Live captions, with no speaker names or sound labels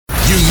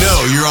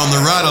know you're on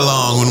the ride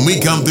along when we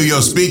come through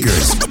your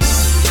speakers.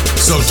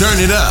 So turn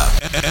it up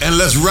and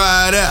let's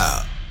ride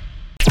out.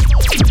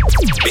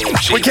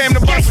 We came to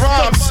bust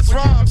rhymes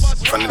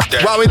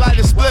while we light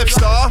the split,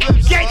 star.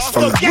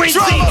 From the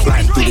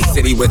flying through the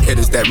city with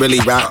hitters that really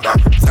rock.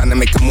 Time to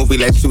make a movie,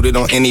 let's shoot it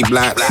on any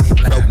block.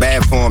 Felt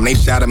bad for them, they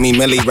shot at me,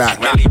 Millie Rock.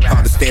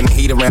 Hard to stand the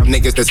heat around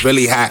niggas that's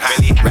really hot.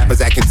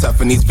 Rappers acting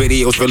tough in these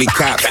videos, really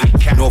cops.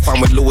 Know if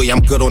I'm with Louis,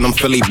 I'm good on them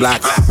Philly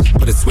blocks.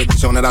 Put a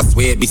switch on it, I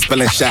swear it be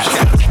spilling shots.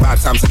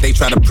 5 times a day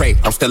try to pray,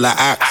 I'm still a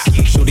op.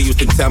 Shooter used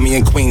to tell me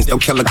in Queens,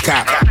 don't kill a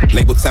cop.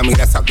 Label tell me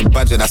that's out the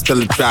budget, I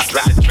still a drop.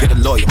 Get a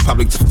lawyer,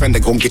 public defender,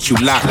 gon' get you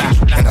locked.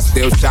 And I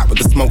still shop with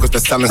the smokers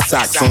that's selling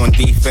socks. On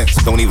defense,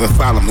 don't even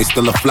follow them, they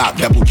still a flop.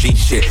 Double G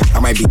shit, I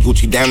might be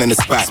Gucci down in the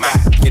spot.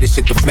 Get this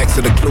shit to flex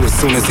to the clue as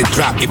soon as it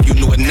drop. If you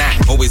knew it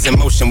not, always in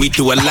motion, we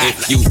do a lot.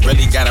 If you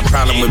really got a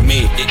problem with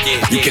me,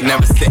 you can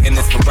never sit in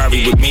this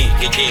Ferrari with me.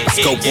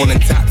 Scope on the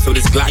top, so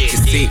this Glock you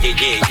see.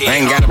 I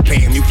ain't gotta pay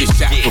him, you get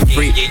shot for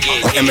free.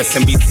 On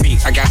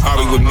MSNBC, I got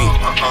Ari with me.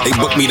 They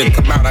booked me to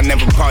come out, I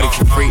never party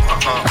for free.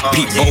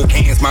 Peep both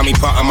hands, mommy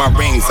part of my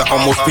rings. I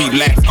almost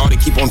relapsed, all they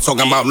keep on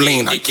talking about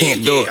lean, I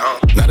can't do it.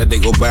 Now that they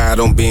go by, I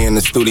don't be in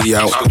the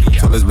studio.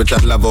 Told this bitch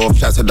I love her off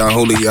shots to Don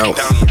Julio.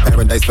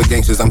 Paradise for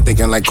gangsters, I'm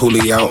thinking like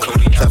Coolio.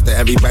 Shouts to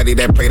everybody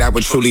that prayed I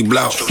would truly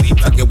blow.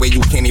 Tuck it where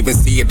you can't even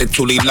see it, the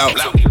Thule low.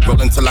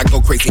 Roll until I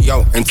go crazy,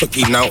 yo, and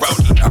Tookie no.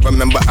 I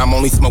remember I'm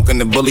only smoking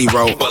the bully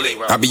roll.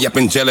 I be up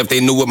in jail if they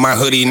knew what my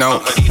hoodie know.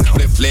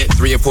 Flip lit,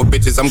 3 or 4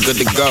 bitches, I'm good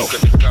to go.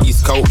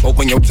 East Coast,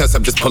 open your chest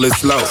up, just pull it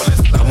slow.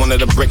 I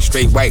wanted a brick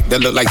straight white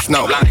that look like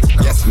snow.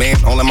 Yes man,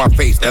 all in my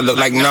face, that look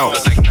like no.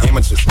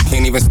 Amateurs,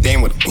 can't even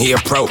stand with him, he a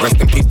pro. Rest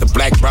in peace to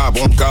Black Rob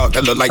on guard,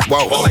 that look like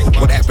whoa.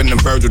 What happened to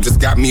Virgil just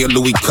got me a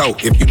Louis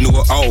coat. If you knew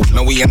it old,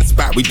 know we in the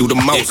spot, we do the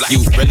most.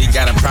 You really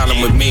got a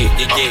problem with me,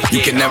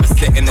 you can never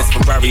sit in this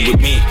Ferrari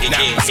with me.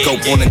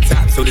 Scope on the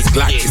top, so this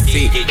Glock you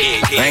see.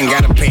 I ain't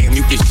gotta pay him,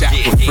 you get shot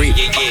for free.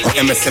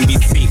 On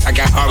MSNBC, I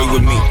got Ari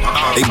with me.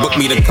 They booked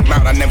me to come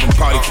out, I never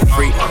party for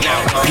free.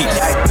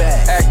 Act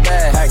bad, act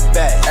bad, act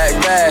bad, act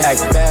bad,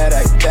 act bad,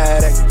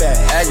 act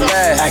bad, act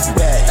bad, act bad, act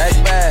bad,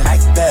 act bad,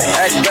 act bad,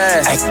 act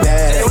bad, act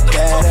bad, act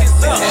bad,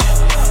 act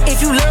bad.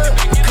 If you look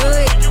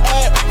good,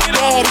 act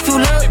bad. If you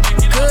look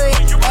good,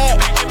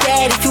 act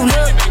bad. If you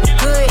look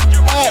good,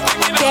 act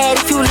bad.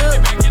 If you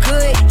look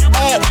good,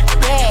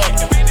 act bad.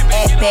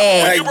 Act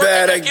bad. Act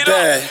bad, act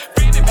bad.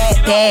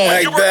 Act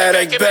bad. Act bad,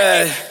 act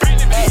bad.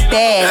 Act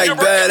bad. Act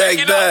bad,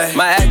 act bad.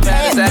 My act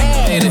bad is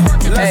activated.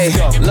 Hey,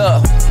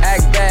 look,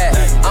 act bad.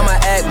 I'ma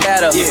act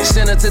better.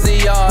 Send her to the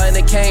yard and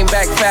it came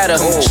back fatter.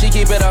 She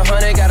keep it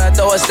 100, gotta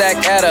throw a stack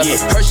at her.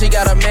 Her she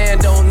got a man,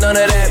 don't none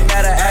of that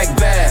matter. Act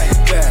bad.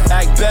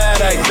 Act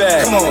bad, act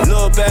bad. Come on,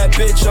 little bad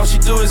bitch, all she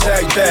do is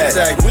act bad.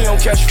 We don't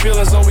catch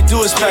feelings, all we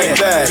do is pack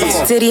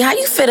bad. Diddy, how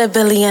you fit a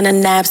Billy in a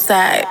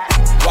knapsack?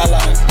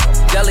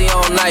 Deli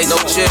on nice, no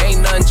shit,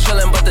 ain't nothing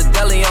chillin' but the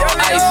deli on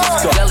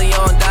ice. Deli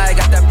on die,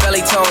 got that belly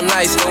tone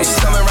nice.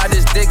 Come and ride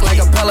this dick like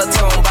a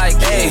Peloton bike.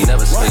 Hey,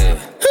 never scared.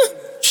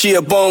 She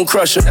a bone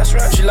crusher. That's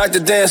right. She like to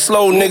dance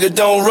slow, nigga,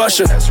 don't rush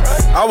her. That's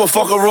right. I would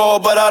fuck her raw,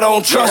 but I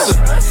don't trust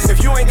her.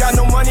 If you ain't got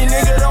no money,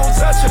 nigga, don't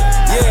touch her.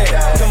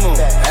 Yeah, come on.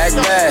 Act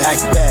bad,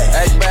 act bad,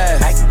 act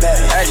bad, act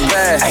bad, act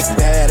bad, act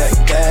bad,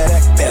 act bad,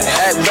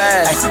 act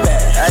bad, act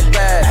bad, act bad, act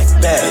bad, act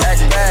bad,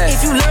 act bad. If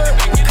you look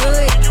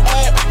good,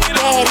 act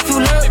bad. If you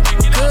look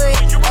good,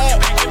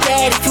 act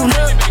bad. If you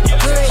look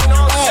good,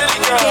 act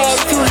bad.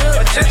 If you look good, act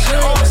bad.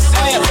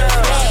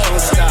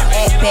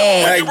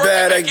 Act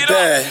bad, act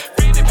bad.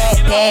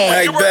 Act bad.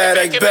 Act bad,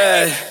 act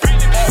bad.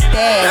 Act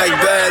bad. Act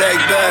bad,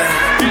 act bad.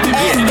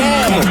 Yeah,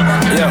 come on,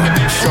 yo,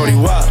 shorty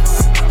wild.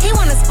 He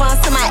wanna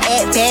sponsor my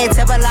act bad,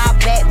 double R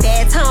black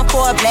bag, time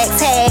for a black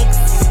tag.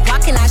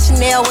 Walking out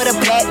Chanel with a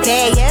black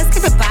bag, yeah,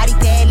 skip it body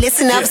bag,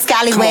 listen up,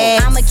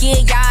 scallywag. I'ma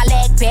give y'all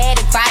act bad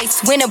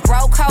advice. When a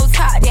bro codes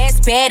hot, that's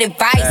bad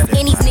advice.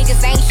 And these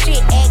niggas ain't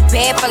shit, act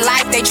bad for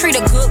life. They treat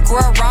a good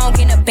girl wrong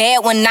and a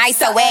bad one nice,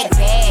 so act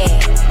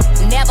bad.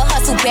 Never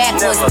hustle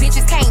backwards,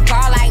 bitches can't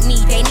ball like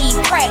me, they need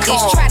practice.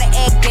 Try to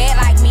act bad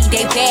like me,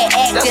 they bad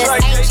actors.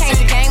 Ain't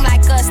changed the game like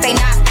us, they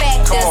not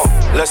factors.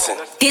 Listen.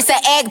 This a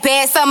act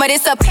bad summer,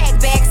 this a pack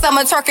bag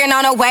summer, twerking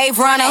on a wave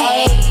runner.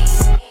 Hey.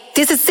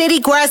 This a city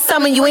girl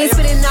summer, you ain't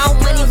spending no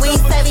money, we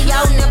ain't saving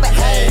your number.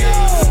 Hey.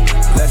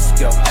 Let's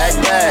go. Act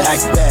bad,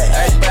 act bad,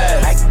 act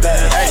bad, act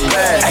bad, act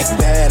bad, act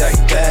bad,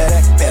 act bad,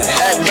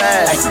 act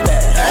bad, act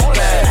bad, act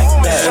bad,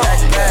 act bad,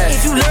 act bad.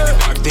 If you look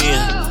locked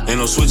in, ain't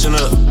no switching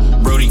up.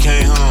 Brody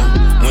came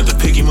home, went to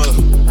pick him up.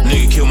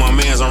 Nigga killed my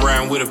mans, I'm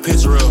riding with a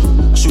picture up.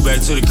 Shoot back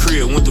to the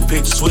crib, went to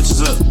pick the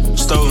switches up.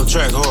 Stolen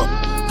track hard,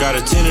 got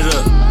it tinted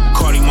up.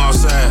 Caught him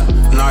outside,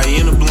 now he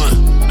in the blunt.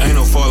 Ain't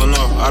no falling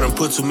off, I done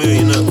put 2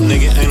 million up.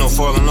 Nigga, ain't no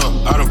falling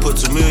off, I done put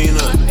 2 million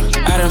up.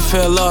 I done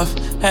fell off,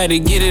 Had to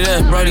get it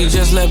up. Brody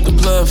just left the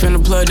plug,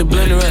 finna plug the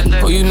blender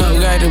up. Oh, you know,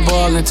 got the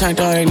ball and turned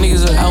all that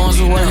niggas up. I want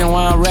some working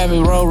while I'm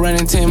rapping, roll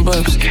running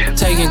 $10.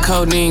 Taking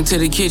codeine to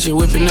the kitchen,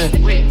 whipping up.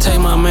 Take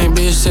my main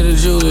bitch to the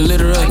jeweler,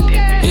 lit her up.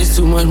 It's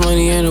too much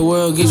money in the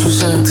world, get you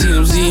some.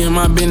 TMZ in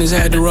my business,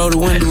 had to roll the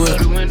window up.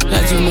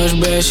 Not too much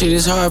bad shit,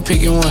 it's hard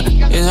picking one.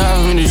 It's hard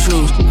for me to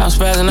choose. I'm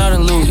spazzing out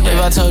in Louis. If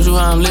I told you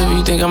how I'm living,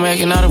 you think I'm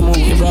acting out a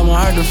movie. It brought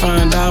my heart to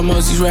find out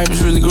most these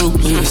rappers really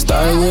groupies. Yeah,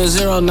 started with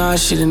 0,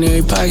 shit in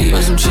every pocket.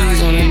 Put some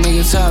cheese on that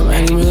nigga top,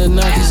 ain't even little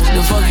knockers.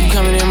 The fuck you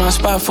coming in my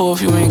spot for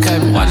if you ain't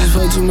coping? I just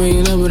fucked $2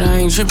 million up, but I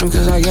ain't tripping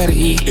cause I gotta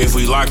eat. If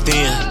we locked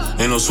in,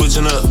 ain't no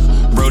switching up.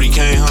 Brody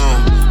came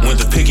home, went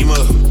to pick him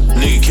up.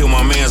 Nigga killed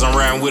my mans, I'm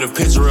riding with a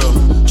picture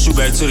of. Shoot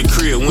back to the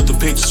crib, went to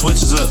pick the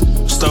switches up.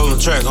 Stolen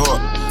track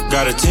hard,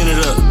 got it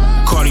tinted up.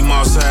 Caught him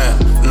outside,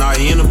 now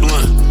he in the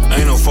blunt.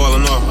 Ain't no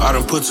falling off, I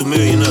done put $2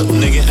 million up.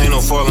 Nigga, ain't no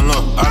falling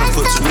off, I done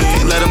put $2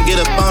 million up. Let them get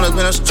up on us,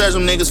 man, I stretch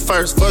them niggas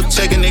first. Fuck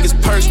checking niggas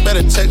purse,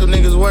 better check them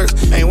niggas work.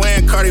 Ain't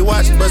wearing Cardi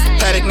watch, bust the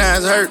Patek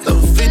 9s hurt.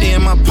 Level 50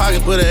 in my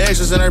pocket, put the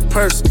extras in her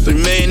purse. 3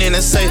 million in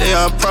the safe, they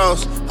all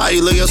pros. How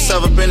you look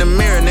yourself up in the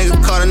mirror, nigga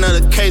caught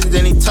another case,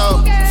 then he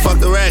told. Fuck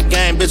the rap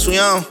game, bitch, we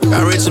on.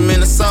 Got rich in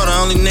Minnesota,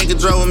 only nigga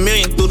drove $1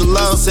 million through the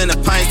low.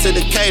 Sending pints to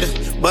Decatur.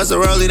 Bust a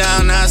rollie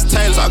down, now it's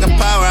Taylor. Talking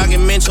power, I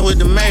get mentioned with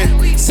the mayor.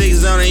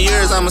 6 on the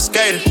years, I'm a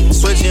skater.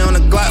 Switching on the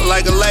Glock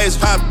like a laser.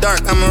 Pop dark,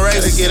 I'm a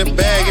racer. Get a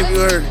bag if you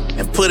heard it,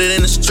 and put it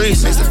in the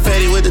streets. Mix the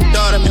fatty with the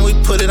daughter, man, we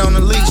put it on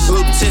the leash.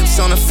 Blue tips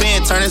on the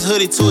fin, turn his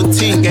hoodie to a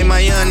T. Gave my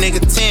young nigga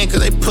 10,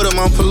 cause they put him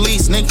on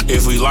police, nigga.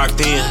 If we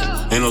locked in,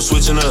 ain't no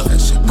switching up.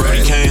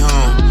 Brody came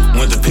home,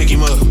 went to pick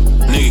him up.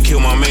 Nigga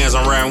killed my mans,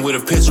 I'm riding with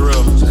a picture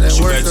of.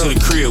 Shoot back to the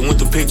crib, went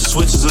to pick the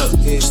switches up.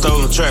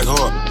 Stolen track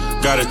hard,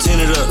 got it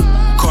tinted up.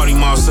 Caught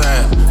him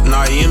outside,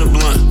 now he in the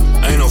blunt.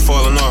 Ain't no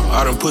falling off,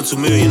 I done put $2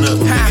 million up.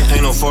 Nigga,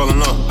 ain't no falling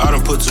off, I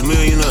done put $2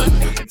 million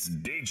up. It's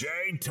DJ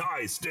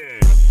Tyson.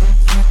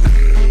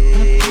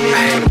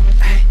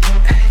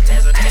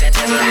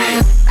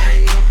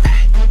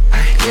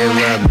 Yeah,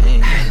 well,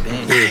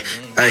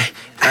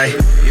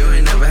 you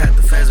ain't never had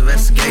the fast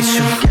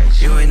investigation.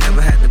 You ain't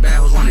never had the bad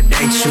hoes wanna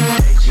date you.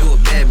 You a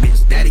bad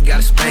bitch, daddy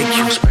gotta spank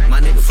you. My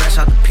nigga fresh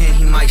out the pen,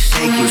 he might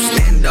shake you.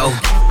 Stendo,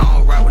 I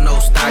don't ride with no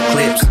stock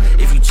clips.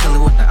 If you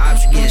chillin' with the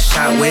ops, you getting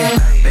shot with.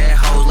 Bad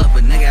hoes love a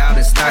nigga out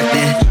in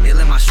Stockton. They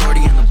let my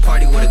shorty in the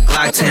party with a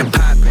Glock 10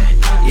 poppin'.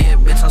 Yeah,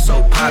 bitch, I'm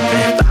so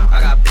poppin'.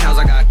 I got pounds,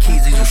 I got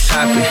keys, these you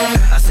shopping.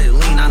 I said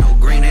lean, I know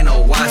green, ain't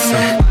no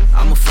Watson.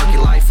 I'ma fuck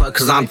your life up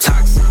cause I'm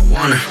toxic.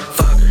 Wanna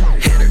fuck her,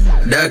 hit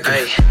her, duck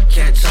her.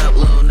 Catch up,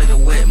 little nigga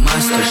with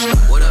mustard.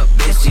 What up,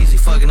 bitch? Easy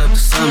fucking up the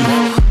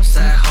summer.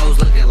 Sad hoes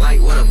looking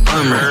like what a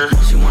bummer.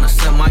 She wanna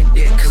suck my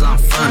dick cause I'm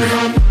funny.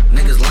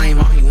 Niggas lame,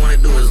 all he wanna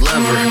do is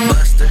love her.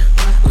 Buster,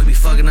 we be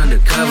fucking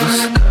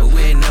undercovers, but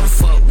we ain't never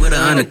fuck with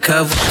her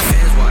undercover.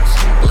 Fans watch,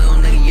 little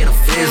nigga, yeah, the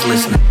feds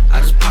listening. I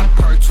just pop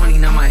perk 20,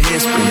 now my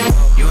head spinning.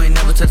 You ain't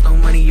never touched no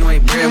money, you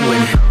ain't bread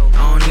with it.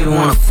 I don't even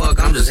wanna fuck,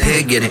 I'm just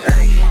head getting.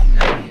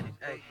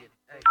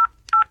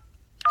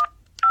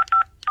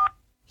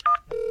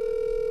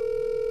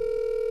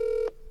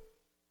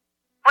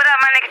 What up,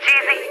 my nigga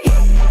Jeezy?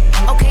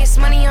 Okay, it's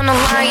money on the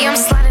line. Yeah, I'm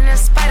sliding in a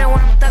spider when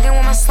I'm thugging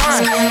with my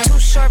slime. Too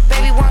short,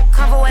 baby, one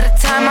combo at a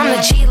time. I'm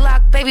the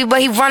G-Lock, baby,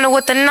 but he running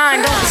with the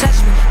 9. Don't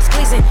touch me,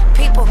 squeezing,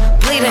 people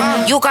bleeding.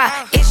 You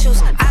got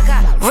issues, I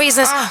got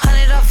reasons.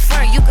 100 up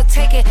front, you could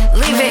take it,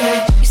 leave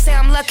it. You say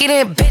I'm lucky,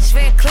 then bitch,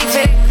 Van Cleef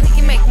it.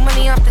 He make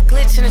money off the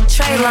glitch in the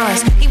tray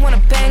lines. He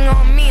wanna bang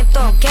on me and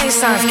throw up gang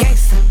signs.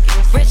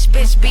 Gangsta, rich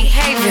bitch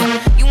behavior.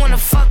 You wanna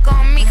fuck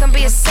on me, come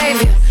be a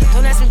savior.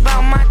 Don't ask me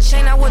about my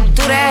chain, I wouldn't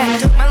do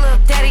that. My little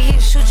daddy,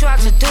 he'd shoot you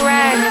out your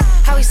do-rag.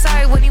 How he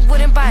sorry when he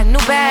wouldn't buy a new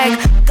bag.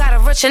 Got a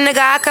richer nigga,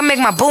 I can make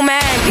my boo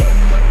mag.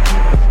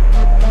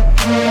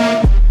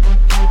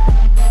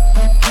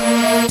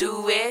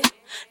 Do it,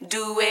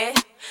 do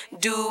it,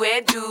 do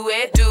it, do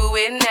it, do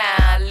it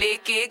now.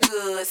 Lick it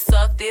good,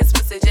 suck this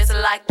pussy just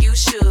like you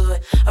should.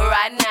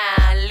 Right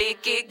now,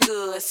 lick it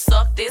good,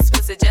 suck this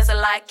pussy just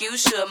like you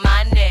should.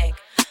 My neck,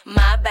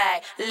 my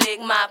back,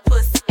 lick my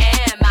pussy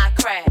and my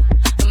crack.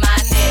 My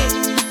neck,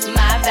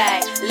 my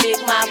back, lick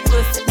my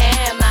pussy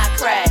and my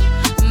crack.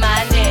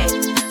 My neck,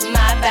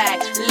 my back,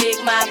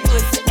 lick my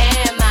pussy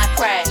and my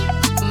crack.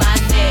 My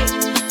neck,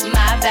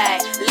 my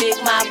back, lick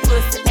my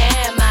pussy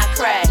and my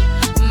crack.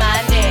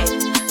 My neck,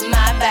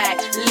 my back,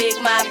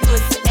 lick my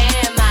pussy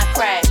and my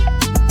crack.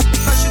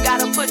 First you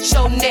gotta put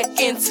your neck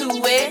into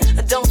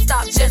it. Don't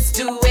stop, just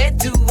do it,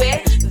 do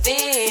it.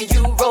 Then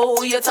you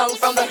roll your tongue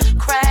from the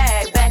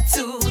crack back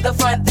to the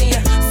front. Then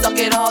you suck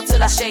it all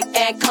till I shake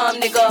and come,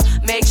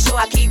 nigga. Make sure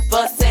I keep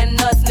bustin'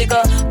 nuts,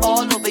 nigga,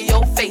 all over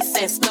your face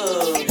and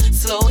stuff.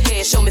 Slow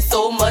head, show me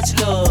so much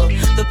love.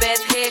 The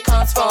best head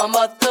comes from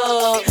a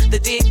thug. The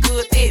dick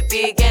good, thick,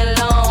 big and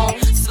long.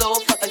 Slow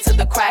fucking to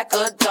the crack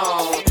of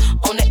dawn.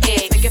 On the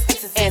edge, making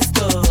faces and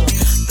stuff.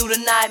 Through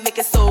the night,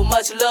 making so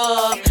much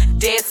love.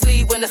 Dead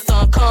sleep when the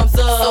sun comes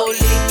up. So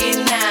lick it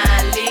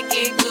now, lick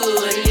it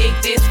good. Lick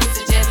this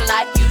pussy just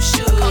like you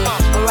should.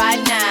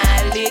 Right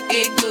now, lick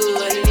it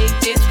good. Lick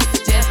this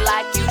pussy just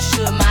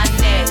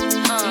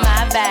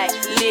back,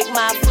 lick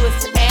my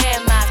pussy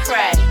and my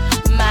crack.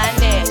 My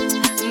neck,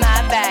 my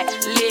back,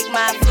 lick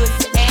my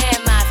pussy and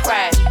my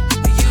crack.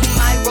 You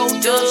might roll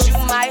dubs, you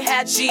might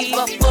have G,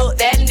 but fuck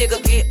that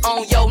nigga, get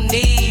on your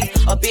knees.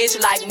 A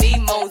bitch like me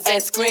moans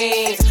and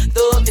screams.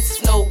 The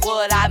bitches know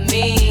what I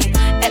mean.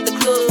 At the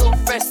club, so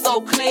fresh,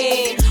 so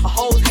clean. A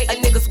hoes hate a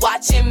niggas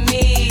watching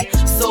me.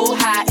 So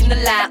high in the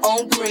line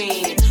on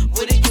green.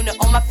 With a unit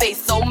on my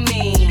face, so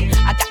mean.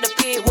 I got the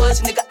big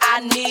words, nigga, I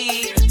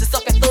need. To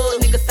suck and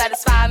thug, nigga,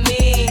 satisfy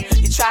me.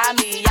 You try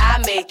me,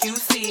 I make you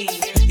see.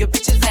 Your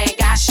bitches ain't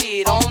got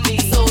shit on me.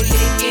 So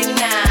lick it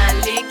now,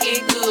 lick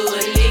it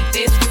good. Lick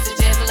this pussy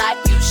just like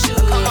you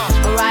should. Come on,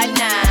 right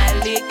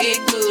now, lick it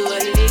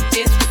good. Lick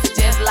this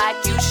pussy just like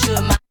you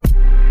should.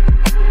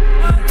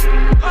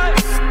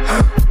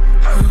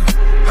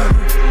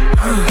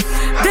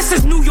 This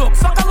is New York.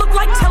 Fuck, I look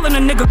like telling a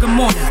nigga good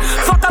morning.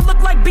 Fuck, I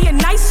look like being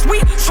nice,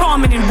 sweet,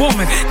 charming, and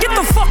woman. Get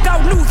the fuck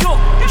out, New York.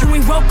 You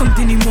ain't welcomed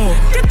anymore.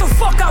 Get the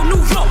fuck out,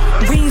 New York.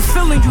 We ain't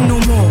feeling you no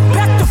more.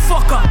 Back the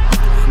fuck up.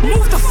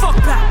 Move the fuck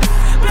back.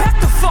 Back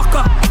the fuck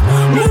up.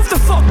 Move the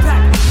fuck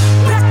back.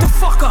 Back the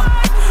fuck up.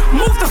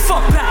 Move the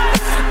fuck back.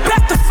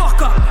 Back the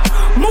fuck up.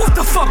 Move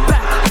the fuck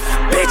back.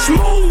 Bitch,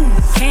 move.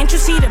 Can't you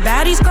see the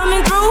baddies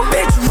coming through?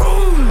 Bitch,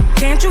 move.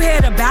 Can't you hear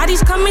the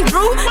baddies coming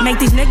through? Make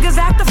these niggas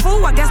act a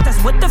fool. I guess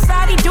that's what the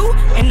fatty do.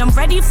 And I'm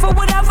ready for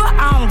whatever.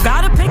 I don't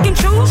gotta pick and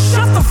choose.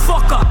 Shut the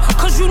fuck up,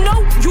 cause you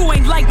know you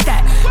ain't like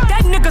that.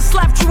 That nigga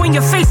slapped you in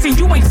your face and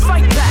you ain't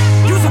fight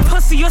back. You's a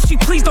pussy, she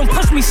please don't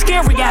push me,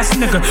 scary ass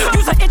nigga.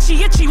 You's a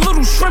itchy,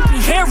 little shrimpy,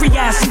 hairy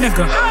ass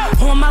nigga.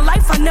 All my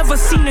life I never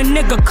seen a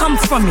nigga come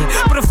from me,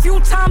 but a few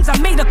times I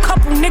made a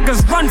couple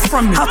niggas run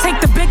from me. I'll take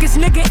the biggest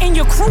nigga in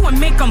your crew and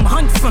make them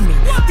hunt for me.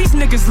 These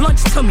niggas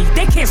lunch to me,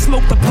 they can't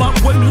smoke the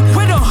blunt with me.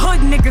 Where the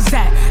hood niggas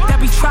at?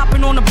 That be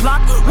trapping on the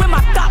block? Where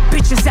my thought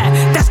bitches at?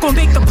 That's gonna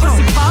make the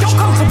pussy pop. Don't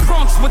come to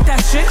Bronx with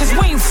that shit, cause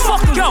we ain't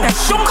fucking with that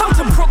shit. Don't come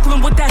to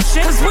Brooklyn with that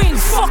shit, cause we ain't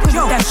fucking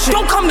with that shit.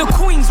 Don't come to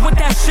Queens with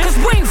that shit, cause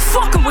we ain't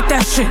fucking with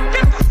that shit.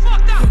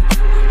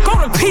 Go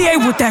to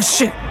PA with that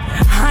shit.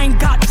 I ain't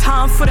got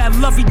time for that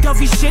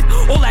lovey-dovey shit.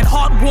 All that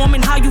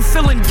heartwarming, how you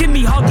feeling, give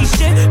me huggy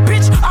shit.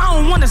 Bitch, I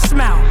don't wanna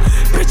smile.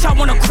 Bitch, I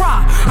wanna cry.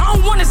 I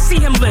don't wanna see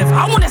him live.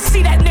 I wanna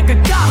see that nigga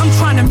die. I'm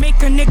trying to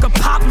make a nigga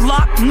pop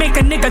lock, make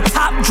a nigga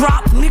top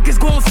drop. Niggas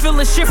gon' feel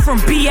the shit from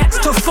BX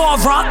to Far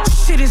Rock.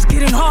 Shit is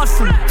getting hard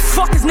for me.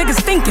 Fuck is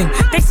niggas thinking?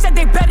 They said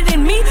they better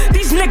than me?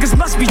 These niggas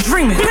must be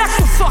dreaming. Back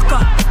the fuck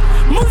up.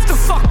 Move the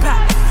fuck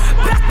back.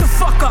 Back the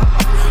fuck up.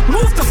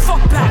 Move the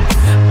fuck back.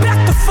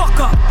 Back the fuck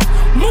up.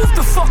 Move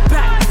the fuck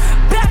back.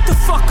 Back the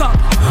fuck up.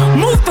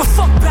 Move the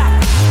fuck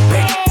back.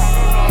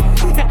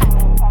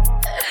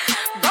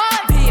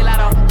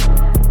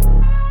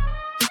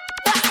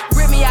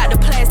 Rip me out the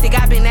plastic,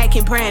 I been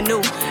acting brand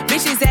new.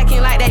 Bitches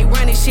acting like they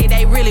running shit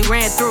they really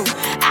ran through.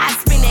 I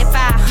spend that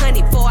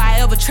 500 before I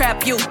ever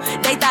trap you.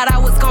 They thought I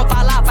was gon'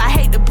 fall off, I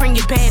hate to bring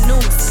you bad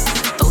news.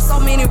 Through so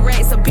many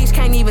racks, a bitch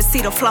can't even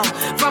see the flow.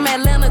 From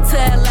Atlanta to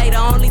LA, the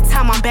only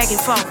time I'm back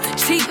and forth.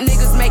 Cheap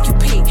niggas make you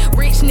pee,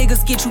 rich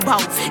niggas get you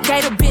both.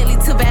 Gave a Bentley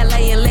to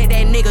valet and let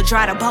that nigga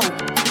dry the boat.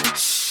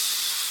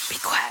 Shh, be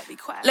quiet, be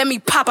quiet. Let me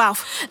pop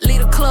off.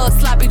 Leave the club,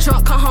 sloppy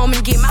drunk, come home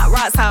and get my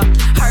rocks off.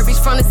 Her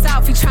bitch from the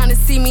south, he tryna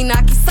see me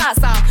knock his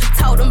socks off.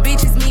 Told them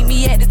bitches meet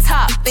me at the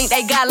top, think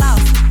they got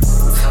lost.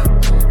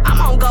 I'm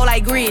on go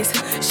like Grizz.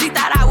 She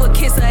thought I would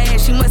kiss her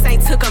ass, she must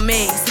ain't took a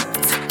mess.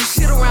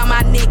 Shit around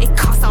my neck, it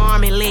cost her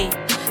arm and leg.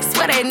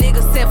 Swear that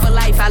nigga set for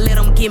life, I let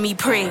him get me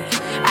preg.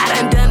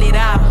 I done it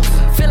all,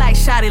 feel like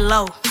shot it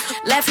low.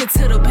 Laughing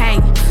to the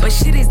bank, but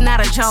shit is not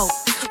a joke.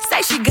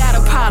 Say she got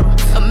a problem,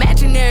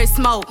 imaginary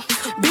smoke.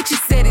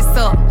 Bitches set it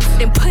up,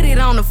 then put it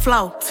on the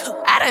floor.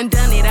 I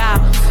done it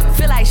all,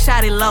 feel like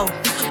shot it low.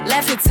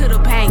 Laughing to the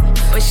bank,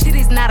 but shit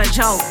is not a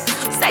joke.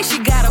 Say she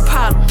got a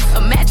problem,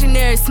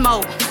 imaginary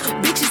smoke.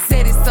 Bitches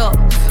set it up,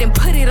 then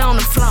put it on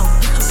the floor.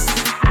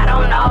 I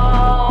don't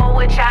know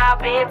what y'all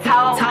been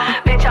told.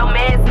 Bet your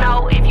mans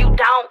know if you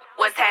don't,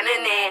 what's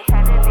happening?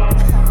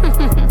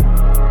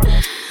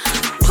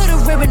 Put a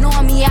ribbon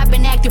on me, I've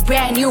been acting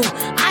brand new.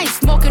 I ain't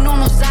smoking on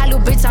no silo,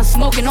 bitch, I'm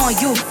smoking on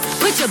you.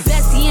 Put your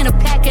bestie in a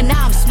pack and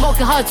now I'm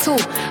smoking her too.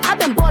 I've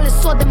been ballin'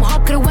 so them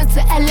hard could've went to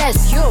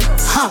LSU.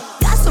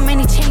 Got so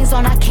many chains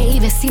on, I can't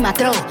even see my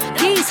throat.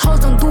 These hoes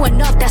don't do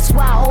enough, that's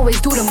why I always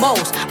do the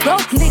most.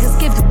 Broke niggas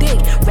give the dick,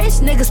 rich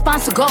niggas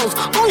sponsor goals.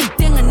 Only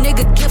thing a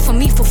nigga get from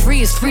me for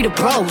free is free to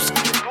bros.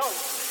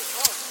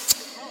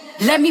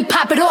 Let me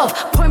pop it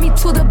off, point me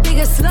to the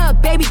biggest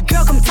slug, baby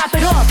girl, come top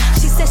it off.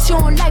 She said she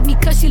don't like me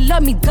cause she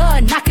love me, duh,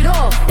 knock it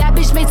off. That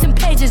bitch made some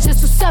pages just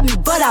to sub me,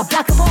 but I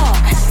block them all.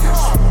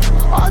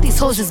 All these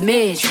hoes is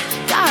mid,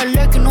 got her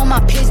lurking on my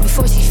page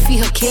before she feed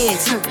her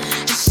kids.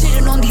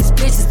 Shitting on these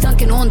bitches,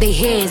 dunking on their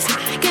heads.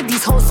 Get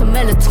these hoes some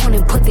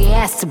melatonin, put their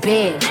ass to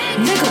bed.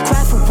 Nigga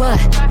cry for what?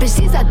 Bitch,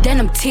 these are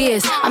denim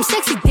tears. I'm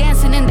sexy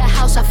dancing in the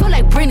house, I feel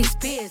like Britney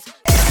Spears.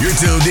 You're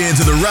tuned in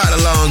to the Ride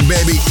Along,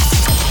 baby,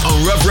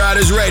 on Rough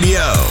Riders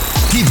Radio.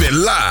 Keep it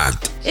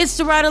locked. It's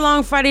the Ride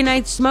Along Friday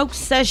Night Smoke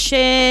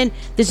Session.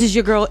 This is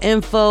your girl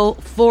Info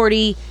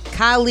 40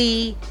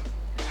 Kali,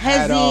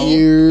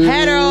 Hezzy,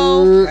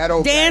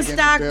 Hetero, Dance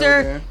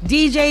Doctor,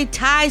 DJ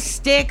Ty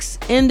Sticks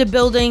in the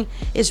building.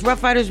 It's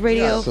Rough Riders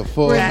Radio. It's a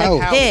full house.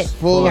 Full house. It's a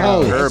full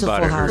house.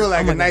 I feel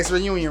like a nice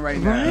reunion right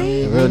now.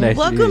 Right? Real nice.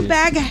 Welcome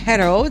back,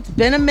 Hetero. It's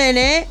been a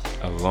minute.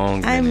 A long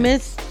minute. I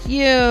missed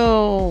you.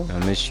 I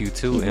miss you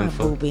too, He's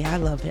Info. my booby. I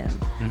love him.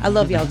 I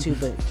love y'all too,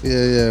 but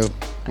Yeah.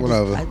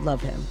 Whatever. I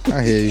love him.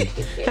 I hear you.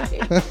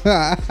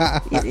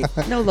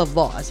 No love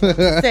lost.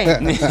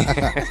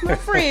 It's my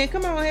friend.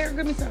 Come on here,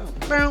 give me some.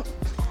 Brown.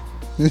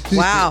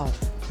 Wow.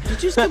 Did you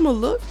just give him a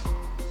look?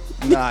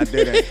 Nah, I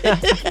didn't.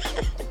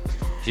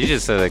 She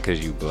just said that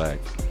because you black.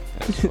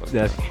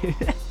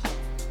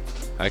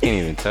 I can't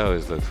even tell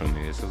his look from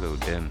here. It's a little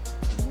dim.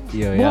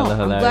 Yo, well,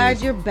 I'm glad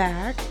you're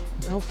back.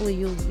 Hopefully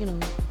you'll,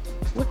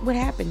 what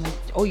happened?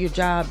 Like, your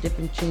job,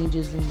 different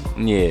changes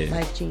and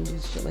life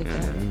changes, shit like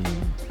that.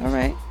 All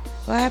right.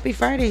 Well, happy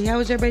Friday. How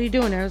is everybody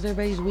doing? How's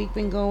everybody's week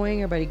been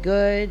going? Everybody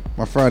good?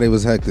 My Friday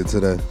was hectic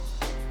today.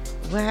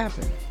 What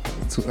happened?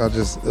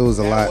 It was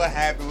a lot. What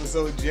happened was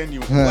so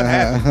genuine. What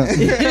happened?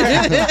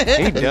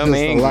 He dumb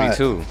angry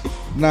too.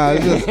 Nah, I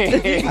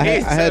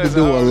had to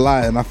do a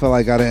lot, and I felt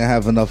like I didn't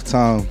have enough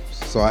time,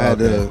 so I had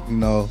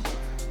to,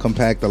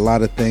 compact a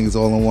lot of things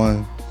all in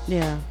one.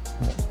 Yeah.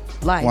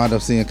 Life. Wound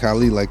up seeing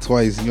Kali like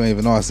twice. You don't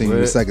even know I seen you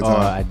the second time.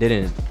 Oh, I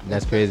didn't.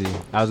 That's crazy.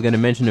 I was gonna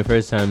mention the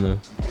first time though.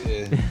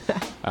 Yeah.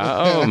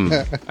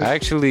 I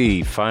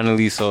actually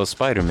finally saw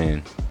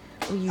Spider-Man.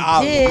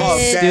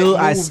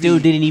 I still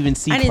didn't even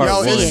see part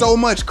one. There's so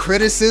much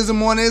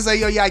criticism on this.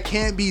 Like, I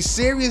can't be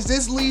serious.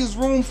 This leaves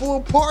room for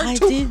a part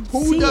 2.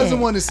 Who doesn't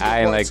want to see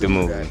I didn't like the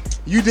movie. That?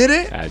 You did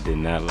it? I did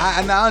not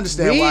like it. I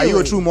understand why.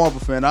 You're a true Marvel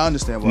fan. I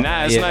understand why.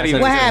 Nah, it's not even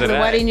what happened?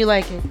 Why didn't you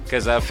like it?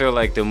 Because I feel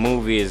like the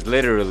movie is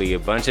literally a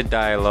bunch of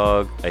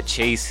dialogue, a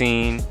chase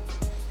scene.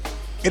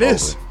 It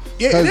is.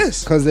 Yeah, it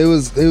is. Because they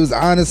was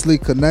honestly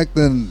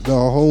connecting the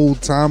whole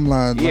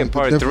timeline. Yeah,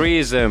 part 3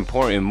 is an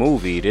important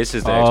movie. This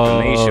is the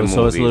explanation movie.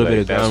 So it's a little bit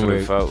of that's groundwork.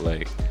 what it felt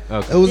like.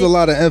 Okay. It was a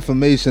lot of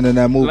information in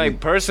that movie.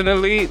 Like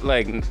personally,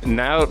 like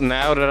now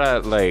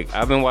that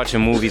I've been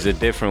watching movies a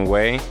different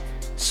way.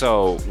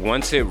 So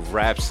once it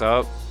wraps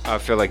up, I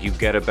feel like you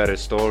get a better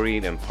story,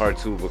 then part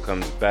 2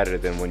 becomes better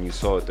than when you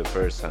saw it the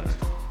first time.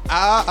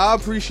 I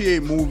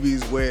appreciate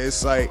movies where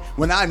it's like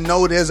when I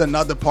know there's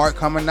another part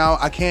coming out,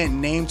 I can't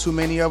name too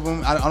many of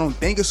them. I don't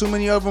think it's too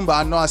many of them, but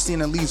I know I've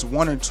seen at least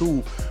 1 or 2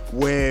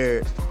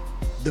 where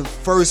the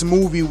first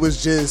movie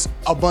was just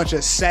a bunch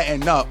of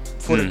setting up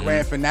for the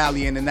grand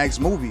finale in the next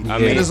movie. I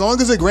mean, and as long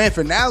as the grand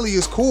finale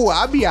is cool,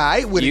 I'll be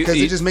alright with it because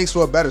it just makes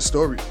for a better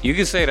story. You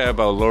can say that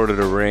about Lord of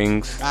the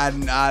Rings. I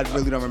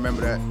really don't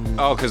remember that.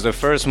 Oh, because the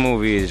first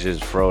movie is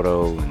just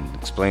Frodo and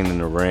explaining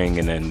the ring,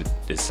 and then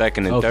the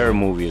second and third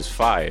movie is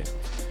fire.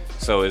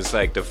 So it's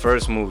like the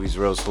first movie's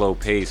real slow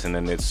pace, and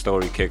then the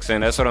story kicks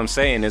in. That's what I'm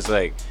saying. It's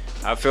like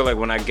I feel like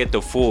when I get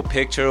the full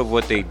picture of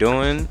what they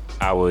doing,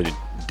 I would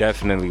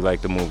definitely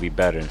like the movie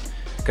better.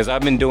 Because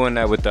I've been doing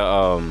that with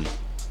the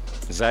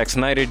Zack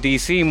Snyder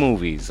DC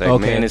movies,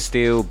 like Man of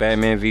Steel,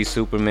 Batman v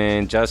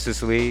Superman,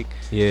 Justice League.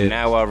 Yeah.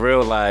 Now I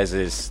realize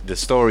the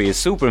story is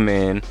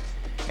Superman,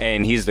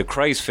 and he's the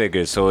Christ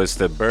figure, so it's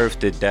the birth,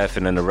 the death,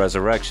 and then the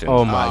resurrection.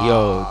 Oh my,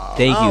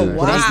 thank you.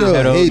 Wow. But I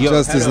still hate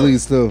Justice League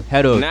still.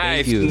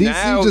 Thank you.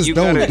 DC just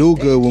don't do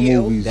good with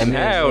movies.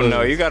 Hell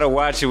no, you gotta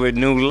watch it with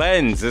new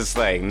lens. It's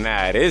like,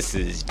 nah, this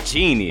is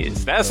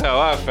genius. That's how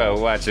I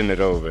felt watching it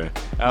over.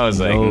 I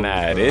was like,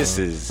 nah, this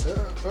is...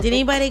 Did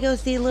anybody go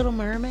see Little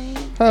Mermaid?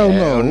 Hell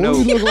no.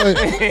 What you look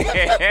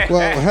like?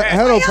 Well,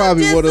 Hedo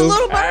probably would have.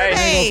 Little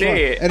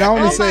Mermaid. And I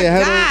only say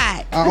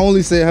Hedo. I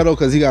only say Hedo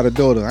because he got a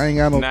daughter. I ain't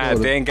got no daughter.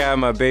 Nah, thank God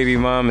my baby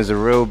mom is a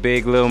real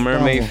big Little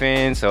Mermaid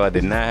fan, so I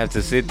did not have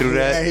to sit through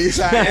that.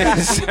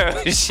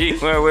 So she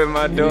went with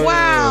my daughter.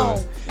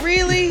 Wow,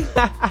 really?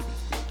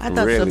 I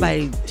thought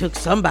somebody took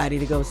somebody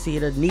to go see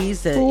it. A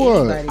niece or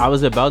anybody. I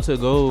was about to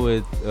go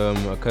with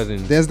a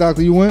cousin. Dance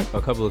Doctor, you went?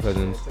 A couple of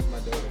cousins.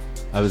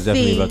 I was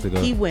definitely about to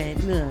go. He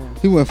went. No.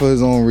 He went for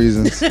his own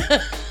reasons.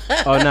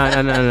 Oh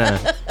no!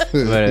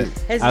 But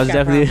I was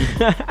definitely.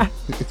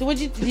 So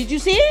did you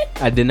see it?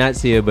 I did not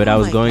see it, but I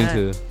was going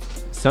to.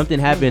 Something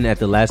happened at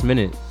the last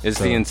minute. It's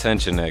the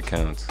intention that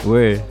counts.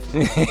 Where?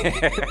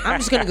 I'm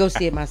just gonna go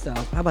see it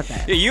myself. How about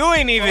that? You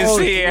ain't even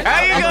see it.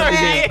 How you gonna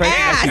see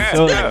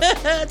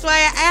it? That's why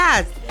I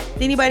asked.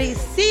 Did anybody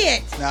see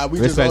it? Nah, we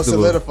just all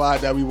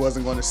solidified that we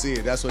wasn't going to see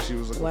it. That's what she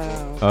was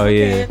looking for. Oh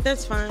yeah.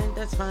 That's fine.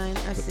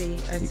 I see.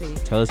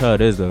 Tell us how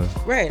it is though.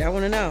 Right. I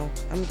want to know.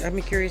 I'm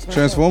curious. Myself.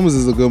 Transformers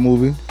is a good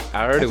movie.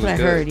 I heard it was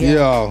good.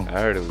 Yeah.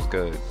 I heard it was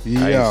good.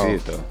 Yeah. I didn't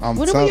see it though.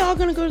 When are we all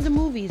going to go to the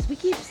movies? We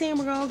keep saying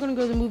we're all going to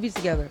go to the movies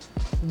together.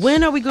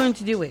 When are we going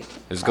to do it?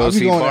 Let's go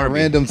see Barbie. At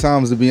random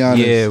times, to be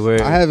honest. Yeah,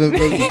 I haven't.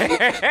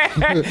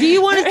 Do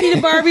you want to see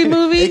the Barbie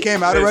movie? It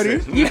came out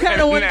already. You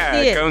kind of want to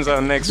see it. It comes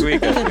out next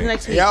week.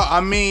 Yeah, I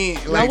mean,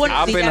 like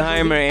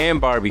Oppenheimer and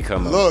Barbie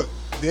come out. Look,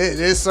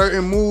 there's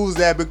certain moves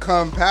that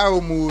become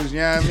power moves. You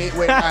know what I mean?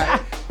 Wait,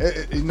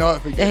 You know,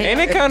 ain't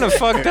it kind of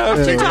fucked up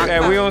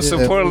that we don't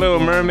support Little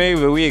Mermaid,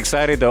 but we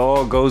excited to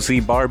all go see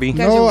Barbie?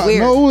 No, it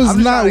was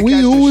not we.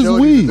 Who was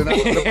we?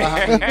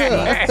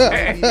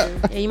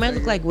 Yeah, you might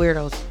look like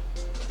weirdos.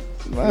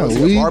 Wow,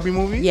 a Barbie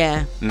movie?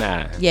 Yeah.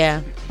 Nah.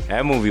 Yeah.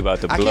 That movie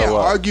about to blow I can't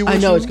up. Argue with I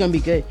know you. it's gonna be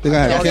good. The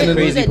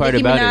crazy part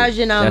Nicki about Minaj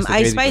it. and That's the Ice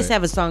crazy Spice part.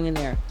 have a song in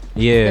there.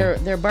 Yeah.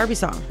 Their Barbie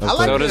song. I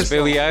like so does this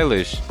Billie song.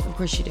 Eilish. Of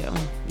course you do.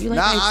 You like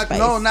Ice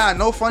Spice?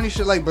 No funny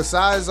shit. Like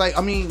besides, like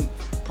I mean,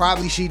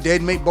 probably she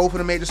did make both of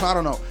them made the song. I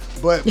don't know,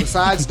 but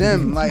besides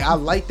them, like I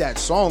like that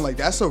song. Like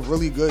that's a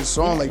really good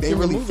song. Yeah, like they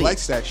really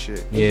flex that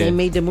shit. Yeah. They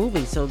made the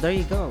movie, so there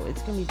you go.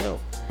 It's gonna be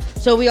dope.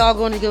 So we all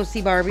going to go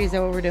see Barbie? Is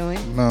that what we're doing?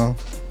 No.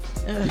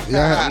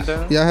 Yeah,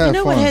 have you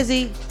know fun. what,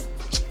 Hezzy?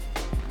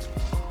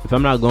 If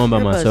I'm not going by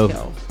myself,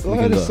 Go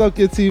ahead and suck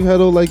your teeth,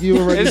 Heddle, like you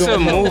already It's a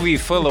doing. movie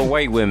full of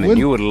white women.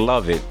 You would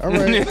love it. All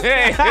right.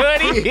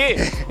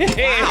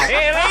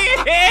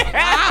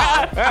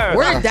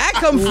 Where'd that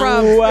come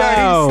from?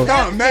 Wow.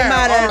 Came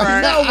out of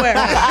nowhere.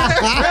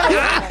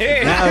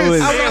 That was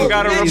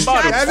got a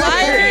rebuttal.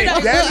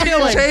 That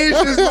nigga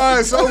changed his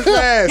mind so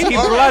fast. He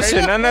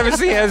blushing. I never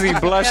seen Hezzy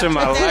blush in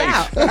my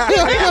life. That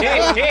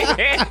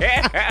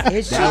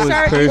was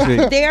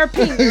perfect. They are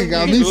pink.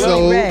 Got me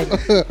sold. Red.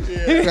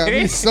 Got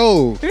me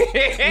sold. So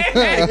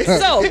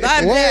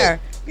I'm What? there.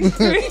 You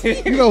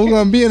know who's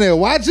gonna be in there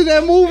watching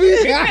that movie?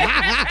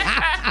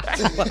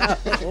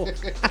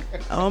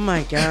 Oh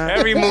my god!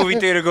 Every movie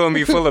theater gonna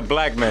be full of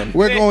black men.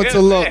 We're going to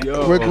look.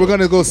 We're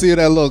gonna go see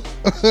that look.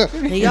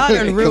 Y'all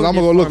done ruined Because I'm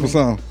gonna go it look for for me.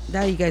 something.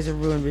 Now you guys are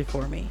ruined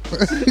before me.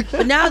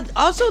 But now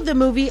also the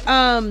movie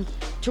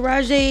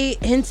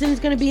Taraji Henson's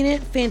gonna be in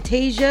it.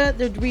 Fantasia,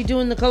 they're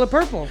redoing The Color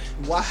Purple.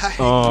 Why?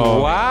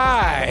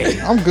 Why?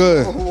 I'm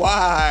good.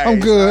 Why? I'm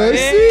good.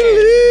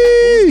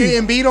 Who's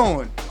getting beat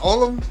on?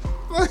 All of them?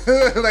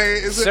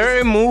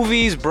 Certain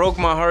movies broke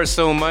my heart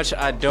so much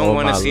I don't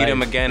want to see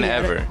them again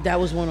ever. That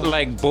was one of them.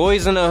 Like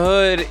Boys in the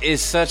Hood is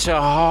such a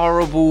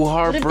horrible, But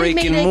if they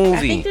heartbreaking made movie. I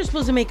think they're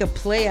supposed to make a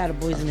play out of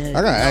Boys in the Hood.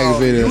 I got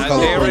aggravated.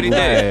 They already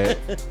did.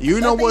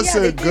 You know what's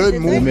a good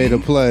movie? They made a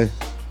play.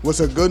 What's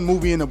a good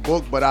movie in the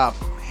book, but I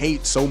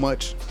hate so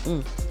much?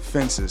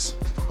 Fences.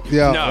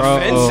 Yeah, No,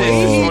 Fences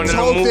is one of the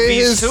Told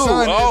movies his too.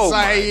 son, Oh, it's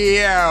like,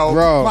 yeah,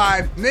 Bro.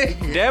 my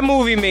nigga. that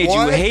movie made you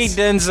What? hate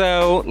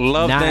Denzel,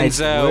 love Nice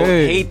Denzel,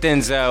 word. hate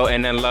Denzel,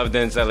 and then love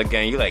Denzel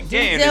again. You like,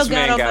 damn, Denzel this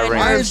man on got my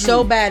range. nerves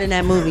so bad in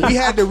that movie. We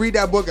had to read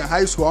that book in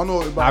high school. I don't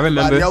know about I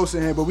remember. anybody else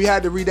in here, but we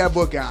had to read that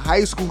book in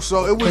high school.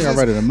 So it was think I just,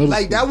 read it in middle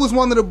like school. that was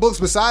one of the books.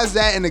 Besides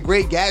that and The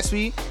Great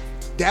Gatsby,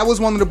 that was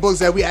one of the books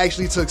that we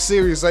actually took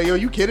serious. Like, yo,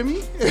 you kidding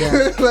me?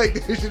 Yeah.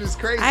 Like this shit is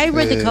crazy. I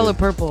read The Color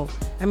Purple.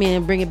 I mean,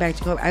 and bring it back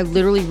to color. I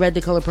literally read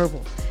The Color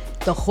Purple,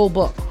 the whole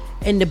book,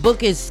 and the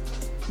book is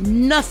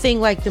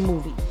nothing like the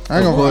movie. I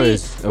ain't gonna The movie- lie.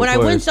 Of when I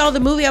went and course. saw the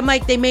movie, I'm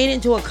like, they made it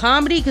into a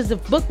comedy because the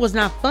book was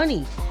not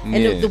funny,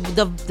 and Yeah. the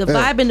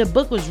vibe in the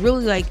book was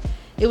really like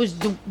it was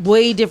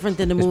way different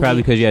than the It's movie.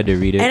 probably because you had to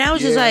read it. And I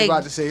was just I was like,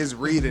 about to say it's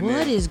reading.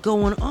 what is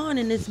going on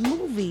in this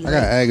movie? I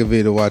got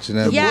aggravated watching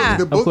that. Yeah.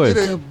 The book course.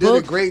 did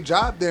a great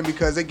job then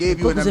because it gave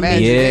you book an was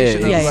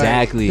imagination. Yeah, of like,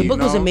 exactly. The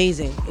book was know?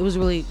 amazing. It was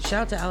really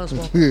shout out to Alice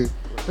Walker.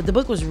 But the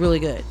book was really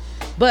good.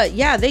 But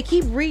yeah, they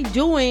keep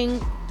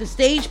redoing the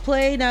stage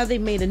play. Now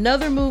they've made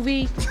another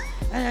movie.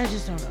 I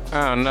just don't know.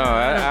 I don't know.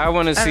 I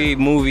want to see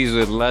movies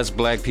with less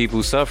black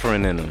people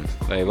suffering in them.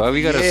 Like, why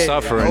we gotta Yeah,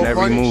 suffer no in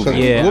every funny movie?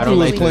 Yeah, I Whoopi don't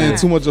was like playing that.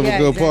 too much of Yeah, a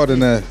good part in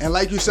that. And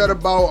like you said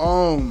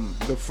about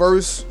the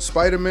first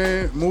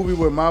Spider-Man movie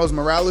with Miles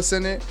Morales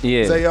in it,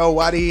 Yeah. say, yo,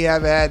 why did he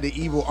have had the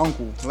evil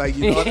uncle? Like,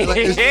 you know, like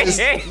it's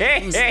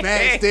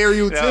mad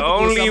stereotypical. The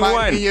only somebody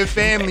one. in your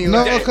family.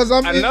 No, like, because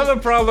I'm Another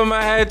problem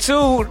I had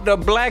too, the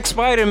black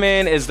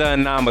Spider-Man is the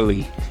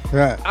anomaly.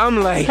 Right.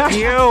 I'm like,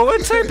 yo,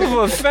 what type of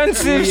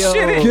offensive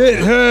shit is Get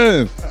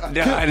him.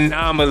 the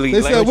anomaly?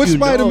 They Like, said, which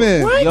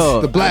Spider-Man?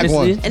 Yo, The black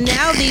honestly, one. And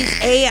now these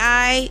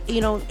AI,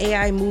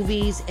 AI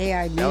movies,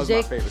 AI That was my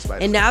music, favorite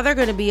Spider-Man. and now they're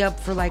going to be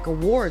up for like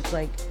awards.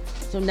 Like,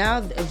 so now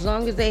as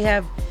long as they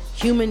have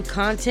human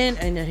content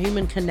and a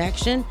human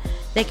connection,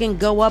 they can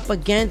go up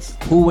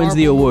against Who wins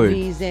the Marvel award?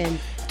 movies and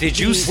Did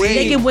you these- see?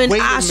 They can win Wait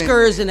a minute.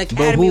 Oscars and but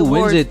Academy who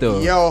Awards. wins it though?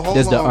 Yo, hold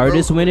Does the on,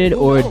 artist bro. win it,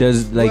 or knows?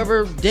 does like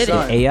Whoever did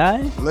Son. it?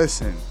 AI?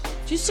 Listen.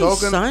 Did you say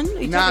son? Are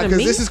you Nah, talking to because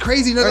me? this is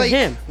crazy. You know, Or like,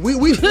 him? we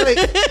like, a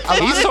lot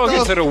He's of talking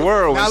stuff- to the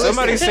world. When Now,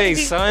 somebody listen. say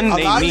son, A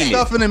they lot of mean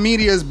stuff it. in the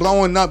media is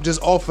blowing up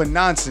just off of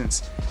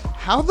nonsense.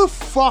 How the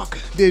fuck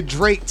did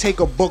Drake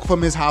take a book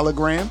from his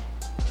hologram?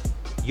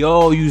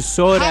 Yo, you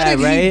saw How that,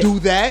 did right? he do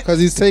that? Because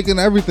he's taking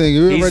everything.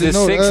 You He's already the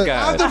know six that. guy.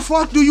 How the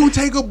fuck do you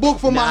take a book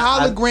from a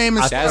hologram and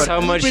That's start how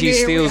much keeping he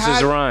it? steals his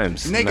How-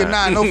 rhymes.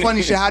 Nigga, no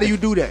funny shit. How do you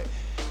do that?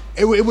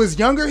 It was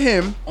younger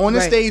him on the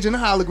Right. stage in a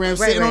hologram,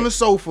 sitting right. on the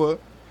sofa,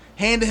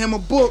 handing him a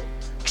book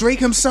Drake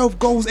himself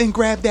goes and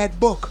grabbed that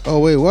book. Oh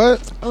wait,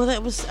 what? Oh,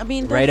 that was. I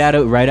mean, Right out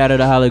of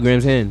the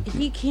hologram's hand.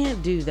 He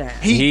can't do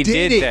that. He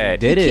did that.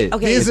 Did it?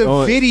 Okay, There's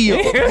a video.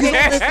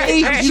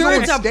 I'm sure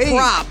it's a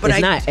prop, but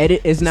it's not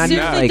edit. It's not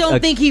seriously like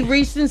don't think he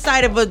reached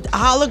inside of a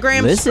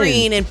hologram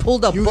screen and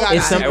pulled a book.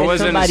 It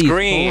wasn't a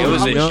screen. It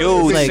was a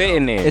dude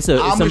sitting there. It's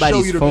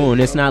somebody's phone.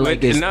 It's not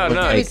like this. No.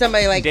 Maybe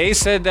somebody like they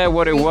said that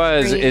what it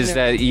was is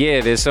that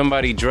there's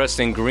somebody dressed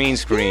in green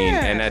screen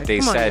and that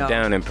they sat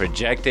down and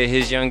projected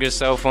his younger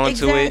self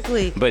onto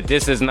it. But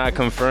this is not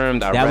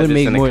confirmed. I read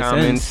this in the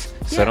comments.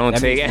 So don't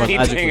take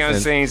anything I'm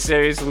saying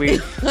seriously. He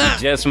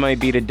just might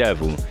be the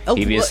devil.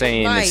 He be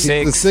saying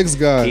the sixth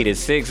god. He the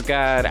sixth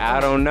god.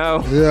 I don't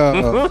know.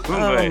 Yeah.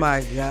 Oh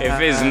my god.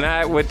 If it's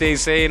not what they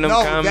say in them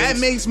comments, that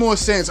makes more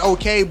sense.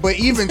 Okay, but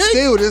even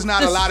still, there's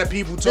not a lot of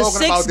people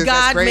talking about this.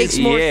 That's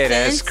crazy.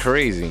 That's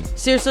crazy.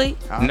 Seriously?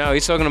 No,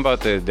 he's talking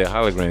about the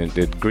hologram,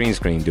 the green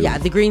screen dude. Yeah,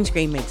 the green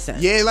screen makes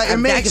sense. Yeah, like it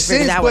makes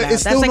sense, but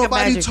it's still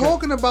nobody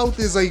talking about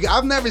this. Like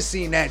I've never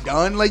seen that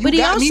done. Like,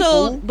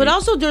 but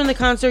also during the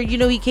concert,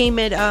 he came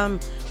at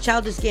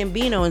Childish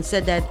Gambino and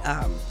said that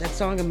that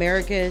song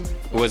 "America"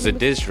 was a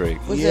diss track.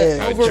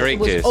 Drake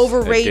was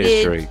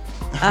overrated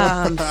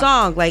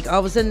song. Like all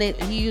of a sudden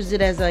he used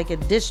it as like a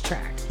diss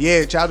track.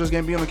 Yeah, Childish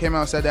Gambino came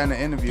out and said that in the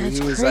interview. That's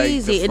he was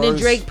crazy. Like and then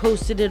Drake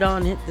posted it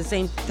on the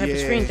same type of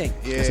screen thing.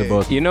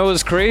 Yeah. You know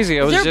what's crazy?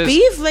 Is there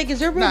beef? Like, is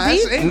there real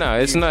beef? No,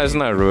 it's not. It's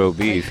not real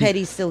beef.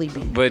 Petty, silly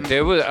beef. But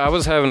I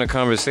was having a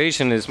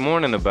conversation this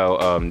morning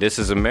about "This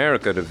Is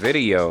America," the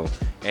video,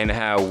 and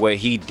how what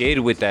he did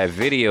with that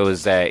video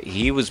is that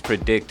he was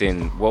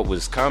predicting what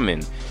was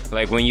coming.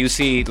 Like when you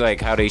see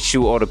like how they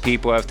shoot all the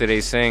people after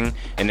they sing,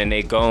 and then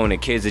they go and the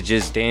kids are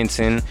just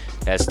dancing.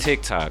 That's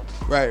TikTok.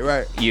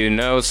 Right.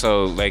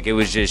 So like it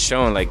was just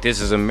showing like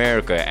this is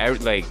America.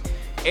 Like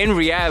in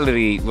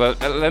reality, well,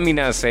 let me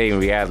not say in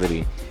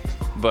reality,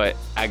 but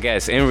I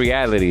guess in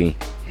reality,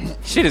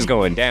 shit is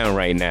going down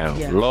right now.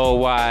 Yeah.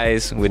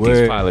 Law-wise, with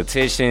these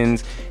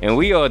politicians, and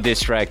we all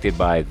distracted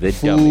by the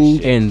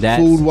dumbest shit. And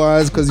that's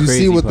food-wise, because you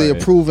see what they're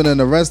approving in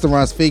the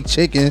restaurants, fake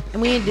chicken.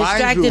 And we ain't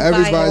distracted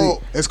by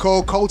it's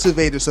called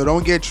cultivated, so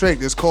don't get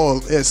tricked. It's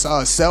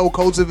cell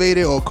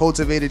cultivated or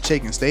cultivated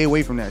chicken. Stay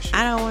away from that shit.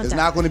 I don't want It's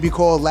not going to be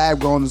called lab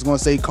grown. It's going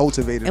to say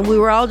cultivated. And we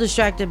were all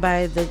distracted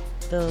by the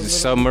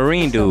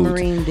submarine dude.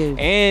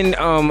 And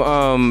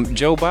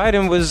Joe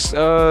Biden was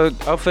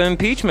up for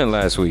impeachment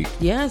last week.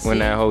 Yes. When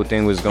that whole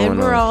thing was going on.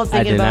 We're all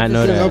thinking about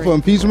know that. Up for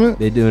impeachment?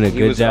 They're doing a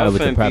good job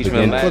with the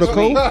propaganda. For the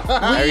coke?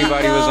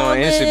 Everybody was on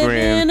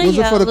Instagram. Was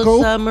it for the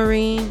coke?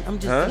 Submarine. I'm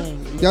just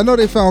saying. Y'all know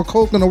they found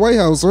coke in the White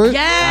House, right?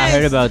 Yes. I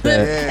heard about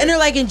that. Yeah. And they're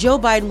like, and Joe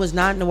Biden was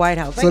not in the White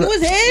House. Like, it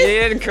was his.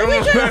 Yeah, come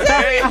on.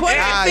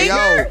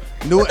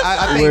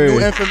 I think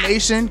new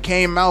information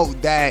came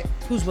out that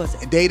whose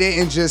was it? They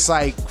didn't just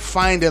like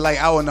find it like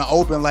out in the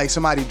open, like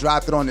somebody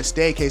dropped it on the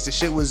staircase. The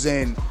shit was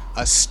in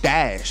a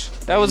stash.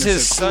 That was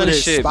his son's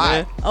shit,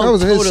 man. Oh, that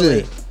was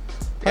totally. his shit.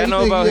 You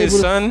know about his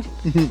son?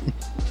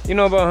 You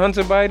know about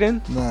Hunter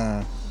Biden?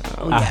 Nah.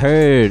 I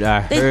heard.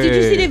 Did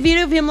you see the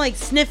video of him like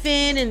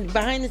sniffing and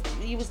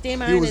he was standing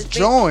behind his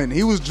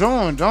He was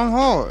drawing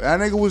hard. That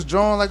nigga was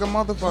drawing like a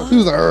motherfucker. He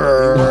was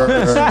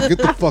like, get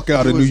the fuck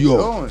out of New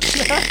York.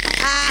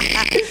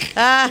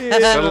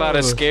 There's a lot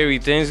of scary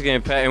things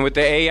getting passed. And with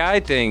the AI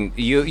thing,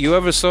 you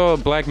ever saw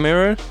Black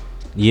Mirror?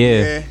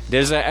 Yeah.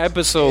 There's an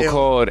episode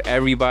called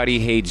Everybody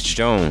Hates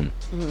Joan,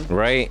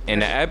 right?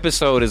 And the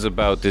episode is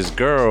about this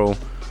girl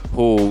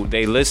who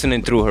they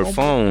listening through her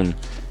phone,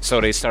 so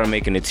they start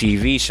making a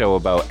TV show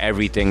about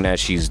everything that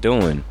she's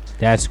doing.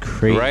 That's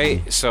crazy.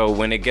 Right? So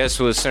when it gets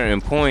to a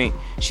certain point,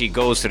 she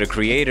goes to the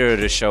creator of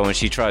the show and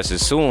she tries to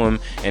sue him,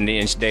 and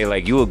then they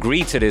like, you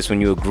agreed to this when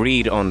you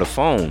agreed on the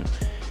phone.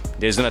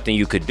 There's nothing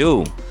you could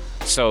do.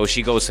 So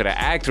she goes to the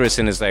actress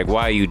and is like,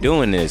 why are you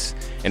doing this?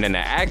 And then the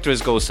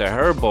actress goes to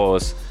her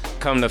boss.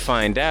 Come to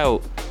find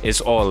out,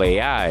 it's all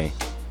AI.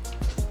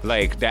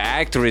 Like the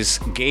actress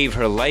gave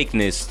her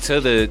likeness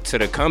to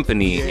the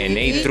company, and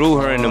they threw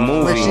her in the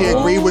movie. When she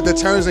agreed with the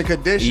terms and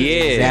conditions.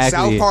 Yeah,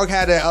 exactly. South Park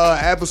had an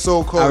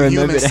episode called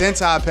Human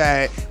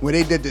Centipede where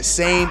they did the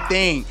same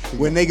thing.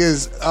 When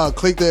niggas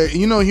clicked the,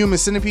 Human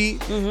Centipede,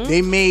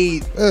 they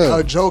made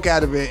a joke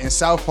out of it in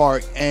South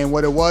Park, and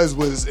what it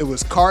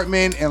was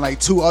Cartman and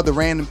like two other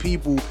random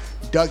people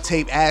duct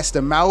tape ass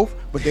to mouth,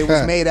 but they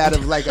was made out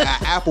of like an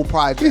Apple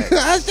project.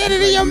 I said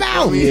it in your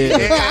mouth.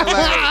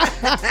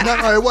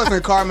 No, it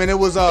wasn't Cartman. It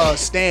was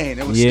Stan.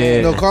 It was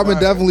Stan. No,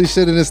 Cartman definitely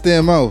shit in his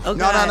Stan mouth. Oh,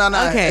 no.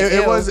 Okay,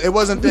 it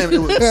wasn't them. It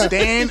was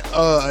Stan,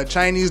 a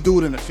Chinese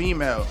dude, and a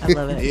female. I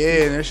love it.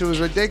 Yeah, and that shit was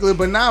ridiculous.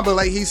 But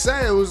like he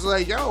said, it was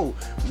like, yo,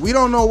 we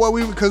don't know what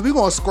because we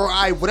gonna scroll.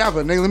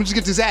 Whatever, nigga. Let me just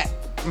get this app.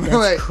 That's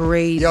like,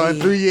 crazy. Yo, in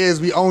 3 years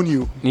we own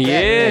you.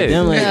 Yeah.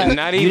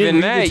 Not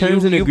even that.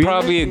 You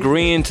probably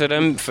agreeing to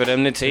them for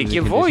them to take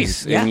your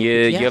voice and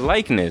your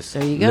likeness.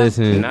 There you go.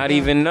 Listen. Not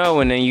even know,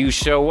 and then you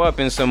show up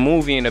in some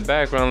movie in the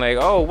background like,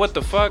 oh, what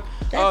the fuck?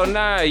 Oh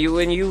nah,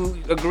 when you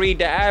agreed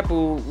to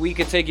Apple, we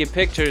could take your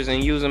pictures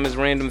and use them as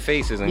random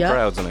faces in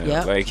crowds now.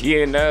 Yep. Like,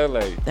 you know,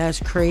 like that's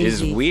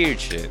crazy. It's weird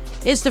shit.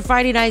 It's the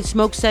Friday night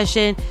smoke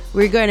session.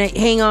 We're gonna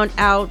hang on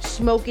out,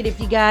 smoke it if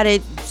you got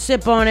it,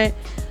 sip on it,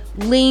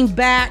 lean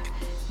back.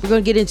 We're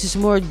gonna get into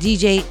some more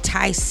DJ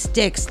Ty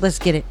Sticks. Let's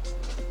get it.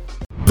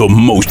 The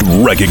most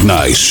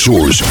recognized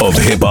source of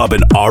hip-hop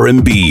and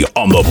R&B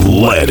on the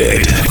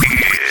planet.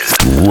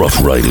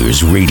 Rough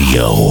Riders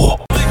Radio.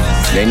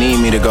 They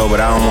need me to go, but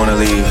I don't want to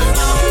leave.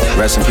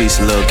 Rest in peace,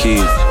 Lil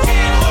Keith.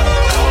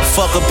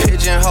 Fuck a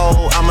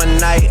pigeonhole, I'm a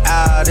night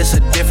owl, it's a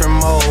different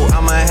mode.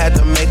 I'ma have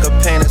to make a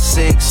paint of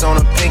 6 on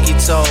a pinky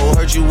toe.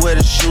 Heard you with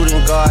a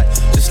shooting guard,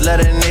 just let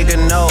a nigga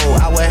know.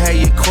 I would have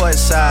you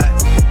courtside,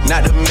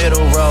 not the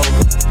middle row.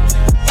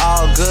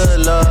 All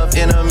good love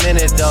in a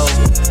minute though.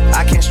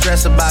 I can't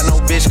stress about no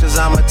bitch cause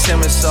I'm a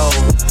timid soul.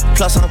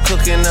 Plus I'm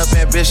cooking up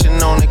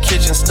ambition on the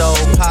kitchen stove.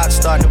 Pot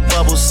start to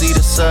bubble, see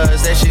the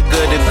suds, that shit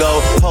good to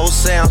go. Whole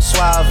sound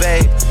suave,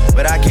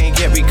 but I can't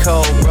get me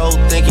cold. Bro,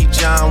 think he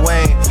John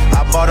Wayne.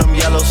 I bought them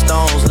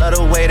Yellowstones, love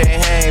the way they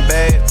hang,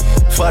 babe.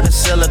 For the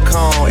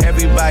silicone,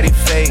 everybody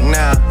fake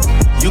now.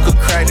 You could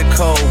crack the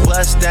code,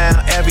 bust down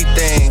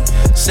everything.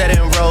 Set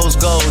in rose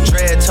gold,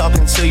 dread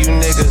talking to you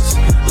niggas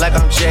like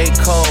I'm J.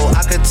 Cole.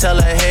 I could tell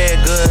her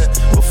head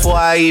good before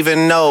I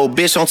even know.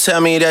 Bitch, don't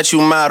tell me that you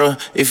model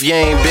if you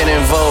ain't been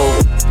in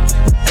vogue.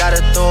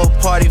 Gotta throw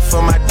a party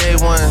for my day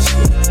ones.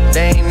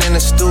 They ain't in the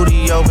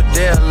studio, but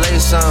they'll lay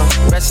some.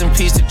 Rest in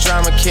peace to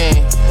Drama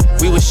King.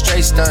 We was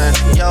straight stunned.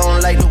 Y'all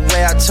don't like the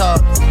way I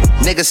talk.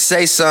 Niggas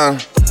say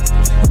something.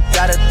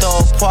 Gotta throw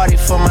a party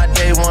for my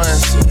day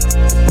ones.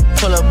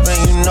 Pull up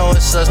and you know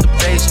it's us, the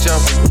bass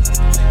jumping.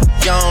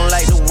 Y'all don't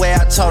like the way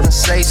I talk and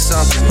say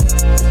something.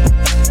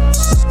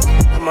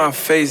 In my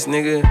face,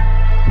 nigga.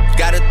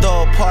 Gotta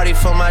throw a party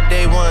for my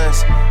day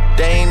ones.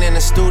 They ain't in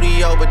the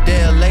studio, but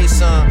they'll lay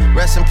some.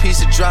 Rest in peace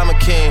to Drama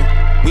King.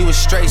 We was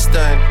straight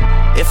stunned.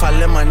 If I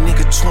let my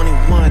nigga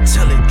 21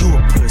 tell it, you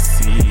a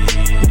pussy.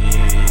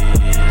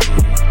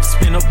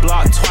 Spin a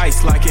block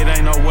twice like it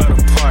ain't nowhere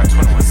to park.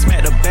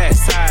 Smack the back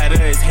side of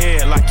his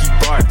head like he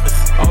bark.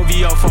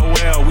 OVO for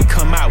well, we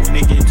come out when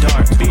it get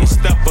dark. Big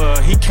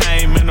stepper, he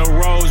came in a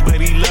rose, but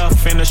he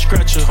left in a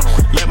stretcher.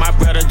 Let my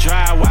brother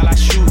drive while I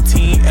shoot,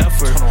 team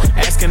effort.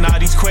 Asking all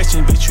these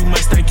questions, bitch, you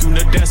must think you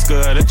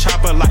Nadeska. The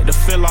chopper like to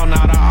fill on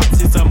all the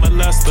autism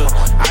molester.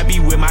 I be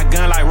with my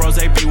gun like Rose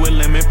be with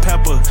lemon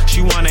pepper.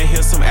 She wanna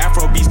hear some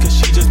Afro beats cause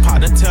she just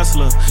popped a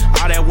Tesla.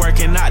 All that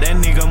working out, that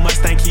nigga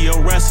must think he a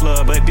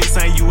wrestler. But this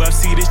ain't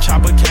UFC, this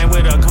chopper came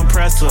with a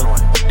compressor.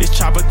 This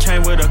chopper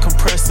came with a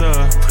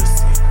compressor.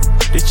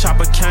 This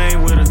chopper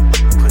came with a,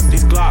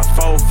 this Glock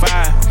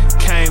 45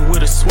 came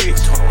with a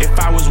switch. If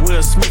I was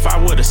Will Smith,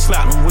 I would've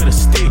slapped him with a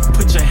stick.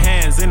 Put your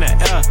hands in the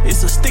air,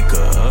 it's a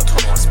sticker.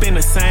 Spin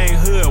the same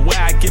hood where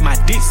I get my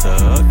dick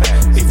sucked.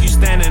 If you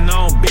standing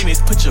on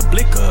business, put your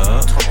blick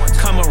up.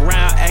 Come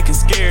around acting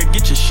scared,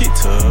 get your shit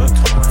tucked.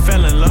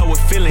 Fell in love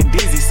with feeling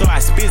dizzy, so I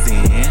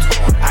spizzin'.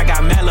 I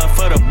got mad love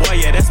for the boy,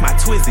 yeah, that's my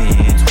twizzin'.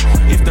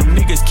 If them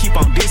niggas keep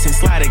on dissing,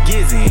 slide a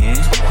gizzin'.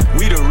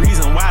 We the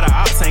reason why the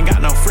ops ain't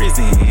got no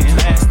frizzin'.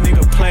 Last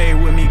nigga played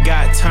with me,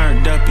 got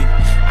turned uppy.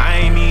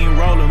 I ain't even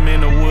roll him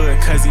in the wood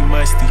cause he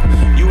musty.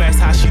 You ask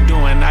how she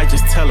doing, I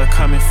just tell her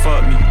come and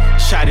fuck me.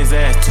 Shot his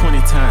ass 20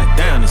 times,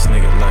 damn this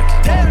nigga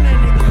lucky. Damn that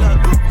nigga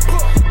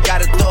lucky.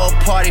 Gotta throw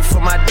a party for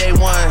my day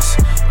ones.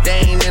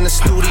 They ain't in the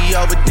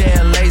studio, but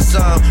they'll lay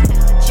some.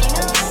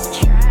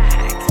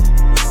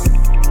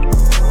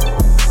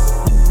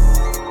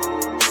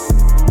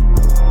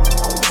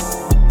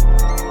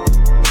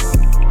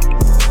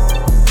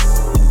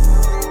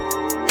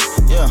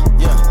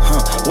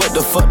 What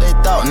the fuck they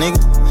thought, nigga?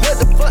 What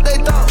the fuck they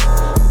thought?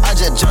 I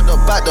just jumped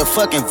up out the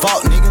fucking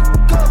vault, nigga.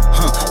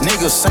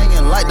 Niggas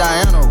singing like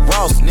Diana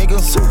Ross, nigga.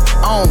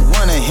 I don't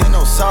wanna hear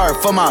no sorry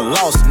for my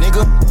loss,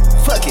 nigga.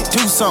 Fuck it,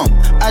 do something.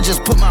 I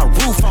just put my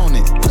roof on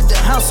it. Put the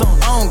house on.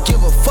 I don't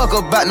give a fuck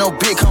about no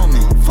big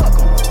homie. Fuck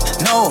em.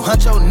 No,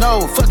 huncho,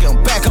 no,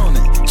 fucking back on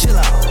it. Chill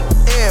out.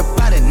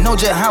 Everybody know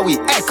just how we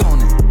act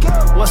on it.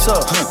 What's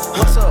up?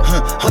 What's up?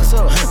 What's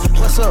up?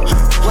 What's up?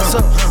 What's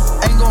up?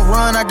 Ain't gon'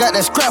 run, I got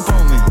that scrap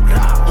on me.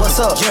 What's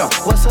up? Yeah.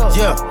 What's up?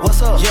 Yeah.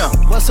 What's up? Yeah.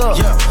 What's up?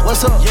 Yeah.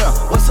 What's up? Yeah.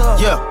 What's up?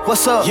 Yeah.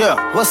 What's up?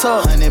 Yeah. What's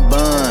up? Honey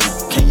bun,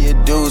 can you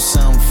do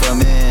something for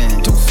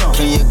me? Do something.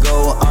 Can you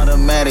go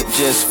automatic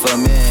just for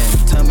me?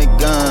 Tommy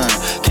gun,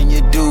 can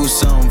you do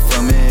something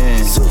for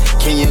me?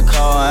 Can you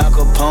call Al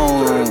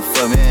Capone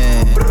for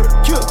me?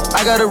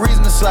 I got a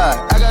reason to slide.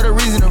 I got a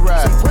reason to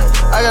ride.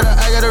 I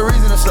got a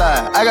reason to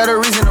slide. I got a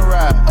reason to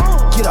ride.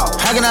 Get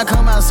off. How can I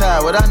come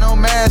outside without no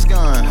mask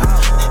on?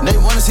 They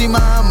wanna see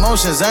my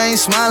emotions. I ain't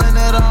smiling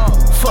at all.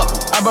 Fuck 'em.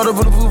 I bought a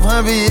bulletproof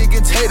Humvee. It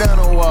can take down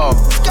a wall.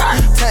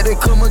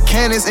 Tactical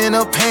mechanics in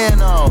a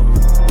pan off.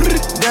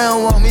 They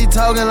don't want me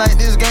talking like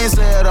this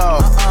gangster at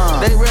all.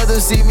 They rather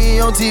see me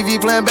on TV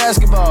playing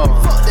basketball.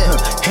 Fuck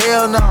that.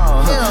 Hell no.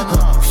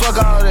 fuck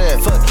all that.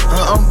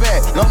 I'm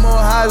back, no more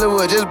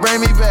Hollywood, just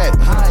bring me back.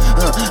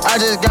 I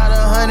just got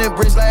 100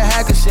 bricks like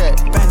Hackashack.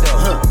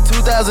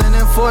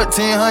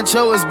 2014,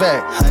 Huncho is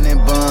back. 100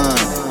 bun.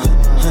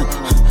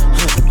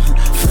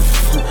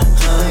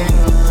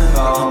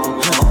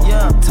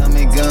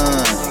 Tommy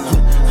gun.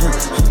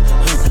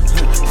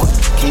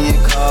 Can you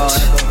call?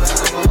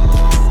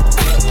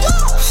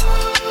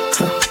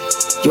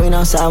 You ain't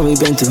outside what we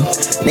been through.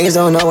 Niggas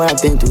don't know what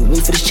I've been through.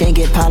 Wait for this chain,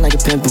 get popped like a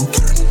pimple.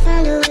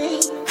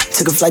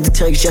 Took a flight to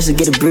Turkish just to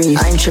get a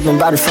breeze. I ain't tripping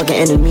about a fucking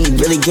enemy.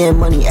 Really getting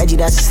money, edgy,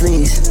 that's the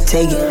sleeves.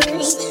 Take it.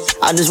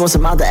 I just want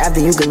some out there after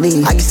you can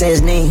leave. I can say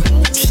his name.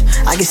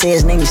 I can say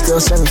his name, he's still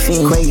serving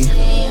fiend. Quaking.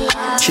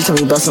 She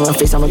told me bust on my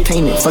face, I'm a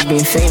payment. Fuck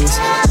being famous.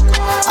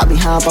 I be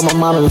high up on my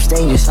mom in them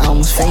stages. I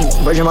almost fainted.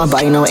 Virgin my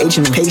body, no H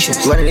in the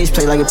patience. Running this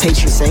play like a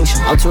Patriot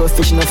sanction. I'm too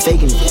efficient, I'm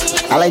faking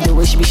it. I like the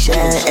way she be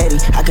sharing Eddie.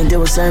 I can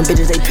deal with certain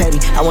bitches, they petty.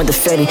 I want the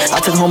Fetty. I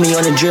took homie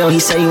on the drill, he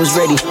said he was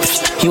ready.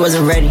 He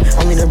wasn't ready.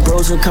 Only the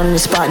bros who come to the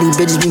spot. These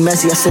bitches be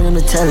messy, I send them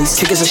to tellies.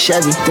 Kick us a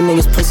Chevy. Them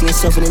niggas pussy and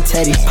suffer than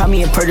Teddy. Pop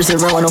me in purchase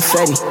and run with no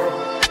Fetty.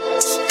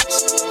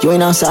 You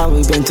ain't outside what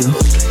we been through.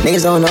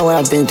 Niggas don't know what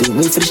I've been through.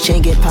 Wait for this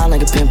chain, get popped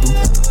like a pimple.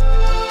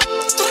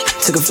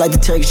 Took a flight to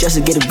Turkish just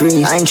to get a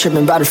breeze. I ain't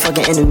tripping about a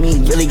fucking enemy.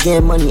 Really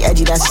getting money,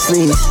 edgy, that's the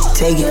sleeves.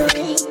 Take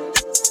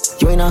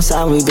it. You ain't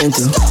outside what we been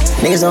through.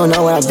 Niggas don't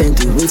know what I've been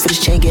through. Wait for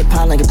this chain, get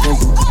popped like a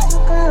pimple.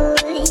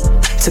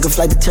 Took a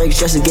flight to Turkish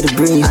just to get a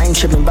breeze. I ain't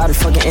tripping about a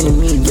fucking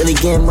enemy. Really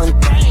getting money.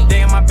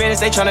 They in my business,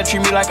 they tryna treat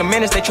me like a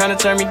menace. They tryna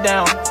turn me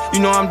down. You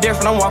know I'm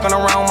different, I'm walking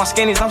around with my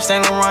skinnies, I'm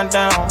standing run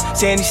down.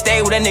 Saying he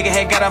stayed with that nigga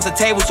had got off the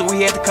table, so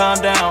we had to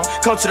calm down.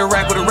 Come to the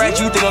rack with a rat,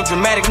 you think I'm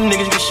dramatic, them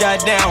niggas get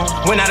shot down.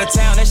 Went out of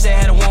town, that shit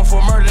had a warrant for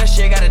murder, that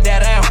shit gotta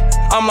die down.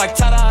 I'm like,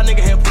 ta-da,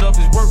 nigga had put up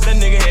his work, that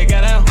nigga had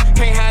got out.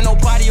 Can't have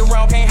nobody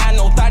around, can't have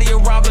no thotty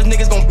around, but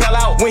niggas gon' bail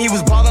out. When he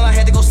was ballin', I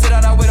had to go sit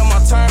out, I wait on my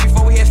turn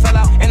before we had fell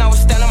out. And I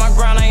was standing my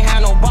ground, I ain't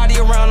had nobody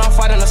around, I'm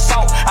fighting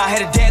assault. I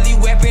had a deadly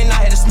weapon,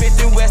 I had a Smith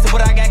 & Wesson,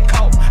 but I got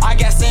caught. I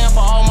got Sam for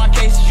all my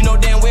cases, you know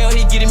damn well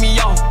he getting me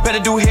off. Better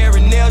do hair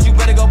and nails, you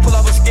better go pull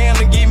up a scam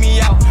and get me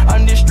out.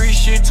 I'm this street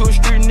shit to a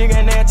street nigga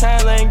and that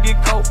time ain't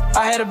get coke.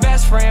 I had a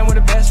best friend with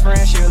a best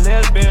friend, she a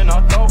lesbian,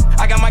 I thought.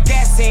 I got my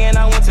gas in,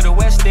 I went to the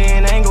West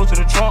End, I ain't go to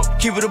the trunk.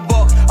 Keep it a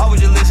buck, I was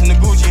just listen to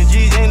Gucci and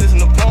G's, ain't listen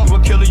to Pump. You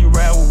a killer, you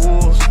ride with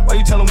wolves. Why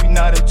you tellin' we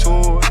not at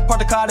tour? Park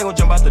the car, they gon'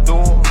 jump out the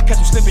door. Catch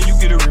them slipping, you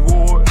get a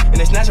reward. And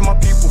they snatching my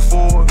people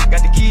for.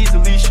 Got the keys to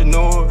Alicia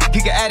Nord.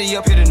 He got Addy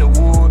up here in the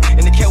wood.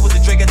 And the cat with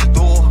the Drake at the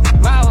door.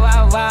 Wow,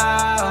 wow,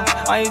 wow.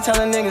 Why you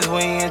telling niggas we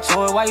ain't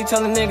into it? Why you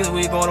telling niggas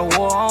we going to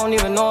war? I don't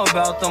even know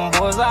about them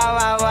boys. Wow,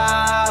 wow,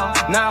 wow.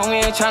 Nah, we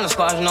ain't tryna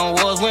squash no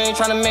wars. We ain't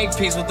tryna make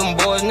peace with them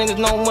boys. Niggas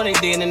know what they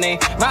did and they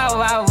wow,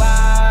 wow,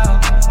 wow.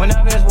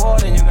 Whenever it's war,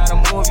 then you gotta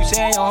move. You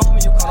say your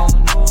homie, you call on the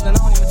news. And I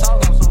don't even talk,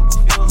 I'm so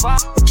confused. Wow.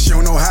 She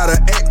don't know how to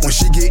act when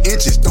she get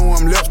inches, throw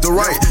them left to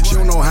right. She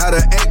don't know how to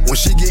act when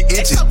she get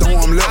inches, throw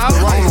them left to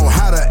right. I don't know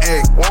how to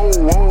act. Whoa,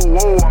 whoa,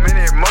 whoa, I'm in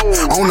that mode.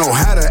 I don't know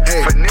how to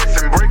act.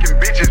 Finessing, breaking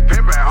bitches,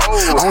 pimping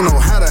hoes. I don't know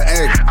how to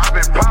act. I've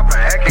been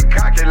popping, acting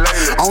cocky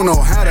lately. I don't know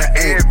how to act.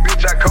 Every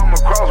bitch I come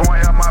across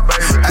won't have my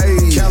baby.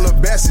 Ayy,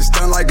 Calabasas,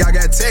 done like I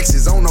got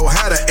Texas. I don't know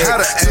how to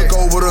act. Took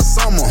over the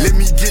summer, let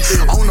me get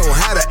there. I don't know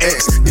how to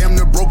act. Damn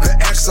near broke the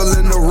axle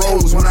in the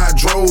roads when I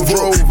drove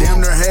up.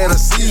 Damn near had a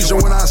seizure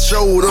when I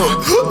showed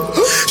up.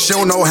 She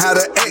don't know how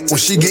to act when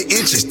she get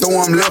inches,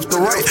 throw them left to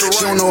right.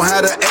 She don't know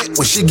how to act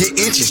when she get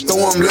inches,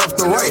 throw them left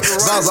to right.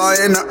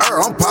 Zaza in the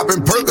air, I'm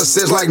popping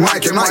Percocets like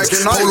Mike and Ike.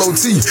 Polo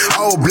T,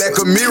 all black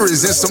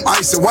mirrors and some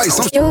icy white.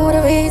 You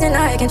the reason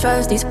I can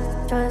trust these.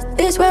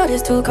 This world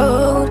is too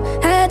cold,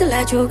 had to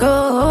let you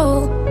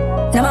go.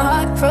 Now my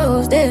heart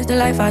froze, this the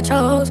life I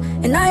chose.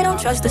 And I don't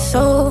trust the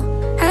soul,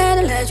 had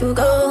to let you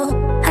go.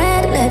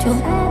 Had to let you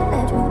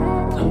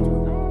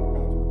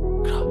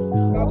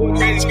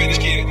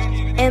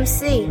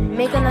MC,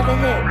 make another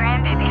hit.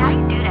 Grandbaby, how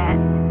you do that?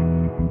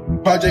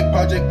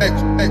 Project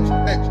X.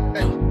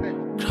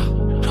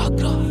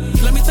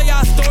 Let me tell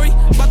y'all a story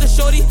about the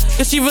shorty,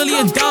 cause she really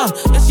a dumb.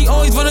 And she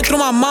always running through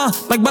my mind,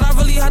 like, but I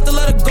really had to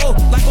let her go.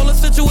 Like all the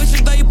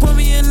situations that you put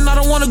me in, I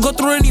don't wanna go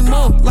through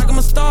anymore. Like I'm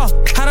a star,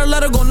 had to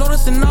let her go,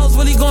 noticing I was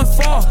really going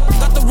far.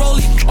 Got the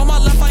rollie, on my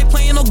left I ain't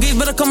playing no games,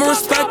 better come and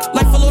respect.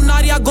 Like for Lil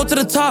Naughty, I go to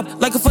the top.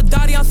 Like if for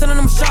Dottie, I'm sending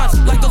them shots.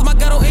 Like those my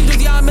ghetto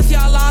angels, yeah, I miss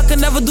y'all. I could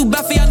never do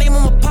bad for y'all, name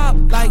them a pop.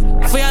 Like,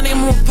 for y'all name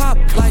them a pop.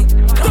 Like,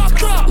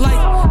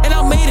 and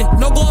I made it.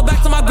 No going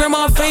back to my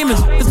grandma, I'm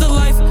famous. It's the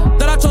life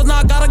that I chose, now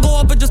I gotta go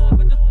up and just.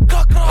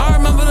 I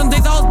remember them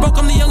days I was broke,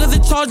 I'm the youngest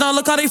in charge, now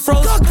look how they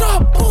froze.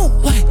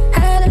 Boom, like,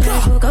 had to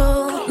let you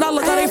go. Now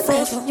look how they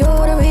froze.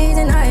 You're the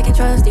reason I can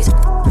trust these.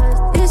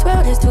 This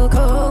world is too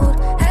cold,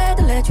 had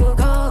to let you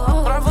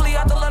go. But I really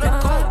had to let it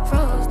go.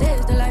 Froze,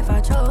 this the life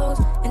I chose,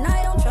 and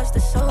I don't trust the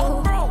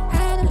soul.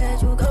 Had to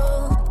let you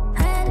go,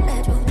 had to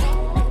let you go.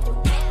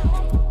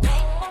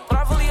 But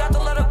I really had to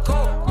let it go.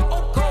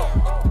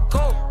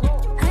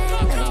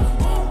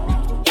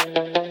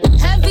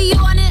 Heavy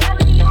on it.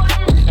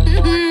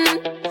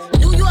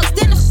 New York,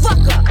 stand the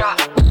fuck up.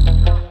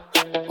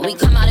 We he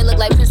come out, it look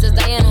like Princess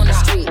Diana on the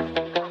street.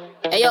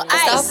 Hey, yo,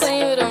 Ice. Stop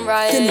playing with them,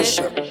 right?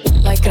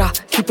 Like,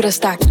 keep it a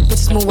stack.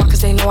 Bitches move on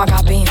cause they know I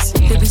got bands.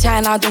 They be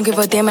chatting, I don't give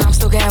a damn, and I'm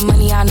still getting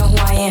money, I know who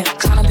I am.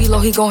 Tryna be low,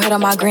 he gon' hit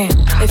on my gram.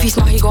 If he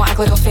smart, he gon' act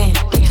like a fan.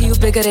 Thinking you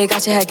bigger, they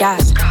got your head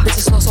gas.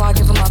 Bitches slow, so I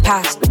give him a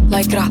pass.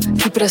 Like,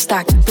 keep it a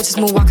stack.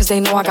 Bitches move on cause they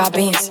know I got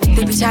bands.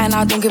 They be chatting,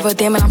 I don't give a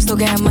damn, and I'm still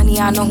getting money,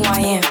 I know who I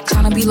am.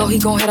 Tryna be low, he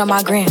gon' hit on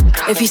my gram.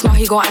 If he smart,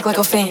 he gon' act like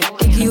a fan.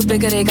 Thinking you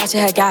bigger, they got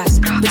your head gas.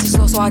 Bitches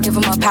slow, so I give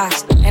him a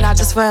pass. And I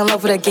just fell in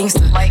love with a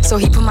gangster, so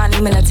he put my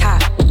name in the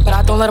tag. But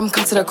I don't let him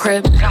come to the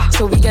crib,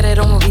 so we get it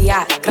on where we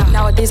at.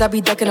 Nowadays I be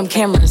ducking them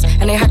cameras,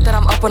 and they heard that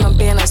I'm up on them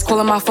banners.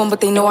 Calling my phone,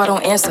 but they know I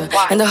don't answer.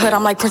 In the hood,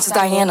 I'm like Princess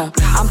Diana.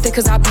 I'm thick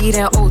cause I be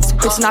eating oats.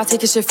 Bitch not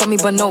taking shit from me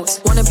but notes.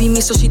 Wanna be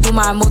me, so she do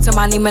my emotes and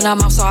my name in her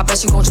mouth, so I bet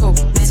she gon' choke.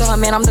 Tell her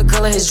man I'm the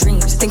girl of his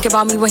dreams. Think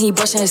about me when he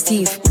brushing his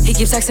teeth. He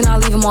keeps texting, I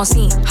leave him on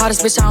scene.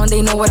 Hottest bitch out and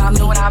they know what I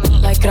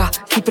mean. Like,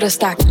 keep it a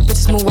stack.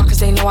 Bitches move on cause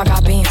they know I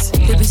got bands.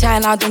 They be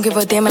chatting, I don't give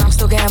a damn, and I'm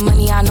still getting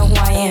money, I know who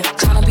I am.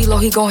 Tryna be low,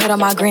 he gon' hit on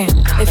my gram.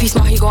 If he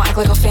smart, he gon' act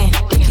like a fan.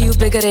 Thinking you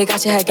bigger, they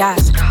got your head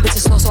gas.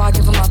 Bitches slow, so I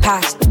give him a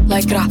pass.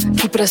 Like,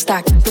 keep it a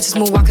stack. Bitches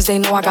move on cause they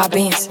know I got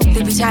bands.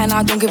 They be chatting,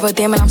 I don't give a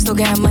damn, and I'm still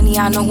getting money,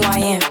 I know who I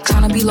am.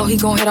 Tryna be low, he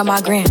gon' hit on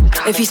my gram.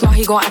 If he smart,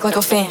 he gon' act like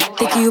a fan.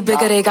 Thinking you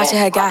bigger, they got your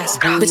head gas.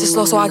 Bitches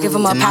slow, so I give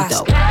him a pass. This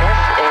is a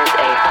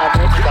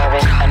public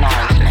service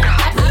announcement.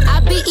 I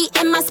be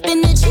eating my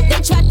spinach.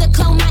 They tried to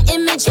clone my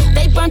image.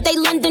 They burnt they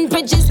London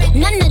bridges.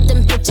 None of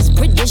them bitches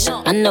British.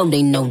 I know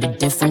they know the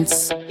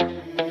difference.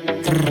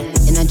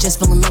 And I just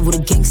fell in love with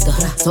a gangster,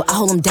 so I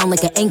hold him down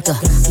like an anchor.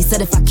 He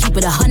said if I keep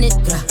it 100,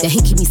 that he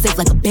keep me safe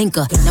like a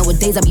banker.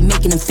 Nowadays I be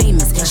making them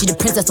famous. She the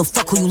princess, so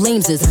fuck who you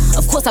lames is.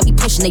 Of course I be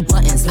pushing they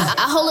buttons.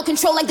 I hold her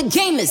control like the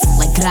gamers.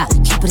 Like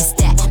keep it a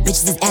stack.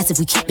 Bitches is ass if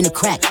we keepin' it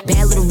crack.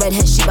 Bad little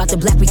redhead, she bout the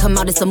black. We come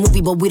out, it's a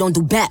movie, but we don't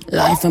do back.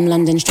 Live from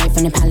London, straight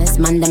from the palace.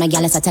 Manda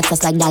Magalis, I text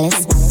us like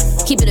Dallas.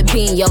 Keep it a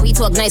bean, yo. He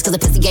talk nice cause the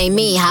pussy game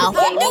mean, how?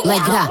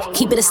 Like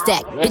keep it a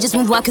stack. Bitches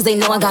move on cause they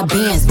know I got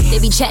bands. They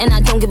be chatting, I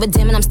don't give a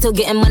damn, and I'm still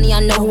getting money,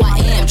 I know who I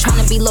am.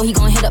 Tryna be low, he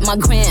gon' hit up my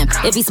gram.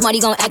 If he smart,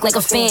 he gon' act like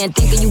a fan.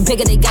 Thinking you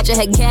bigger, they got your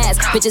head gas.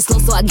 Bitches slow,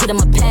 so I get him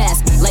a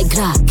pass. Like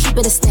keep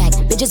it a stack.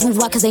 Bitches move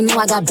on cause they know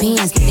I got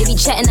bands. They be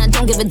chatting, I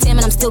don't give a damn,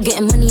 and I'm still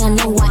getting money, I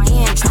know who I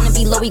am. Tryna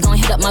be low, he gon'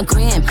 hit up my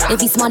gram. If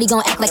he smart, he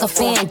gon' act like a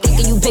fan.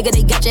 Thinking you bigger,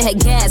 they got your head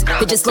gas.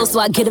 Bitches slow, so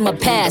I get him a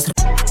pass.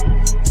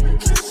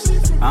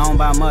 I don't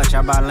buy much,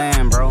 I buy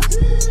land, bro.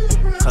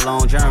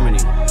 Cologne, Germany.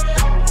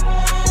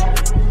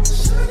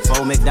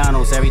 4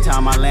 McDonald's every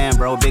time I land,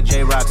 bro. Big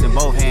J rocks in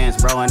both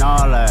hands, bro, and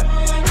all that.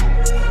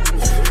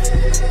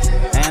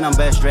 And I'm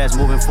best dressed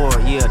moving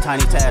forward, yeah.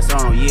 Tiny Task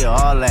on, yeah,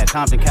 all that.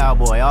 Compton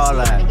Cowboy, all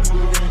that.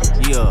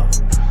 Yeah.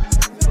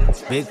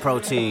 Big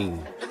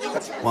protein.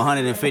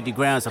 150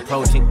 grams of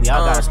protein.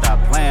 Y'all gotta stop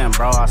playing,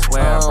 bro. I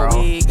swear, bro.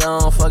 We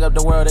gon' fuck up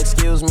the world,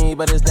 excuse me,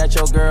 but is that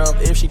your girl?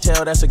 If she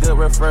tell, that's a good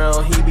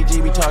referral.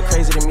 He talk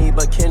crazy to me,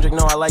 but Kendrick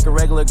know I like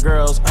irregular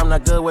girls. I'm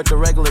not good with the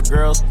regular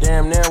girls.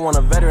 Damn near want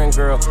a veteran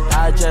girl.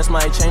 I just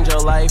might change your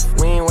life.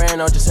 We ain't wearing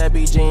no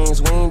Giuseppe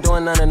jeans. We ain't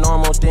doing none of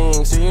normal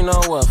things. Do you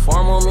know what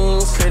formal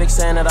means? Critics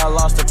saying that I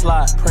lost the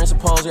plot.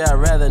 Principles, yeah, I'd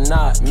rather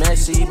not.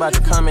 Messy, about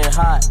to come in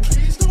hot.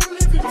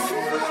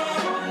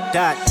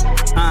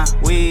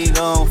 We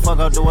gon' fuck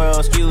up the world,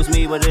 excuse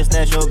me, but it's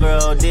that your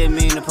girl. Didn't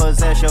mean to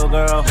possess your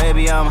girl.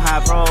 Baby, I'm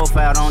high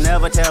profile, don't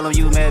ever tell them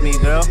you met me,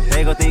 girl.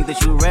 They gon' think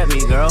that you rep me,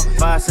 girl.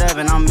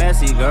 5'7", I'm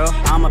messy, girl.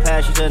 I'ma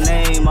pass you to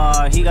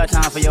Neymar, he got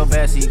time for your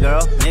bestie,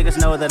 girl. Niggas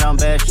know that I'm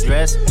best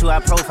dressed, too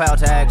high profile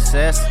to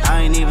access.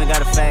 I ain't even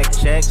got a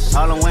fact check.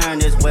 All I'm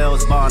wearing is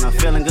Wells Bonner.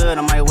 Feeling good,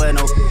 I might wear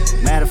no.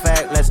 Matter of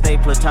fact, let's stay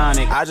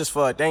platonic. I just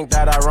fucked, ain't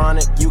that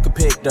ironic? You could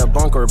pick the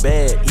bunk or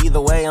bed. Either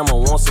way, I'ma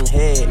want some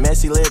head.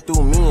 Messy lived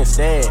through me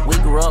instead. We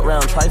grew up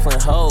round trifling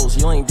hoes.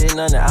 You ain't did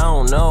nothing, I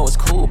don't know. It's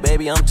cool,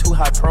 baby, I'm too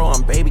high pro.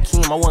 I'm Baby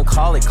Keem, I wouldn't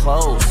call it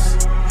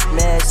close.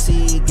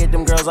 Messy, get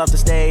them girls off the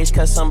stage,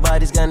 cause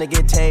somebody's gonna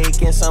get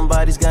taken,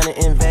 somebody's gonna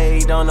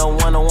invade on a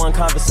one-on-one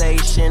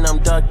conversation. I'm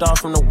ducked off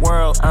from the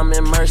world, I'm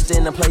immersed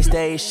in the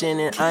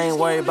PlayStation, and I ain't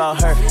worried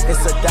about her,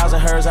 it's 1,000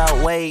 hers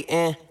out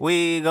waiting.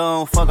 We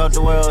gon' fuck up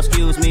the world,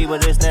 excuse me,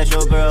 but it's that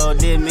your girl.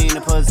 Didn't mean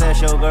to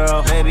possess your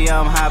girl. Baby,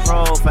 I'm high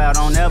profile,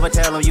 don't ever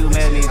tell them you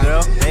met me,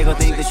 girl. They gon'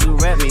 think that you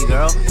rep me,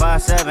 girl.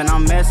 5'7",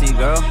 I'm messy,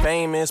 girl.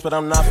 Famous, but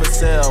I'm not for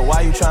sale. Why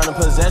you tryna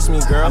possess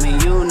me, girl? I mean,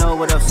 you know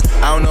what I'm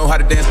saying. I don't know how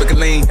to dance, but can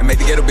lean. And make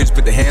the ghetto bitches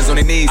put their hands on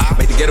their knees.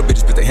 Make the ghetto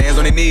bitches put their hands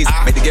on their knees.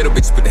 Make the ghetto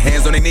bitches put their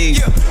hands on their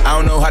knees. I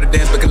don't know how to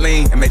dance, but can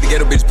lean. And make the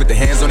ghetto bitches put their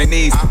hands on their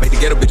knees. Make the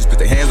ghetto bitches put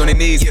their hands on their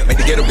knees. Make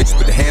the ghetto bitches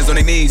put their hands on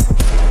their knees.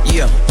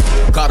 Yeah.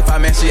 Call the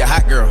 5 man, she a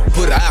hot girl.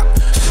 Put her out.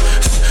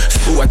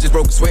 Ooh, I just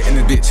broke a sweat in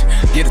this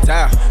bitch. Get a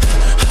towel.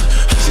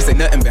 She say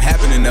nothing been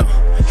happening though.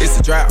 It's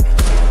a drought.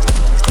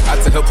 I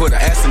tell her put her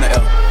ass in the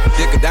L,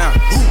 dick her down.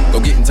 Go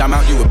get in time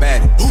out, you a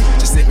baddie.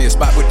 Just hit me a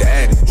spot with the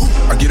addy.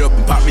 I get up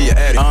and pop me a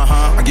addy.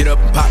 I get up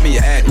and pop me a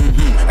addy.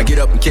 I get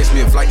up and catch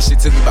me a flight this shit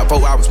took me about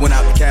 4 hours, went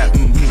out the cab.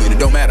 And it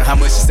don't matter how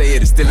much she say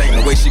it still ain't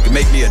no way she can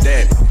make me a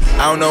daddy.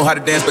 I don't know how to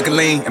dance but can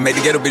lean and make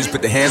the ghetto bitches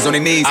put their hands on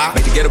their knees.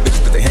 Make the ghetto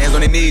bitches put their hands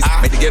on their knees.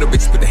 Make the ghetto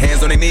bitches put their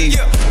hands on their knees.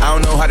 I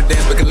don't know how to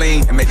dance but can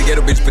lean and make the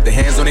ghetto bitches put their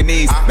hands on their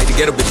knees. Make the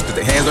ghetto bitches put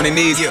their hands on their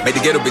knees. Make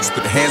the ghetto bitches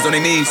put their hands on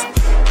their knees.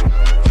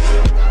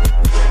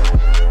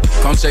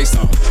 Come chase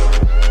some.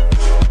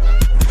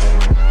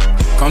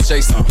 Come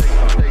chase some.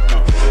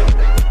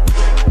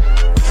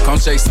 Come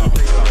chase some.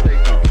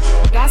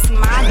 That's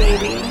my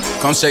baby.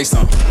 Come chase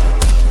some.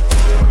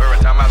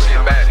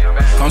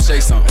 Come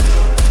chase some.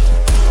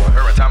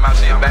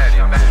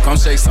 Come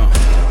chase some.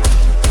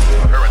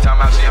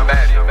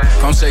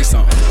 Come chase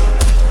some.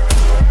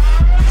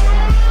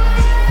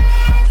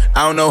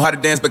 I don't know how to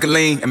dance but can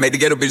lean and make the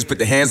ghetto bitches put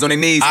their hands on their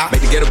knees.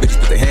 Make the ghetto bitches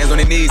put their hands on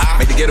their knees.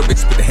 Make the ghetto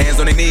bitches put their hands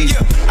on their knees.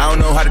 I don't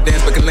know how to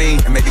dance but can lean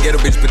and make the ghetto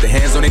bitches put their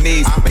hands on their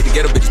knees. Make the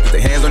ghetto bitches put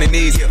their hands on their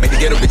knees. Make the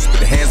ghetto bitches put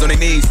their hands on their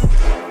knees.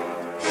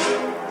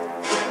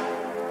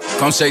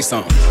 Come chase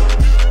some.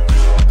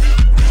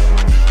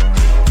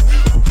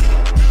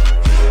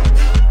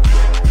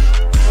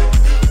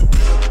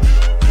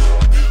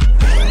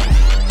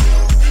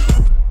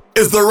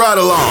 It's the Ride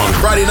Along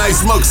Friday Night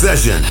Smoke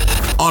Session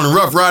on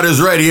Rough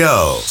Riders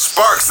Radio.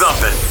 Spark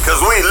something,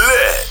 cause we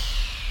lit.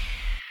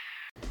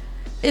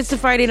 It's the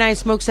Friday Night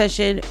Smoke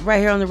Session right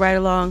here on the Ride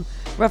Along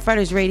Rough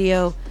Riders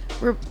Radio.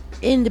 We're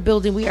in the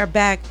building. We are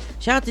back.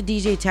 Shout out to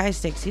DJ Ty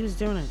Sticks. He was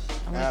doing it.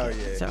 Hell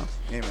yeah. So,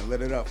 man,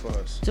 lit it up for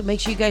us. So make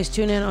sure you guys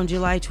tune in on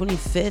July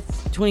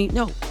 25th.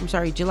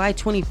 July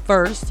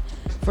 21st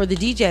for the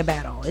DJ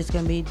battle. It's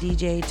going to be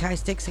DJ Ty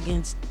Sticks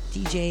against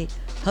DJ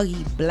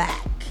Huggy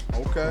Black.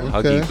 Okay.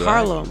 Huggy Black.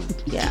 Harlem.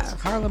 Yeah,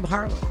 Harlem.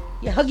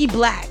 Yeah, Huggy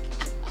Black.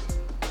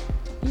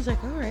 He's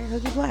like, all right,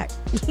 Huggy Black.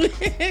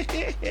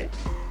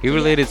 He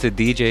related to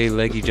DJ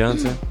Leggy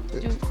Johnson?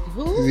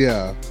 Who?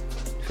 Yeah.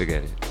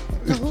 Forget it.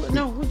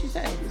 No, who'd you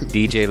say?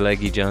 DJ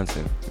Leggy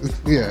Johnson.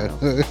 Yeah.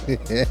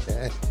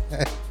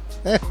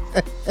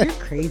 You're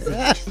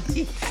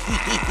crazy.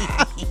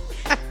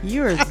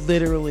 You're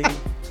literally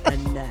a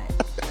nut.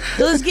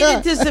 So let's get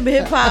into some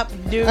hip hop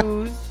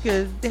news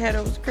because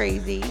Hedo was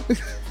crazy.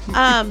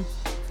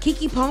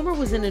 Keke Palmer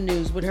was in the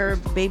news with her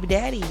baby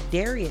daddy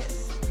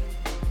Darius,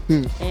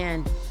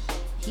 and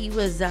he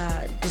was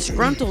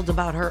disgruntled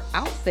about her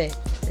outfit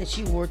that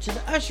she wore to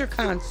the Usher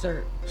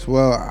concert.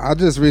 Well, I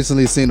just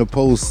recently seen a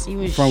post He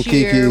was from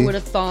sheer Keke with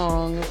a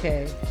thong.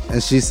 Okay.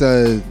 and she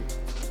said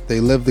they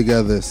live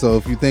together. So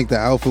if you think the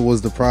outfit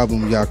was the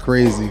problem, y'all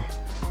crazy.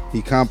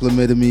 He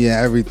complimented me and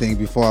everything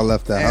before I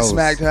left the house. And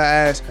smacked her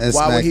ass. And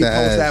Why would he smacked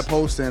her post ass. that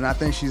posting? I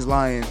think she's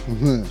lying.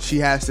 She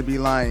has to be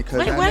lying.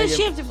 Why does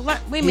she have to?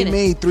 Wait a minute.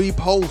 He made 3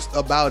 posts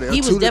about it.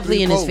 He was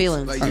definitely in his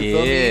feelings. Like, you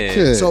feel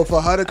me? So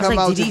for her to come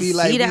out to be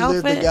like, we live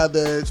outfit?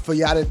 together, for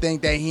y'all to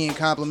think that he ain't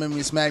compliment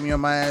me, smack me on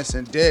my ass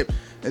and dip,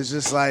 it's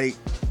just like,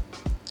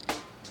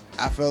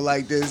 I feel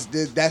like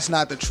that's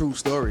not the true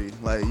story.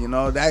 Like, you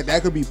know,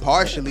 that could be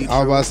partially true. I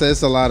was about to say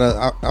it's a lot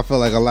of. I feel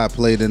like a lot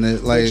played in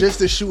it. Like But just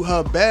to shoot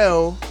her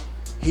bell,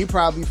 he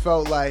probably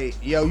felt like,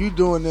 yo, you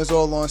doing this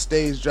all on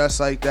stage dressed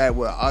like that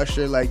with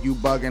Usher, like you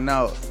bugging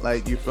out.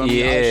 Like, you feel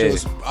me?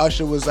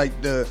 Usher was like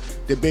the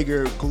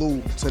bigger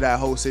glue to that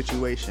whole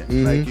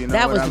situation. Like, you know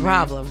that what was I the mean?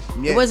 problem.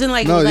 Yeah. It wasn't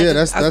like, No, it was like yeah, a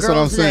that's what I'm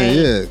girls' saying,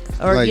 night,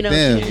 yeah. or Like, you know,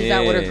 damn. she was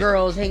out with her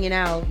girls hanging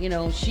out. You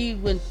know, she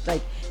went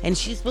like, and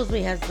she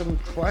supposedly has some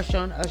crush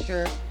on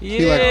Usher. Yeah,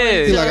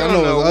 he like I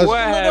know it's what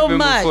Usher. happened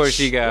much. before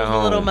she got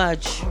home. A little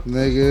much,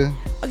 nigga.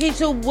 Okay,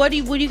 so what do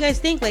you guys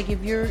think? Like,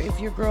 if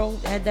your girl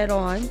had that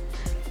on,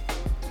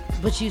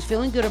 but she's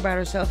feeling good about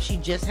herself, she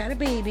just had a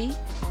baby,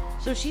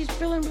 so she's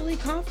feeling really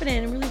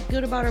confident and really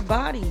good about her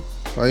body.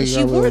 And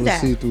she wore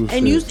that,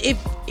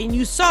 and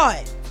you saw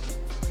it.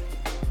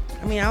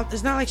 I mean,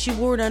 it's not like she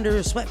wore it under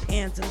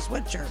sweatpants and a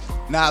sweatshirt.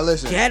 Nah,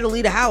 listen. She had to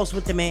leave the house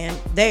with the man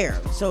there,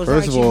 so it's First not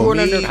like of she all, wore it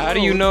under. How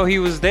do you know he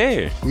was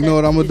there? You know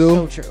what I'm gonna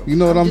do? You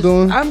know what I'm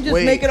doing? I'm just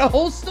making a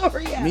whole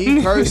story out.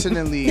 Me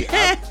personally,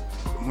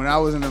 when I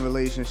was in a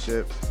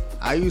relationship,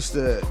 I used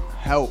to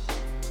help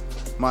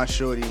my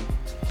shorty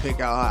pick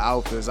out her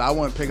outfits. I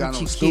wouldn't pick out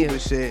no stupid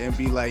shit and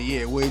be like,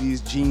 yeah, wear these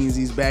jeans,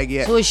 these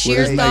baggy. So a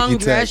sheer thong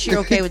dress,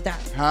 you're okay with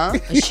that? Huh?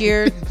 A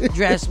sheer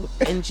dress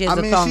and she has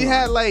a thong she on.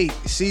 had like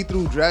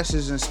see-through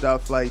dresses and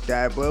stuff like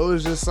that, but it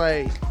was just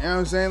like, you know what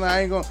I'm saying? Like,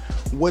 I ain't gonna,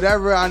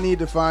 whatever I need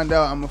to find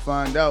out, I'm gonna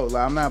find out.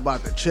 Like, I'm not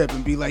about to trip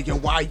and be like, yo,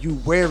 why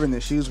you wearing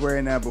this? She was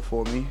wearing that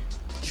before me.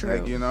 True.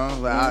 Like, you know,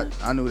 like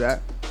I knew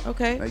that.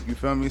 Okay. Like, you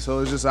feel me? So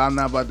it's just, I'm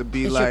not about to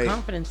be it's like, your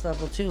confidence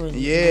level too,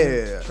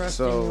 and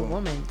trusting your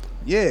woman.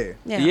 Yeah,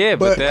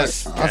 but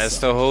that's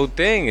the whole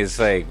thing. It's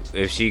like,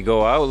 if she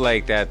go out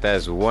like that,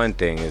 that's one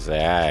thing. It's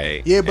like,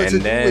 alright. Yeah, but to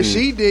do what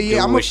she did,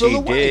 I'm gonna feel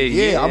away.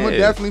 Yeah, I'm gonna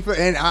definitely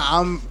feel. And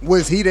I'm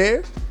was he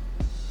there?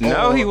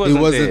 No, he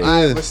wasn't there.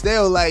 Right, but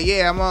still, like,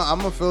 yeah, I'm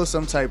gonna feel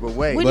some type of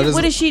way.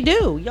 What did she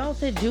do? Y'all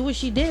said do what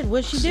she did.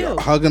 What'd she do?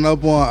 Hugging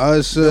up on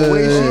Usher. The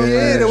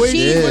way she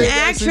did. She's an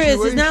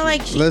actress. It's not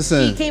like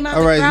she came out.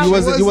 All right, the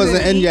crowd. you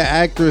wasn't in your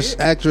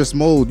actress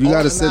mode. You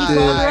got to sit there. She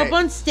called her up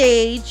on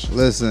stage.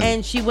 Listen.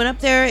 And she went up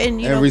there and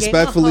and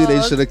respectfully,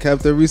 they should have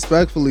kept it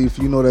respectfully. If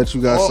you know that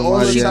you got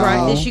somebody.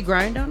 Did she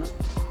grind on him?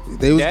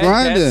 They was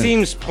grinding. That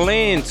seems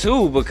plain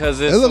too, because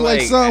it's it looked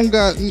like something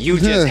got. You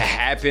just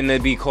happen to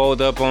be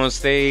called up on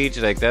stage.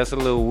 Like, that's a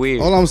little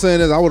weird. All I'm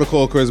saying is, I would have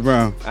called Chris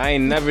Brown. I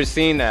ain't never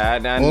seen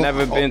that. I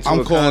never been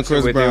to a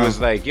concert where it was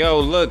like, "Yo,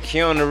 look,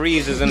 Keanu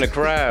Reeves is in the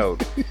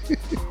crowd."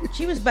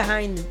 She was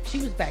backstage.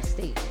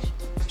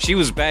 She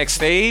was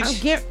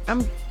backstage.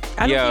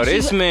 Yo,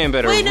 this man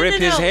better rip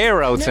his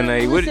hair out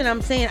tonight. Listen,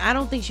 I'm saying I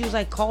don't think she was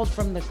like called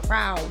from the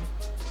crowd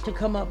to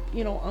come up,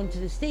 onto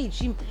the stage.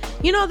 She,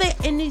 they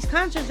in these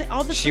concerts,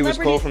 all the she was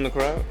called from the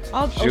crowd.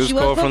 She was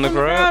called from the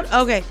crowd.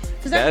 Okay,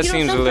 because that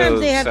seems sometimes a little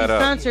they have these set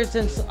up. concerts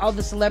and all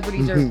the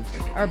celebrities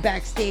are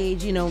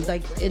backstage,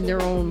 like in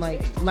their own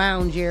like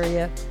lounge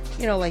area,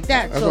 like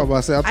that. That's so what I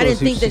was about to say. I didn't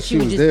think that she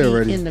would just be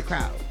already in the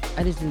crowd.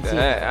 I just didn't see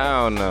it.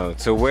 I don't know.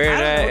 To wear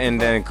that and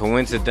then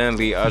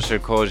coincidentally Usher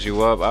calls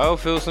you up, I'll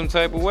feel some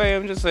type of way.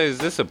 I'm just like, is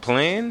this a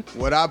plan?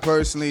 What I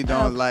personally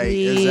don't like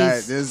is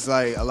that there's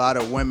like a lot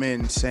of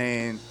women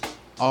saying,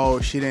 "Oh,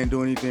 she didn't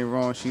do anything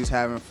wrong. She's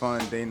having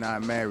fun. They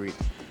not married."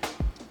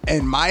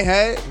 In my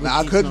head, now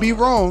I could be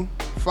wrong.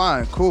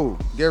 Fine, cool.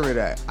 Get rid of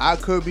that. I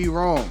could be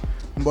wrong.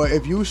 But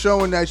if you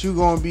showing that you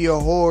gonna be a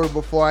whore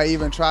before I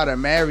even try to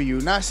marry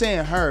you, not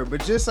saying her,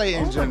 but just like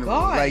in general,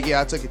 like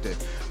I took it there.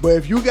 But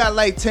if you got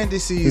like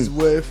tendencies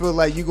where it feel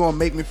like you gonna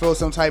make me feel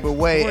some type of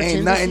way,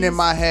 ain't nothing in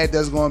my head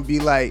that's gonna be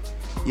like,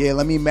 yeah,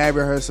 let me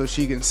marry her so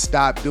she can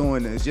stop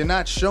doing this. You're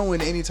not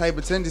showing any type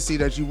of tendency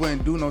that you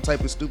wouldn't do no type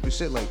of stupid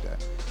shit like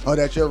that, or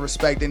that you'll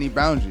respect any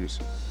boundaries.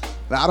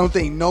 Like, I don't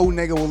think no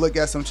nigga will look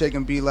at some chick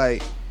and be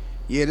like,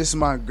 yeah, this is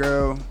my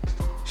girl.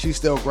 She's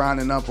still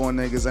grinding up on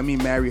niggas. Let me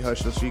marry her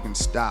so she can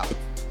stop.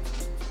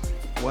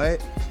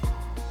 What?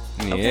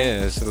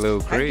 Yeah, it's a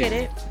little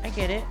crazy. I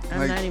get it. I'm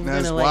like, not even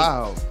that's gonna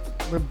wild.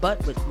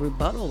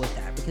 rebuttal with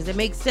that because it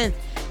makes sense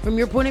from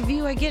your point of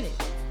view. I get it.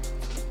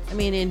 I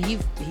mean, and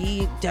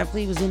he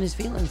definitely was in his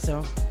feelings.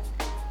 So.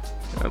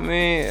 I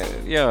mean,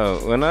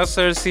 when I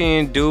start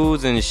seeing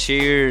dudes in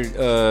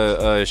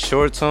sheer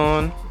shorts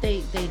on,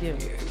 they do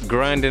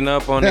grinding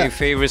up on their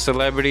favorite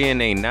celebrity and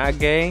they not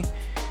gay.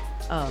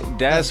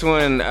 That's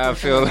when I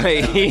feel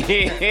like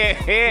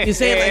you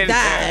say it like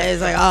that.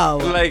 It's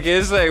like,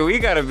 it's like we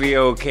gotta be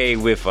okay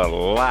with a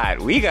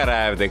lot. We gotta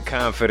have the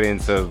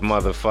confidence of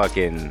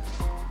motherfucking.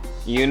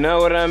 You know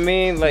what I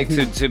mean? Like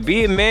to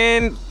be a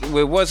man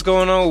with what's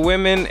going on with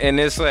women, and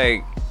it's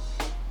like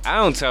I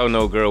don't tell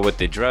no girl what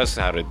to dress,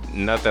 how to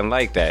nothing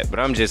like that. But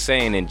I'm just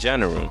saying in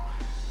general.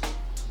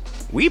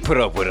 We put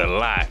up with a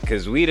lot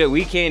because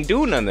we can't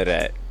do none of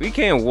that. We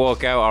can't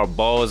walk out, our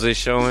balls are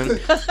showing. You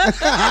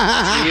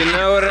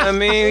know what I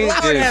mean?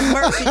 Lord have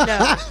mercy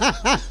now.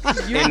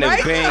 In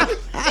the bank,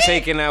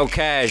 taking out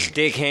cash,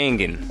 dick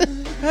hanging.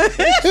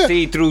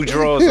 See-through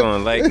drawers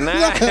on. Like,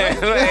 nah.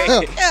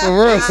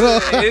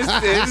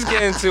 It's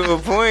getting to a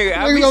point.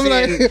 I be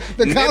seeing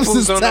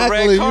nipples on the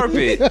red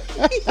carpet.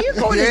 You're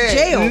going to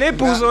jail.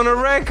 Nipples on the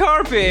red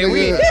carpet.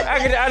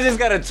 I just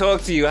got to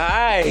talk to you.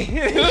 Hi.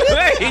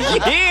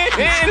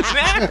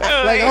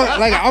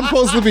 Like I'm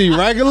supposed to be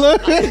regular?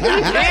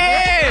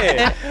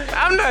 Yeah.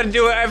 I'm not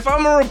doing. If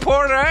I'm a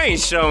reporter, I ain't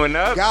showing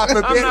up.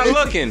 I'm not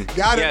looking.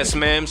 Yes,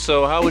 ma'am.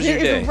 So how was your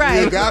day?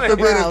 Right. God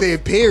forbid if they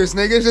appears,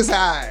 niggas, just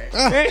hide.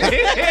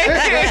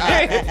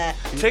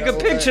 Take a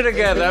picture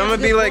together. I'm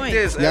gonna be like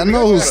this. Y'all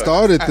know who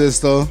started this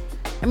though.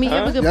 I mean,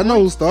 y'all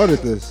know who started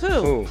this.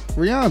 Who?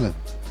 Rihanna.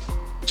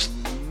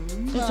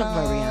 Let's talk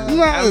about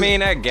Rihanna. I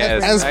mean, I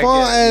guess. As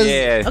far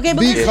as okay,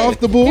 but be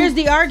comfortable. Here's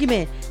the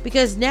argument.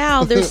 Because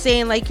now they're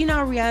saying, like,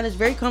 Rihanna's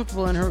very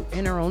comfortable in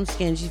her own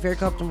skin. She's very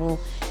comfortable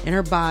in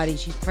her body.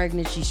 She's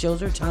pregnant. She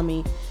shows her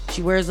tummy.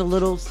 She wears a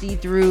little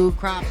see-through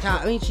crop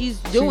top. I mean, she's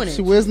doing it.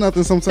 She wears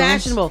nothing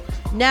sometimes. Fashionable.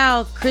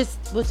 Now,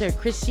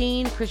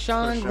 Krishan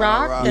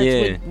Rock?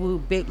 That's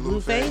with Big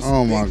Blueface.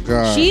 Oh, my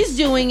God. She's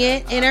doing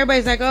it, and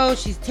everybody's like, oh,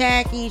 she's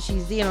tacky.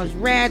 She's, she's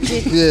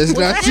ratchet.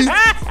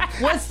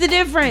 What's the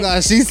difference? Nah,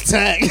 she's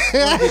tacky.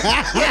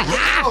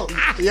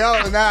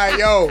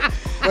 Yo.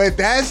 But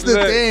that's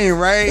the thing,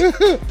 right?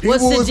 People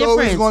What's the was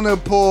always gonna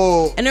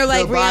pull, and they're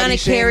like,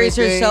 Rihanna carries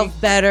herself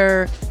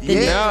better than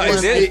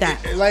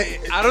that.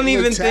 Like, I don't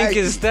even think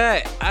it's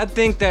that. I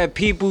think that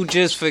people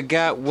just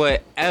forgot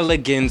what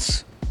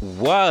elegance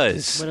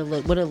was.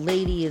 What a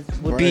lady is.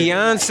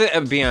 Beyonce.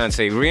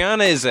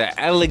 Rihanna is an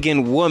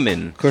elegant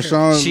woman.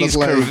 She's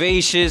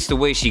curvaceous. The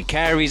way she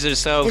carries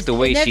herself, the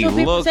way she looks. That's what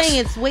people saying.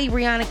 It's the way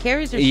Rihanna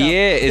carries herself.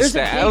 Yeah, it's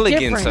the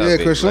elegance of it.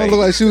 Yeah, Krishan looked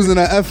like she was in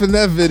an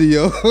F&F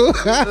video.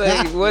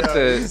 Like, what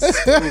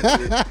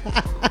the?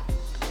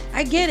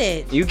 I get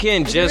it. You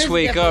can't just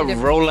wake up,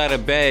 roll out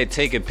of bed,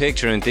 take a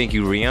picture, and think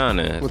you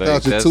Rihanna.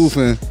 Without your tooth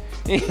in.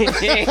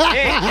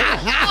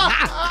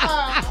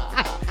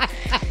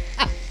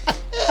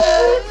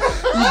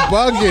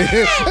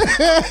 bugging.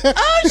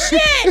 Oh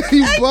shit!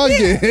 You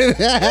bugging.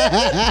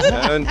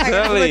 I'm I got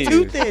telling my you.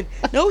 tooth in.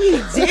 No,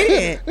 he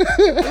didn't.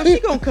 Well, she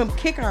gonna come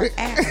kick our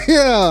ass.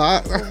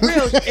 Yeah. For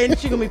real. And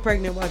she gonna be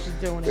pregnant while she's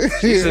doing it.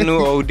 She's a new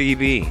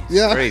ODB. It's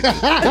Yeah. crazy.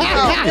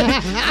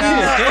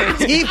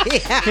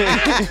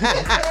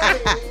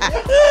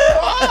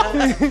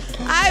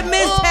 I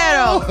miss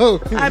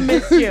Hedo. I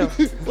miss you.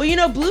 Well, you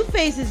know,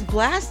 Blueface is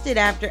blasted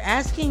after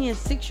asking his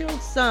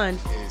 6-year-old son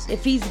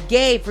if he's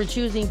gay for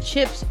choosing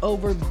chips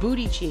over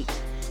booty cheeks.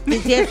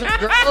 He had some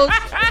girls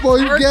Boy,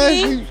 you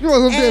gay? working You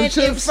want some damn and in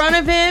chips? front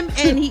of him,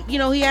 and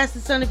he asked the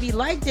son if he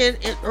liked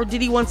it or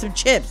did he want some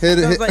chips. Hit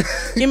So I was it. like,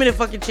 give me the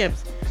fucking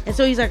chips. And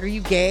so he's like, are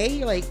you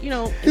gay? Like, He's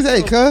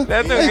hey, cuz.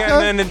 That don't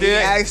got nothing to do. He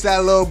asked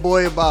that little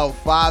boy about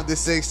 5 to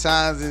 6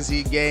 times is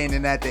he gay, and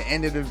then at the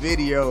end of the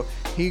video,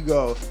 he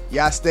go,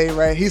 y'all stay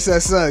right. He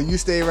said, son, you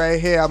stay right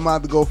here. I'm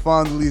about to go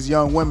fondle these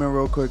young women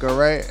real quick, all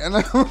right? And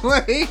I'm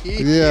like,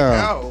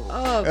 Yeah. yo,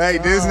 Oh,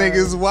 like this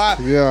nigga's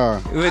wild.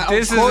 Yeah. But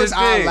this Of is course, the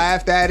I thing.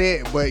 laughed at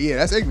it, but yeah,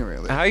 that's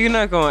ignorant. How you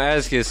not gonna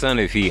ask your son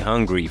if he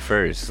hungry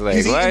first? Like,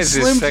 He's why eating is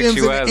Slim this Jims in an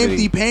sexuality?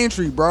 empty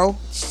pantry, bro.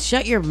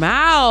 Shut your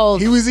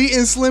mouth. He was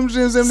eating Slim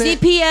Jims in the.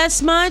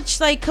 CPS much?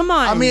 Like, come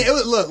on. I mean, it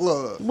was,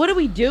 look. What are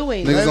we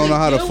doing? Niggas don't know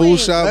how to food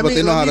shop, but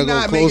they know how to go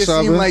not make clothes it seem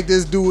shopping. like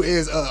this dude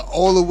is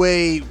all the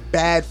way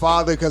bad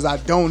father because I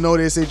don't know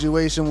this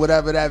situation.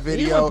 Whatever that You don't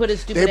video, put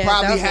his stupid they ass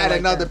probably out there had like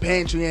another that.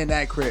 pantry in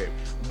that crib.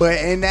 But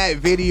in that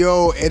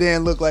video, it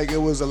didn't look like it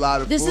was a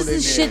lot of This food is in the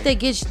there. shit that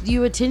gets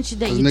you attention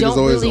that 'Cause you niggas don't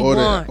always really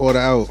want. order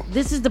out.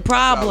 This is the what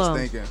I was problem.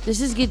 thinking. This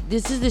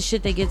is the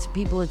shit that gets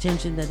people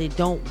attention that they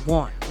don't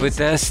want. But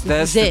that's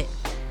This is it.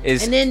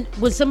 And then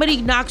when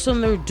somebody knocks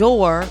on their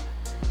door,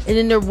 and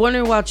then they're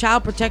wondering why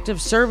Child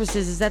Protective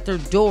Services is at their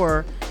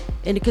door,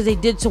 and because they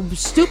did some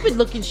stupid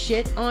looking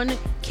shit on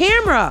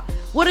camera.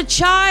 What a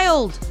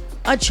child!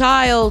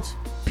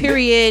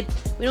 Period.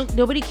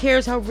 Nobody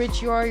cares how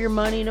rich you are, your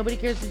money. Nobody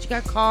cares that you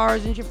got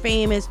cars and you're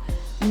famous.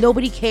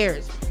 Nobody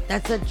cares.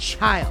 That's a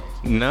child.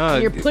 No,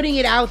 And you're putting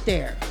it out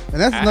there.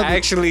 And that's I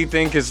actually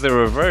think it's the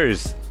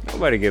reverse.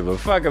 Nobody give a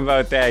fuck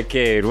about that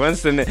kid.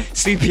 Once the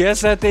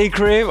CPS at their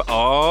crib,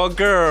 all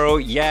girl,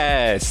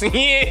 yes.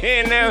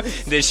 You know,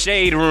 the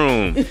shade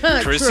room,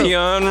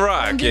 Christian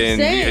Rock I'm just and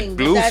saying,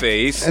 but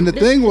Blueface. And the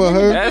thing with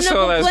her, that's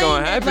all that's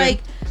gonna happen. Like,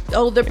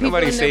 oh, they're Ain't people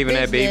nobody in their saving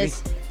that baby.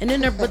 business. And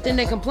then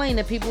they complain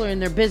that people are in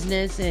their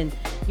business and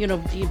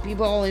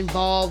people all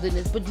involved in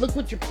this. But look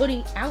what you're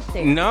putting out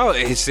there. No,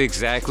 it's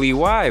exactly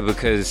why,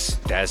 because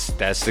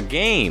that's the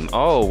game.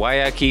 Oh,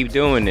 why I keep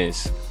doing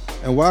this?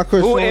 and why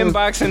Chris Who Sean,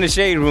 inboxing the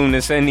shade room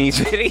to send these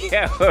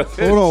videos?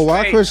 hold on,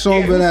 why Chris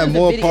Sean been at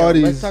more Let's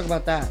parties? talk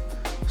about that.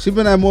 She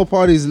been at more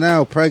parties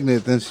now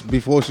pregnant than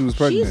before she was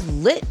pregnant. She's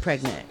lit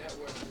pregnant.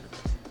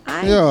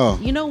 Yeah.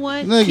 You know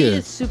what? Nigga. She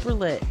is super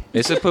lit.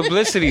 It's a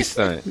publicity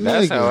stunt.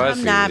 That's how I see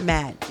I'm not it.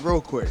 mad.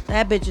 Real quick,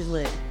 That bitch is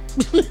lit.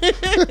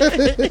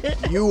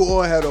 you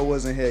or Hedo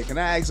wasn't here. Can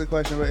I ask a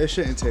question? But it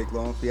shouldn't take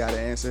long for y'all to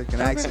answer. Can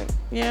I ask it?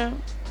 Yeah.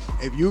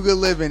 If you could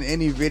live in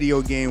any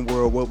video game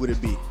world, what would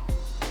it be?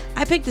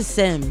 I picked The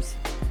Sims.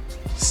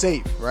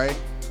 Safe, right?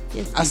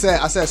 Yes, I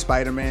said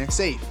Spider-Man.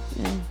 Safe.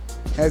 Yeah.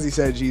 As he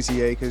said,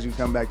 GTA, because you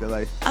come back to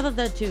life. I thought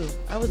that too.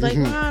 I was like,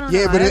 well, I don't know.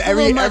 Yeah, but That's a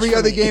every little much every for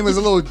other me. game is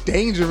a little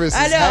dangerous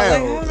I as know. Like, I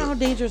hell. don't know how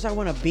dangerous I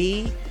want to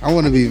be. I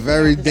want to be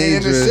very And in The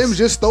dangerous. Sims,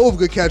 your stove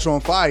could catch on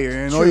fire,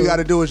 and all you True. got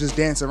to do is just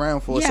dance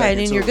around for a Yeah, second. and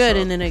then too, you're good,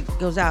 so. and then it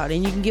goes out,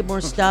 and you can get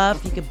more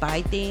stuff. You can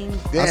buy things.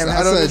 Damn, I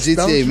how said does it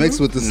GTA stunt mixed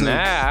you? with the Sims.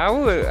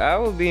 Nah, I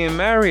would be in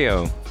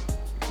Mario,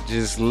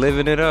 just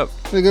living it up.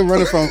 Nigga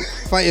running from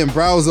fighting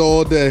browser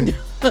all day.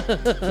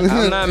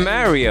 I'm not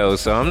Mario,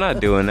 so I'm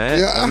not doing that.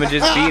 Yeah. I'm gonna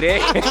just be there.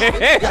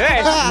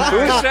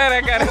 Who said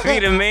I gotta be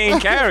the main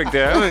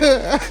character? I'm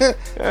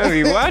gonna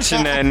be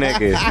watching that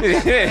nigga.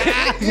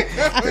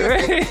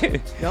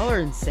 Y'all are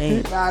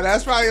insane. Nah,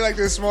 that's probably like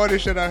the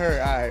smartest shit I heard.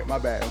 All right, my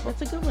bad.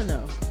 That's a good one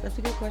though. That's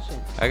a good question.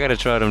 I gotta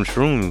try them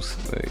shrooms.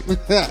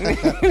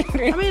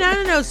 I mean, I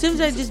don't know. Sims,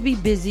 I'd just be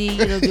busy,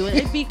 doing.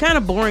 It'd be kind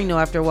of boring though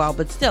after a while,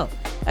 but still,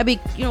 I'd be,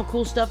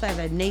 cool stuff. I've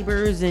had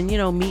neighbors and meet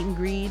and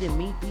greet and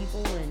meet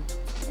people and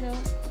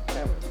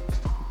whatever.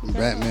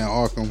 Batman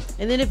Arkham.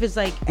 And then if it's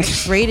like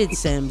X-rated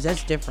Sims,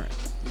 that's different.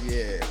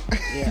 Yeah.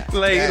 Yeah.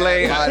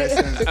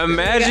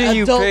 Imagine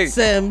you Adult pick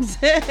Sims.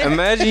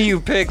 Imagine you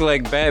pick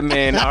like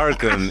Batman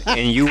Arkham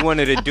and you one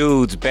of the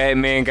dudes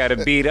Batman gotta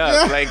beat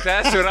up. Like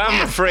that's what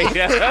I'm afraid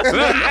of.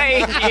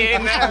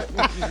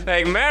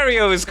 Like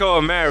Mario is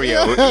called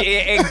Mario.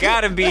 It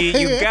gotta be,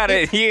 you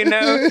gotta, he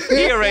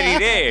already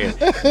there.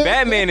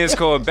 Batman is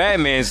called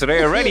Batman, so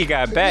they already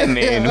got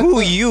Batman.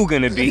 Who you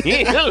gonna be?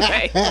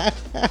 Like,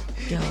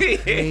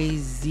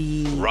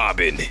 crazy.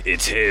 Robin,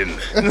 it's him.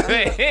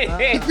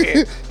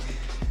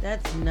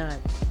 That's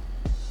nuts.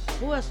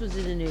 Who else was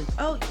in the news?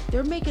 Oh,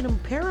 they're making a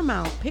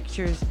Paramount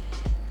Pictures.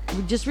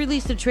 We just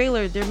released a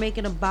trailer. They're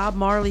making a Bob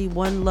Marley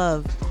One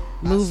Love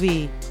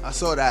movie. I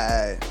saw that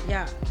ad.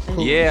 Yeah.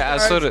 Yeah, I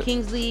saw that. that.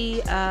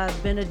 Kingsley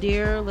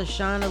Benadir,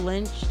 Lashana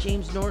Lynch,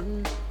 James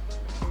Norton,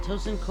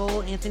 Tosin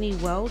Cole, Anthony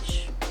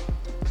Welch.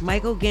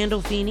 Michael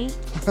Gandolfini,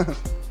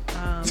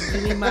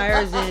 Jimmy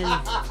Myers,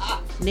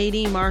 and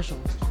Nadine Marshall.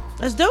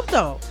 That's dope,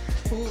 though.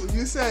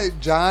 You said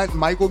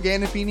Michael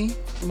Gandolfini?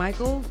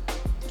 Michael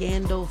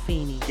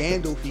Gandolfini.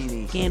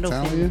 Gandolfini.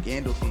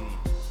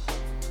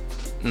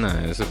 Nah,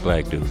 it's a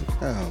black dude.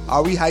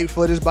 Are we hyped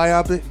for this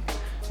biopic?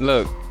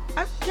 Look,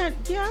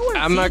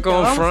 I'm not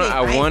going front.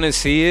 I want to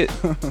see it.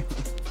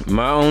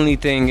 My only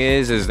thing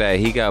is that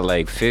he got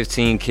like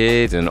 15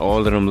 kids and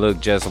all of them look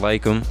just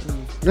like him.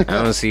 I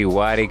don't see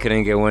why they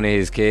couldn't get one of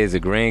his kids or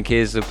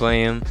grandkids to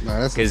play him.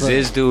 Because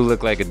this dude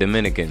looked like a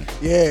Dominican.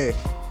 Yeah.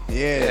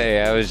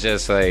 I was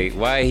just like,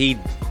 why he,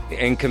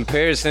 in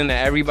comparison to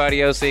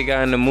everybody else they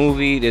got in the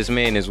movie, this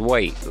man is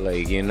white.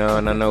 Like, you know,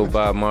 and I know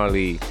Bob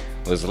Marley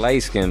was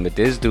light-skinned, but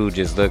this dude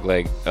just looked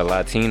like a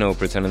Latino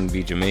pretending to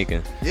be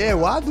Jamaican. Yeah,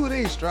 why do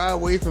they stray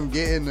away from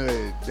getting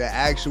the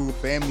actual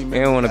family members?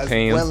 They don't want to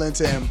pay him. Willing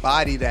to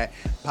embody that,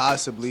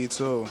 possibly,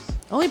 too.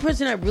 Only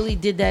person that really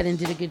did that and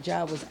did a good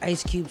job was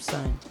Ice Cube's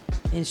son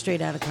in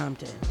Straight Outta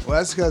Compton. Well,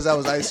 that's because that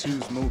was Ice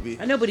Cube's movie.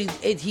 I know, but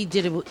he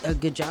did a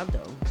good job,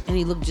 though. And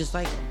he looked just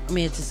like him. I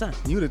mean, it's his son.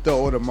 You would have thought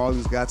all the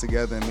Marleys got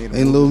together and made a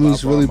Ain't Lil movie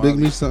Meech about really Bob Big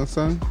Marley. Meech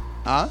son?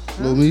 Huh?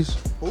 Lil Meech?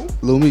 Who?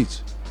 Lil Meech.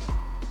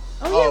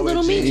 Oh, yeah,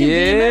 Little Meech.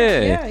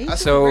 Yeah.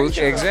 So,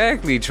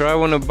 exactly. Try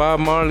one of Bob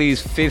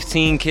Marley's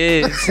 15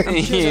 kids. Yeah,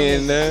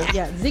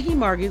 Ziggy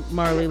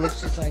Marley looks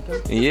just like him.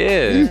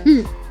 Yeah.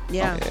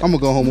 Yeah. I'm going to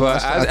go home and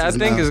But watch I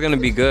think it's going to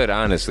be good,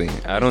 honestly.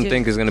 I don't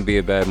think it's going to be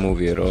a bad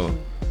movie at all.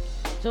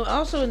 So,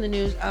 also in the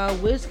news,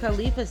 Wiz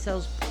Khalifa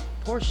sells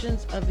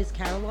portions of his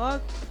catalog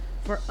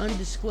for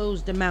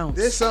undisclosed amounts.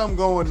 There's something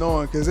going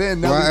on because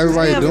then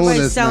everybody doing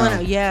this selling now.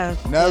 out. Yeah.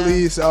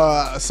 Nelly's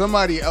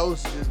somebody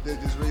else just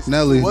did this recently.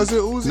 Nelly. Was it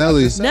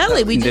Uzi?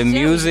 Nelly. We just The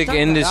music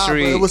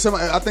industry. Nah, but it was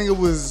somebody. I think it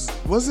was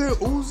it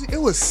Uzi? It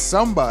was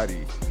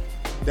somebody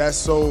that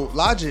sold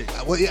Logic.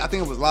 Well, yeah, I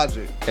think it was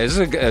Logic. Is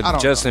it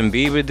Justin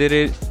Bieber did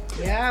it?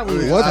 Yeah.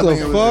 What the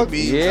fuck?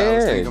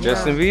 Yeah,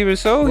 Justin Bieber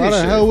sold Why his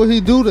the shit. hell would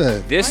he do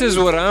that? This is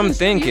what I'm You more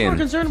thinking.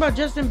 concerned about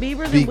Justin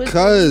Bieber than Wiz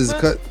Because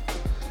Khalifa?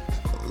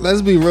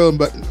 let's be real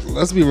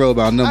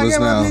about numbers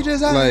now.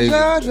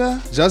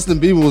 Georgia. Justin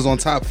Bieber was on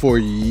top for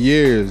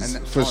years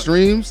for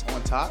streams.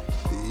 On top?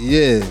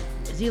 Yeah.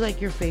 Is he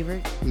like your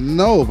favorite?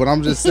 No, but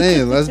I'm just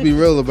saying. Let's be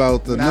real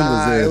about the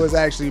numbers there. It was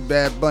actually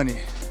Bad Bunny.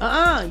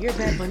 You're a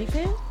Bad Bunny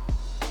fan?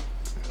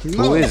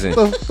 Who is it?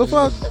 The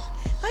fuck?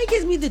 He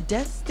gives me the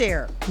death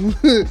stare. You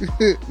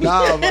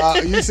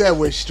said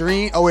with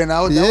stream. Oh wait,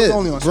 now that was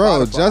only on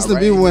Spotify, Justin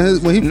right? Bieber when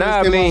he first Nah,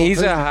 I came mean out,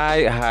 he's a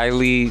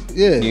highly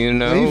you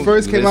know. When he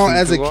first came out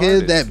as a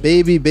kid, that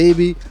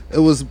baby, it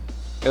was.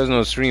 There was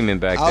no streaming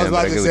back then. I was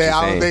about to say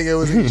I don't saying. think it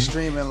was any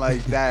streaming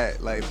like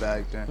that, like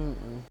back then.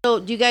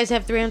 So, do you guys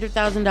have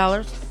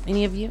 $300,000?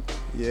 Any of you?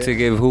 Yeah. To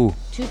give who?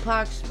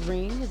 Tupac's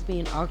ring is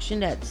being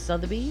auctioned at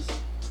Sotheby's.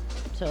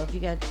 So if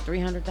you got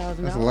 $300,000,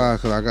 That's a lie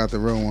because I got the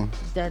real one.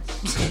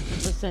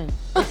 Listen.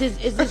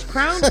 It's his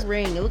crown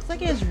ring. It looks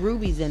like it has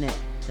rubies in it.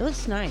 It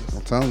looks nice.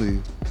 I'm telling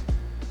you.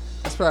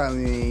 That's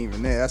probably ain't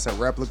even there. That's a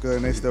replica,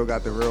 and they still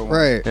got the real one.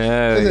 Right. Look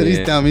at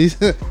these dummies.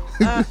 Y'all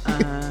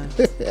are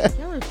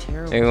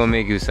terrible. They're gonna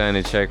make you sign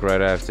a check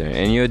right after,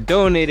 and you're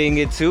donating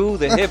it to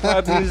the Hip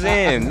Hop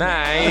Museum. Nah,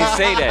 I ain't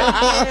say that.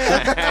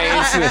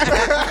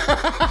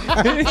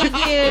 Thank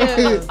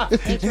you.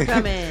 Thanks for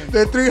coming.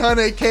 The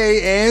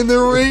 $300K and the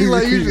ring,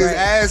 like you just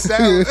ass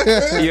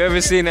out. You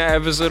ever seen that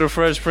episode of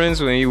Fresh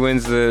Prince when he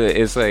wins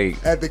it's like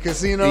at the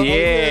casino? Yeah,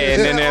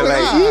 and then they're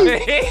like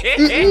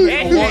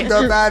walked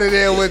up out of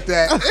there with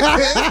that.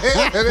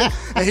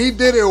 And he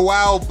did it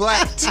while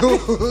black too.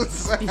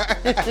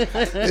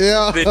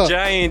 Yeah. The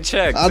giant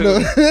check. I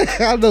know.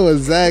 I know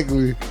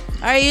exactly. All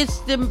right, it's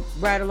the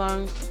Ride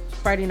Along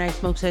Friday Night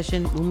Smoke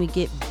Session. When we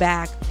get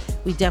back,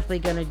 we definitely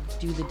gonna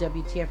do the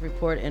WTF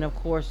report and of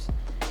course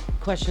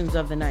questions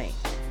of the night.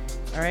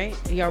 All right,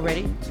 are y'all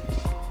ready?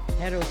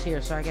 Hedo's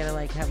here, so I gotta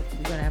we're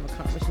gonna have a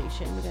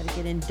conversation. We gotta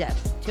get in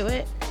depth to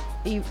it.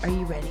 Are you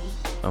ready?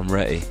 I'm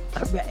ready.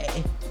 I'm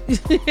ready.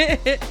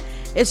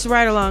 It's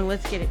Ride Along.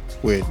 Let's get it.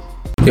 Wait.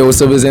 Yo,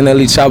 what's up? It's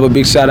NLE Chopper.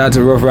 Big shout out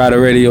to Rough Rider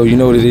Radio. You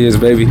know what it is,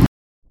 baby.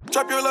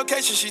 Drop your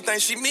location, she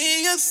thinks she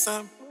me or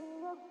something.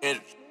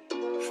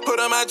 Put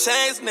on my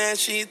chains, now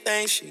she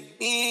thinks she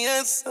me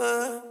or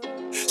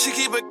something. She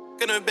keep a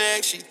in her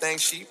bag, she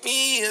thinks she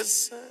me or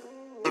something.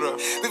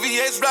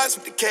 VVS rocks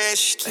with the cash,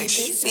 she thinks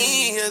she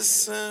me or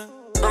something.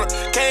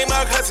 Came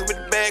out hustling with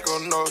the bag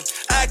on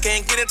nose. I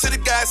can't get into the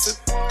gossip.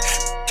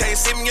 Can't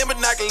see me in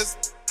binoculars.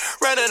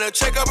 Running a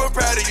check up, I'm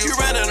proud of you. You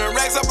running a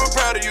racks up, I'm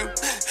proud of you.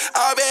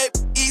 All bad,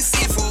 eat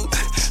seafood.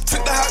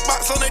 Took the hot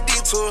box on a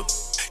detour.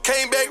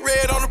 Came back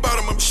red on the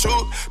bottom of my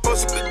shoe.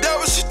 Posted the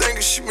devil, she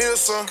thinking she me or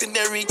something.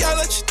 Canary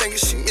yellow, she thinking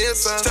she me or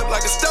something. Step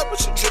like a stepper,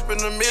 she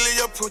dripping a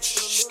million pooch.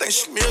 She think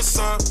she me or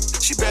something.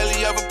 She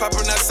barely ever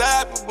popping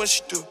outside, but when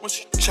she do,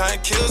 try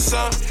and kill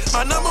some.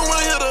 My number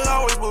one hitter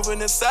always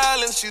moving in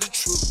silence. She the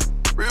truth,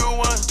 real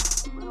one.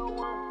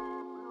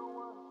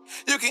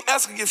 You can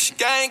ask her if she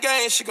gang,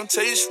 she gon'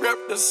 tell you she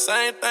rep the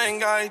same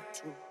thing I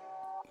do.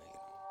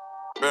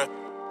 Bruh.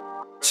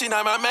 She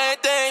not my main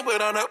thing,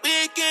 but on the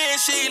weekend,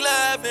 she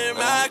loving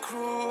my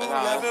crew,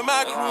 loving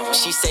my crew.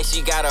 She say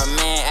she got a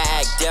man,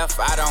 I act deaf,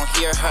 I don't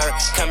hear her.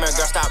 Come here,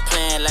 girl, stop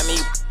playing, let me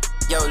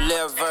your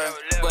liver.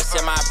 What's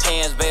in my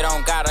pants, babe,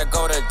 don't gotta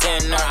go to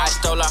dinner. I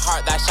stole her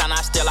heart, that shine,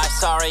 I still like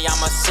sorry,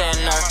 I'm a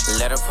sinner.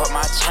 Let her put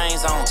my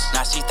chains on,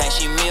 now she think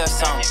she me or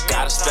something.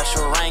 Got a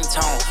special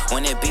ringtone,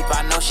 when it beep,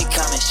 I know she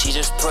coming. She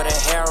just put her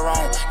hair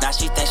on, now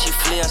she think she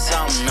flee or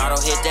something. Auto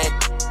hit that.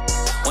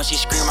 When she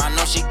scream, I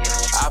know she.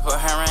 I put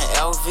her in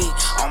LV.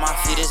 On my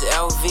feet is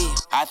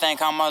LV. I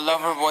think I'm a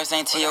lover, boys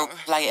ain't till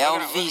like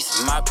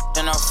LVs. My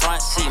in the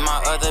front seat,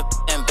 my other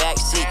in back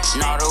seat.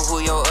 Not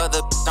who your other.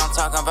 I'm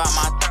talking about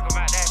my.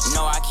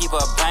 No, I keep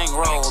a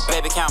bankroll.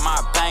 Baby, count my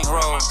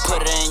bankroll.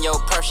 Put it in your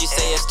purse. She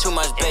say it's too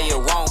much, babe,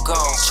 it won't go.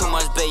 Too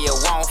much, babe, it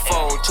won't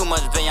fold. Too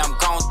much, babe, I'm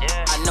gone.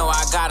 I know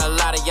I got a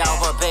lot of y'all,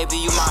 but baby,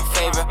 you my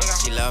favorite.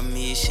 She love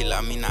me, she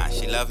love me not.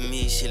 She love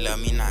me, she love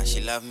me not.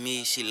 She love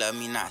me, she love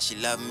me not. She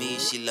love me,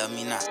 she love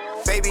me not.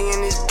 Baby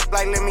in this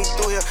like let me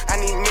through here. I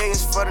need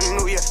millions for the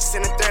new year.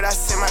 Send a third, I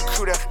send my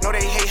crew there. Know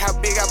they hate how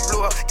big I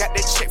blew up. Got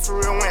that check for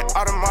real, went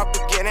Audemars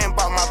again and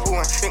bought my blue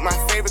one. Think my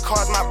favorite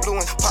car's my blue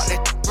one. Pop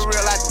that for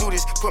real, I do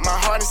this. Put my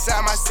heart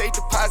inside my safe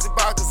deposit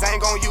box, cause I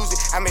ain't gon' use it.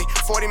 I made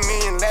 40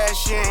 million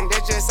last year and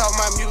that's just off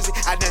my music.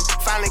 I done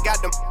finally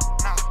got them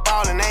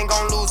ballin', ain't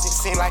gon' lose it.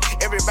 Seem like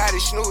everybody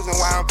snoozing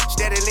while I'm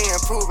steadily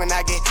improving.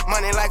 I get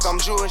money like I'm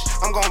Jewish,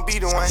 I'm gon' be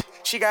the one.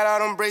 She got all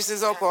them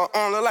braces up her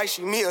arm, look like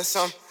she me or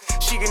something.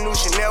 She can do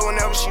Chanel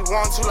whenever she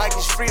want to, like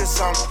it's free or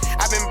something.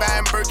 I been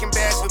buying Birkin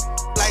bags with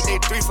like they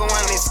 3 for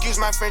 1. Excuse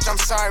my French, I'm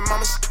sorry,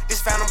 mamas.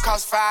 This Phantom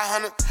cost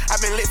 500. I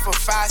been lit for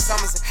 5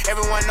 summers.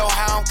 Everyone know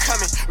how I'm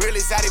coming. Real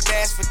exotic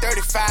bags for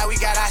 35. We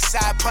got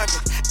outside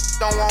pumping.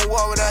 Don't want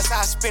war with us,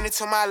 I'll spend it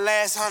till my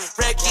last 100.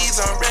 Reckies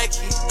on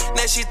Recky,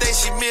 now she think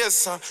she miss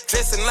some.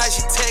 Dressing like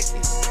she techie,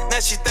 now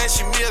she think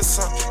she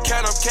miss some.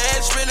 Count up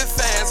cash really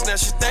fast, now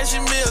she think she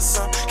miss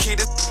some.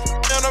 Keep the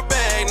in her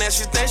bag, now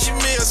she think she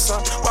miss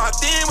some. Walked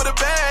in with a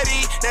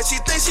baddie, now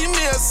she think she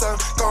miss some.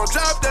 Gon'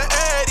 drop the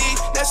Addy,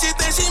 now she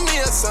think she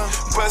miss some.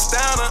 Bust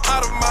down an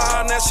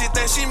Audemars, now she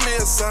think she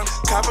miss some.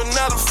 Cop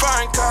another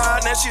foreign car,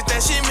 now she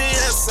think she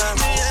miss some.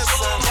 Miss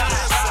some,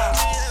 miss some,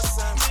 miss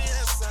some,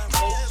 miss some,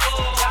 miss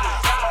some.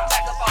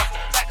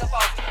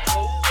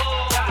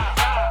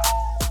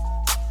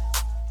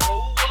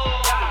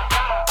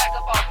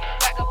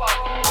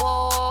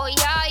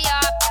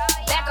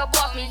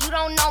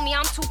 Don't know me,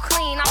 I'm too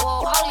clean. I'm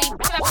holy.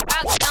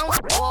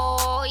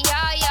 Oh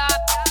yeah, yeah.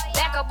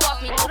 Back up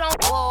off me. You don't.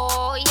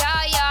 Oh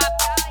yeah, yeah.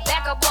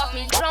 Back up off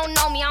me. You don't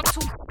know me. I'm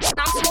too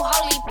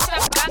holy.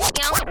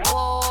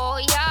 Oh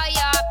yeah,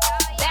 yeah.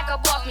 Back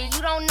up off me.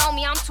 You don't know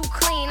me. I'm too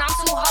clean. I'm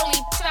too holy.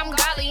 I'm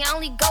godly. I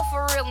only go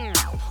for real. Who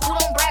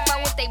don't brag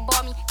about what they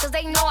bought me? Cause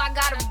they know I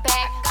got a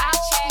bag.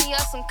 I'll check me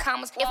up some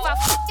commas. If I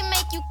fucking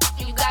make you,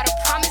 you gotta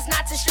promise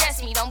not to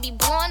stress me. Don't be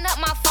blowing up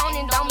my phone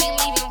and don't be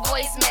leaving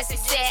voice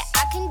messages. Said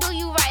I can do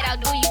you right, I'll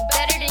do you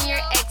better than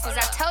your exes.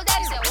 I told that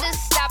to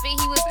stop it,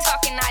 he was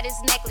talking out his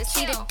necklace.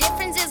 See, the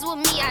difference is with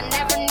me, I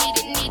never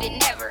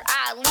needed, never.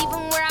 I leave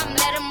him where I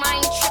met him,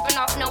 I ain't tripping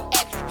off no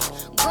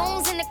extras.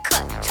 Goons in the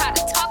cut, try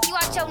to talk you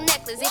out your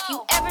necklace. If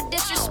you ever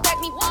disrespect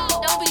me,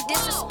 don't be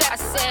disrespect. I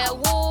said,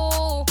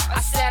 woo, I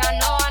said, I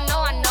know.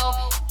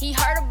 He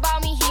heard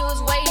about me, he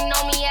was waiting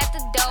on me at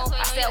the door.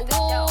 I said,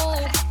 woo,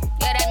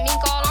 yeah, that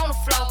mink all on the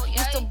floor.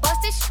 Used to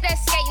bust this shit at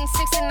skating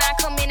 6 and 9,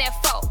 come in at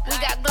 4. We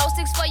got glow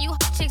sticks for you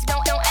chicks,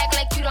 don't act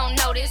like you don't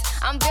know this.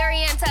 I'm very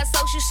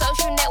antisocial,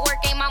 social network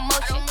ain't my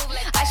motion.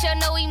 I show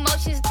no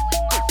emotions,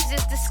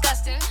 it's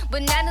disgusting.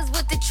 Bananas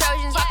with the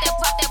Trojans, pop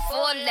that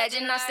for a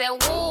legend. I said,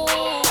 woo,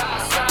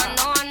 I said, I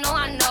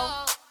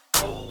know.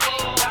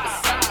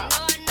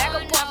 Back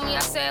up off me, I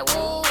said,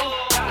 woo.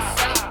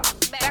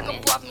 Back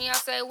up off me, I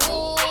said,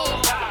 woo.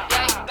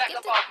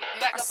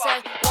 I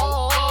said,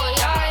 whoa,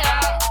 yeah,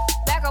 yeah.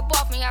 Back up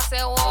off me, I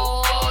said,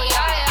 whoa,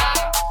 yeah,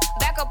 yeah.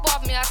 Back up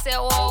off me, I said,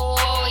 whoa,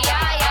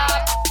 yeah,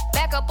 yeah.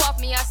 Back up off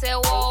me, I said,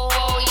 whoa,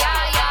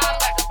 yeah, yeah.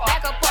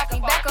 Back up off me,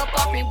 back up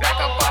off me, back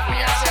up off me,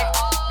 I said,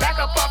 back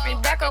up off me,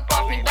 back up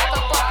off me, back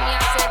up off me, I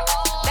said,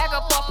 back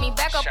up off me,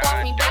 back up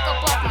off me, back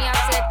up off me, I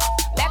said,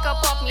 back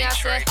up off me, I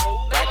said,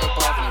 back up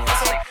off me,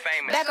 I said.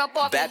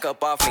 Back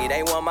up off me,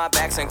 they want my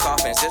backs and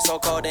coffins. It's so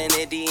cold in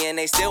Indy and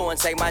they still won't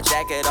take my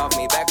jacket off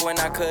me. Back when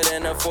I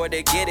couldn't afford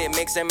to get it,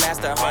 mix and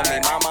master,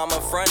 homie. My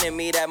mama fronted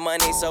me that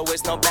money, so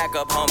it's no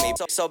backup, homie.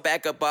 So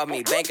back up off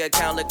me, bank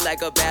account look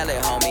like a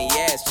ballot, homie.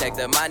 Yes, check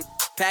the money.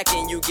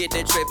 Packing, you get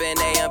the trip and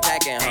they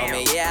unpacking,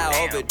 homie. Yeah,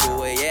 I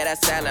overdo it, yeah,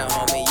 that's salad,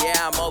 homie.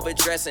 Yeah, I'm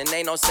overdressing,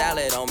 ain't no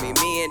salad on me.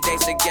 Me and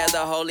dates together,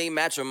 holy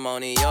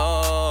matrimony,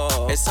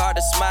 oh. It's hard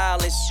to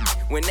smile and shit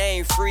when they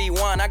ain't free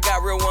one. I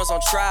got real ones on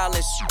trial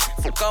and shit.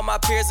 Fuck all my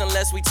peers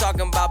unless we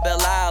talking about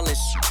Belle Isle and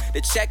shit.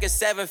 The check is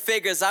 7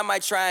 figures, I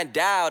might try and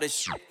dial this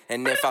shit.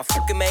 And if I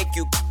fucking make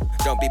you,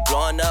 Don't be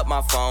blowing up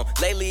my phone.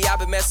 Lately I've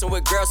been messing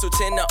with girls who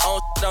tend to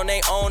own on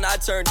their own. I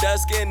turn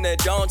dusk in the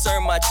dawn,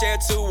 turn my chair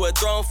to a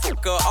throne.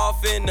 Fuck her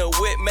off in the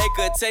whip, make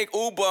her take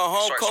Uber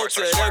home. Cold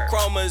to the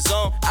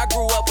chromosome. I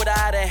grew up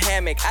without a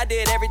hammock. I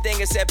did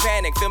everything except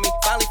panic. Feel me?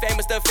 Finally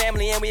famous the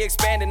family and we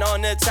expanding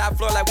on the top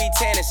floor like we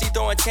tanning. She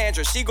throwing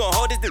tantrums. She gon'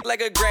 hold this dick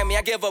like a Grammy.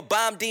 I give a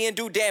bomb D and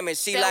do damage.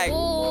 She like,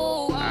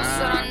 ooh, said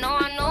I know.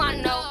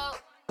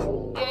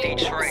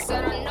 Detroit.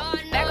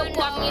 Back up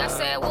off me, I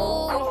said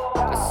woo.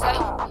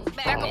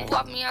 Back up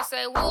off me, I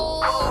said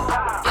woo.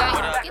 Yeah,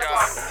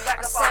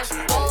 I said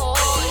woo.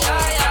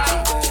 Yeah.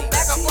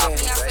 Back up off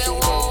me, I said woo.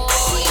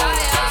 Yeah.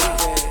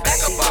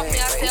 Back up off me,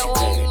 I said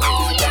woo.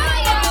 Yeah.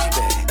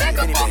 Back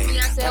up off me,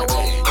 I said woo.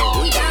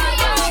 Yeah.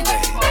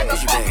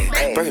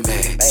 Bring it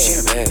back, she in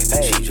a bag,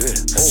 she drip,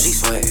 she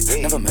swag,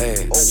 never mad,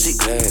 she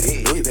glad,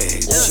 Louis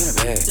bag, she in a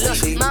bag.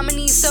 Look, mama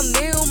needs some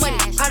meal money,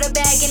 Prada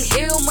bag and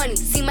heel money.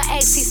 See my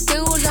ex, he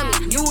still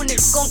love me. You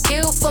niggas gon'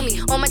 kill for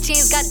me. All my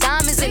chains got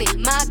diamonds in it,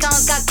 my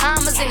accounts got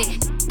commas in it.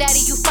 Daddy,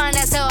 you fine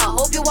as hell. I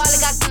hope your wallet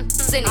got in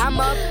it.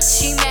 I'm up,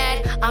 she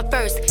mad, I'm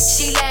first,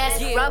 she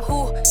last. Rub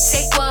who,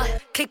 take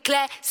what, click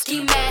clack,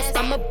 ski mask.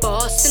 I'm a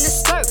boss in the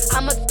skirt,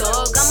 I'm a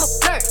dog, I'm a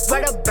flirt.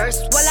 Write a verse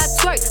while I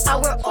twerk, I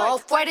wear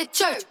off-white at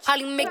church.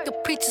 Probably make the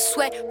preacher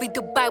sweat, read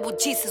the Bible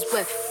Jesus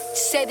wept.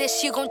 She said that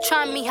she gon'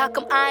 try me, how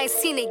come I ain't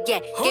seen it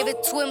yet? Gave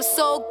it to him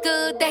so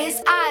good that his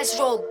eyes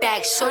rolled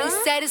back. Shorty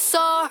said it's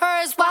all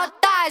hers while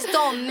thighs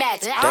don't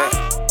match.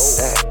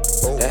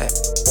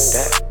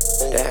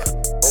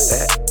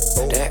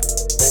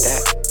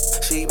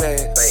 She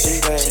bad, she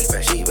bad, she bad,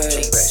 she bad,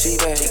 she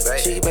bad,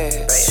 she bad,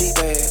 she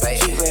bad,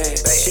 she bad,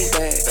 she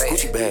bad.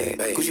 Gucci bag,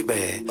 Gucci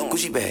bag,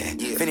 Gucci bag,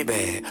 Fendi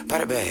bag,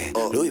 Prada bag,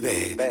 Louis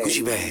bag,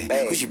 Gucci bag,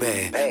 Gucci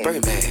bag,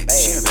 Birkin bag.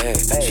 She in a bag,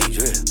 she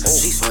drip,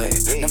 she swag,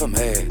 never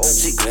mad,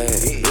 she glad.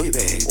 Louis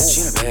bag,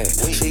 she in a bag,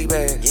 she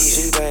bad,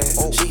 she bad,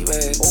 she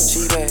bad,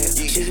 she bad,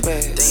 she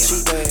bad, she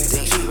bad,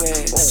 she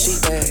bad, she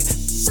bad.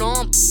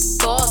 Long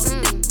boss,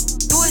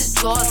 do his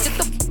draws, get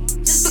the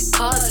just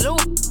because little.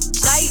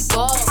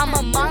 I'm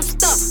a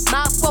monster,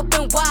 mouth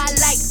open wide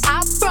like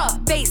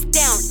opera. Face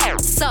down,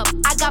 ass up,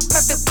 I got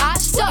perfect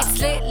posture. It's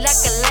lit like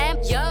a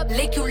lamp,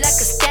 lick you like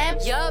a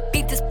stamp.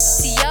 Beat this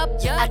pussy up,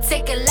 I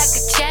take it like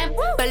a champ.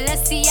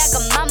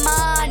 Balenciaga mama,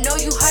 I know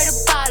you heard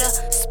about her.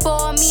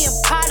 Spoil me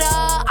and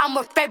Prada, I'm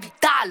worth every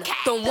dollar.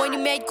 Don't want you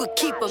mad, you could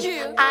keep them.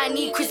 I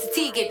need Chris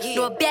Teigen,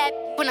 know a bad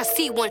when I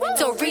see one.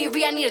 So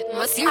Riri, I need a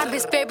I'm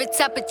his favorite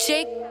type of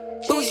chick.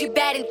 Bougie,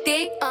 bad and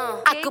thick.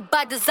 I could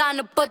buy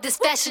designer, but this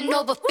fashion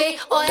over fit.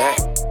 Or that.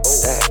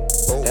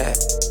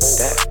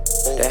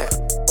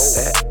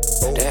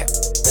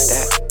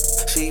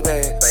 She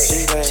bad,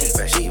 she bad, she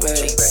bad, she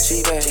bad,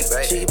 she bad,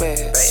 she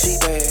bad, she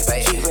bad,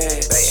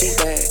 she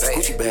bad.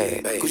 Gucci bag,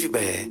 Gucci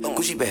bag,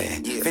 Gucci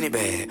bag, Fendi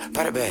bag,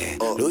 Prada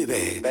bag, Louis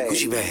bag,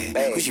 Gucci bag,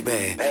 Gucci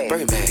bag,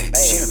 Birkin bag.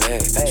 She in a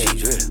bag, she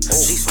drip,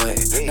 she swag,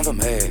 never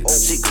mad,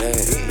 she glad.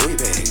 Louis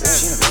bag,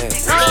 she in a bag,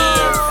 she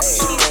bad,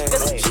 she bad,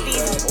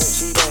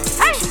 she bad.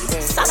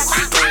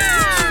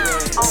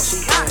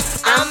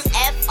 I'm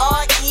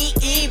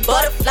F-R-E-E,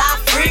 butterfly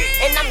free.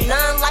 And I'm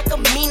none like a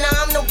Mina,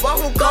 I'm the one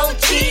who gon'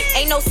 cheat.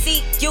 Ain't no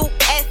C-U-S-S-I-N-G.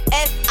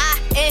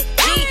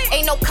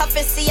 Ain't no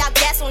cuffin', see I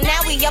gas, so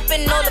now we up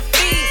in all the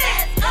fees.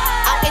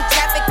 Out in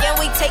traffic and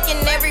we taking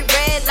every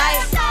red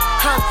light.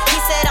 He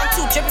said I'm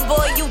too drippy,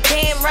 boy, you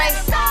damn right.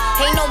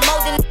 Ain't no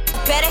more than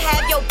better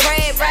have your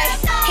bread right.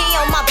 He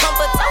on my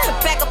bumper, tell him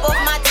back up off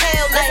my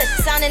tail light.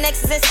 Signing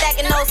X's and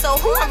stacking those, so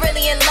who I'm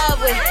really in love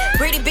with?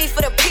 Greedy beef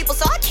for the people,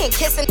 so I can't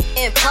kiss him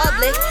in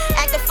public.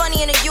 Acting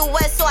funny in the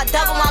US, so I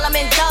double while I'm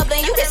in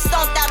Dublin. You get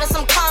stomped out of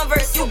some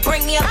Converse, you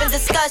bring me up in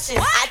discussion.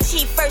 I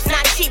cheat first,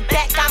 not cheat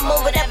back. I'm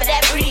on whatever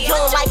that breedy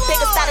on. Like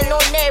bigger starting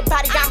on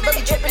everybody, I'm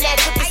really dripping that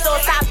drippy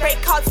sauce. I break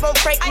hearts, won't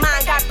break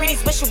mine. Got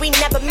breedies wishing we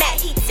never met.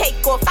 He take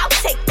off, I'll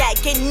take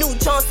that. Get new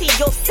John C,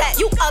 you'll set.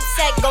 You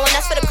upset, going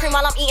nuts for the cream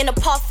while I'm eating the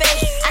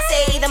parfait. I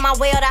say either my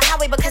way or the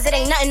highway because it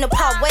ain't nothing to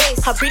part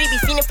ways. Her breedy be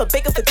feeling for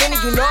bigger for dinner,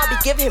 you know I be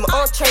giving him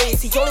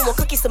entrees. He only want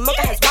cookies, some milk,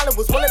 his wallet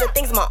was one of the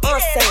things my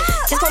aunt said.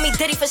 Just call me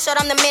Diddy for short,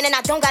 I'm the man and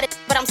I don't got it,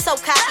 but I'm so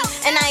cocky.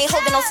 And I ain't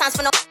holding no signs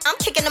for no, I'm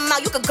kicking them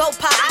out, you could go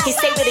pop. He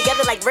say we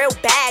together like real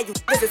bad, you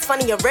cause it's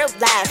funny and real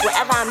laugh.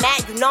 Wherever I'm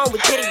at, you know I'm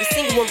with Diddy, you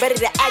single and ready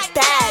to act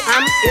bad.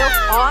 I'm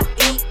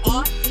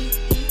F-R-E-E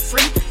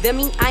free, that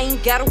mean I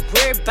ain't gotta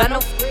worry about no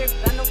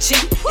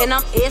cheat. And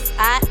I'm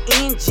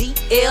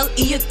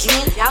S-I-N-G-L-E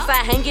again.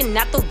 Outside hanging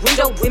out the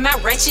window with my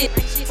ratchet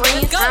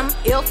friends. I'm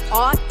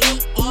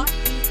F-R-E-E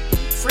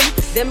free,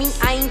 that mean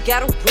I ain't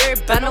gotta worry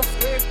about no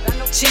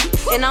cheat.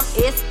 And I'm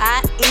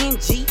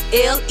S-I-N-G-L-E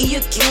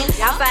again.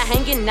 Outside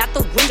hanging out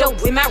the window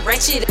with my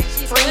ratchet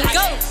friends.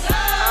 Go!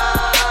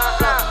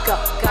 Go, go,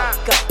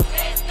 go.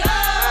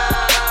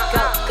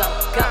 Go, go,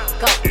 go,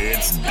 go.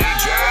 It's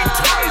DJ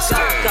Tyson.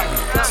 Go,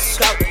 go,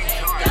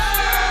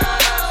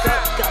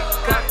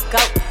 go,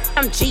 go.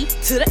 I'm G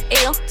to the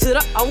L to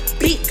the O,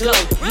 big glow.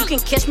 You can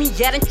catch me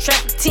out in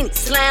traffic, tinny,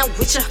 slime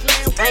with ya.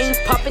 I ain't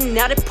popping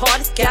out at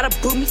parties, gotta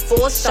book me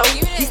for a show.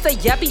 He say,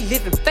 I be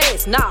living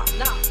fast, nah,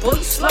 boy,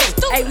 you slow.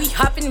 Hey, we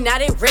hopping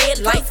out at red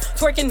lights,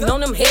 twerking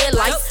on them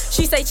headlights.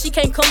 She say she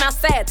can't come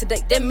outside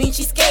today, that means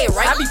she scared,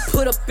 right? I be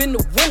put up in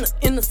the winter,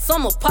 in the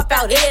summer, pop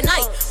out every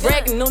night.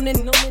 Bragging on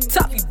that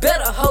top, you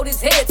better hold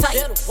his head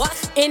tight.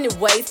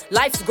 Anyways,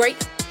 life's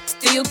great,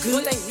 still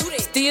good,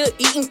 still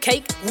eating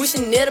cake,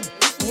 wishing that a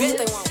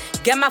would.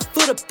 Got my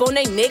foot up on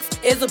they necks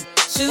as a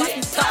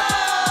shooting top.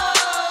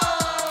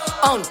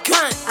 On the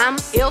gun, I'm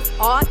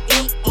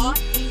F-R-E-E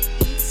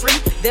free.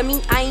 That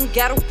mean I ain't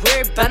gotta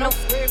worry about no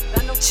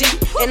cheat.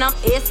 And I'm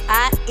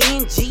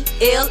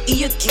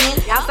S-I-N-G-L-E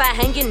again. Outside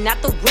hanging out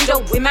the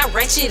window with my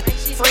ratchet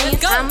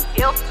friends. I'm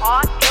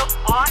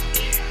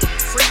F-R-E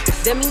free.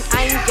 That mean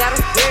I ain't gotta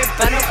worry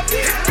about no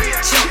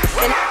cheat.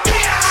 And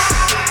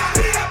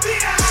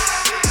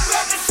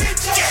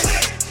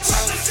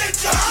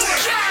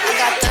I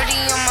got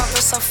 30 on my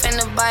wrist, I'm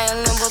finna buy a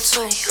Lambo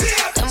too.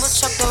 Lambo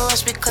truck the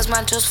rush because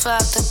my juice fly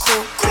out the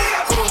coop.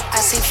 Ooh,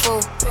 I see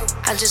food,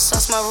 I just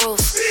sauce my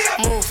roof.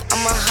 Move,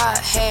 I'm a hot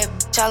head,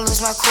 bitch, I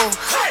lose my cool.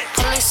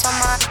 Police on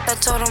my I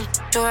told them,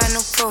 you ain't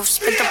no proof.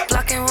 Spent the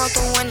block and rolled the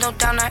window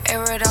down, I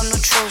air it out, no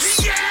truce.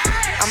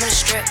 I'm in the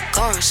strip,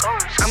 guns.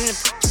 I'm in the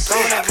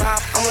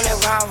rob, I'm on that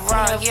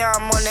rob. Yeah,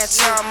 I'm on that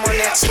too, I'm on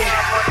that too.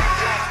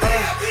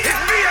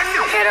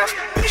 Hit up,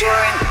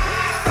 Jordan.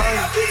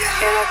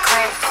 Hit up,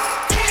 crank.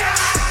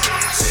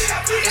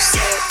 You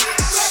said.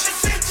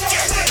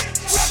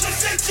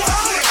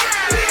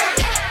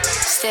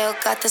 Still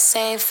got the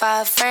same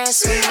 5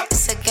 friends with me.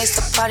 It's against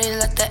the party,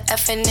 let the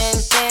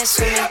FNN dance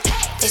with me.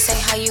 They say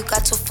how you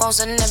got 2 phones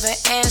and never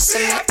answer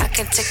me. I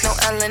can take no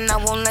L and I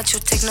won't let you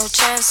take no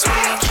chance with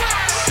me.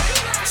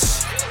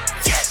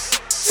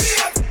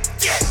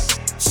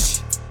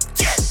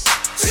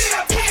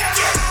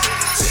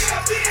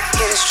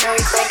 Get a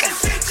straight clicking.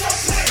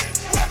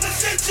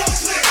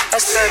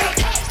 That's 30.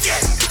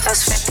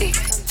 That's 50.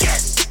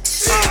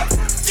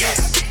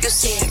 You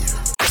see it.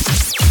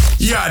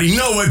 You already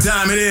know what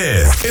time it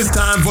is. It's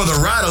time for the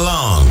ride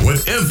along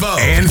with Info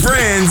and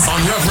Friends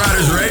on Rough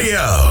Riders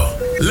Radio.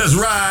 Let's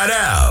ride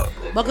out.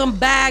 Welcome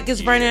back.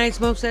 It's Friday Night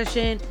Smoke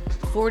Session.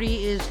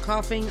 40 is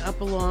coughing up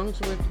along,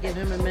 so we have to give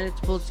him a minute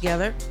to pull it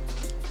together.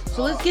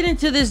 So let's get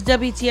into this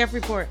WTF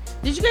report.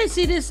 Did you guys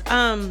see this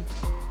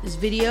this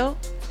video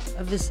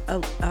of this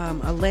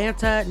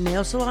Atlanta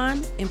nail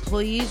salon?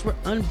 Employees were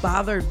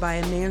unbothered by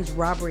a man's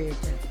robbery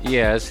attempt.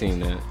 Yeah, I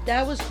seen that.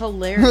 That was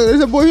hilarious. They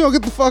said, boy, you don't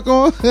get the fuck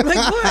on. Like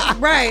what?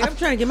 Right. I'm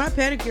trying to get my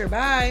pedicure.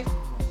 Bye.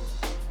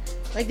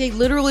 Like they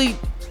literally.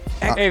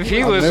 If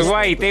he was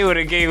white, they would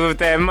have gave up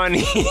that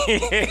money.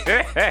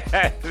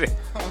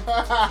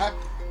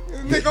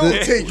 They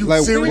gonna take you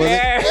like,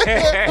 serious.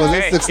 Was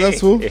it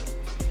successful?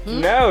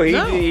 No,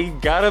 he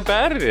got up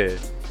out of there.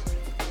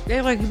 They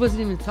like he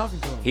wasn't even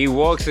talking to him. He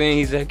walks in,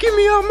 he's like, give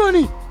me your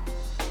money.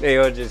 They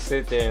all just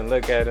sit there and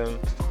look at him.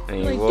 And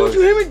he like, walks. don't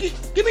you hear me?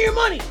 Give me your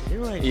money.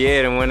 Like,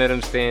 yeah, and one of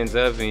them stands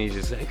up and he's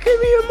just like, give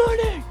me your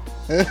money.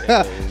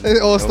 They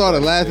all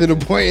started laughing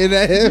and pointing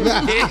at him.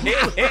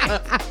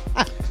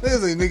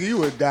 This like, nigga, you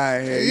would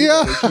die here.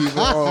 Yeah. Keep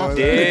on.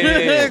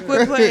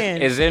 Quit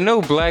playing. Is there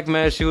no black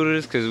mass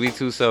shooters? Because we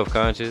too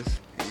self-conscious.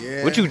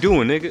 Yeah. What you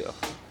doing, nigga?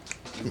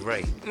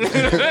 Right. You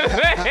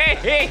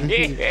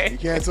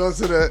can't talk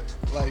to the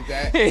like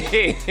that.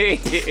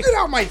 Get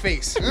out my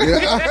face.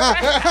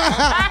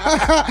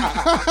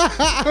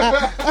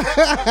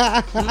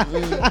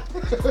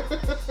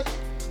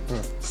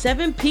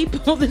 7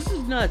 people. This is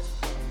nuts.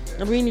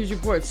 I'm reading these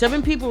reports.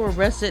 7 people were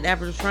arrested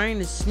after trying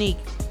to sneak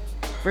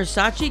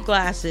Versace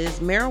glasses,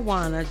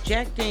 marijuana,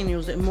 Jack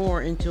Daniels, and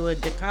more into a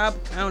DeKalb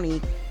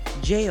County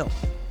jail.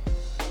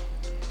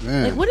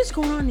 Man. Like, what is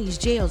going on in these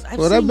jails?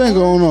 Well, that's been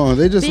going on.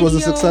 They just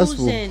wasn't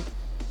successful. And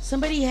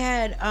somebody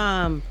had,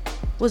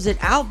 was it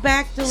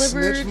Outback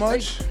delivered? Snitch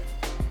much? Like,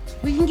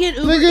 we can get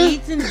Uber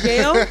Eats in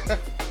jail.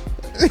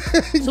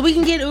 So we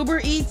can get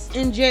Uber Eats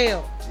in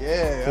jail.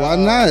 Yeah. Why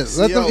not?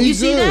 Let them eat You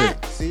see good.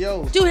 that?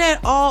 CO. Dude had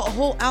a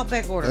whole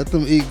Outback order. Let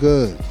them eat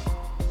good.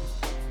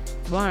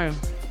 Why?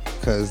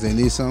 Because they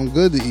need something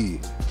good to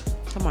eat.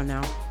 Come on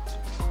now.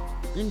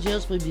 In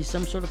jail's supposed to be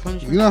some sort of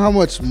punishment. You know how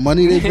much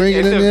money they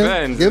bringing in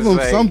there? Give them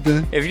like,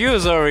 something. If you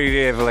was already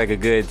there for like a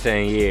good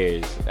 10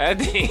 years, I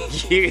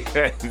think you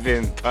have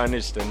been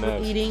punished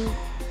enough. Eating.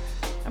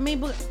 I mean,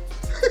 but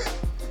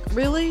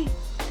really?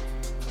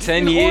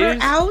 10 you years?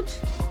 Order out?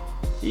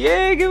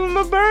 Yeah, give him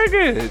a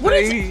burger. What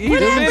like, is he's what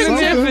been happened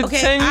there to for okay,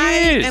 10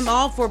 years. I am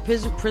all for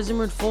prison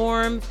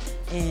reform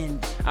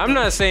and I'm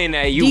not saying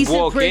that you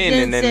walk in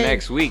and then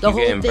next week you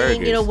getting burgers.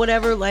 You know,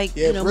 whatever, like,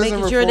 Yeah, you know,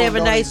 making sure they have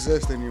a nice.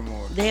 Exist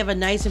anymore. They have a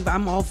nice.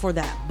 I'm all for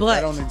that, but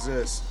That don't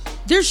exist.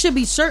 there should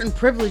be certain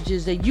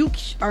privileges that you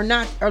are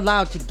not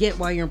allowed to get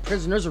while you're in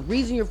prison. There's a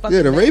reason you're fucking.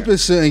 Yeah, the there.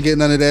 rapist shouldn't get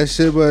none of that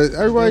shit, but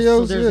everybody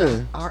else,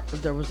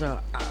 there was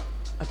a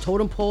a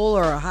totem pole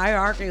or a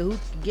hierarchy who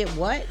can get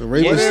what? The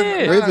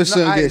rapist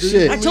shouldn't get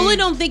shit. I totally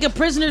don't think a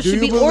prisoner should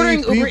be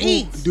ordering Uber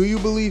Eats. Do you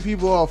believe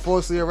people are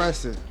falsely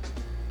arrested?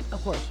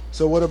 Of course.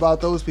 So what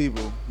about those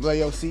people? Like,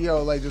 yo,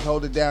 CEO, like, just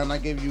hold it down. I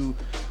give you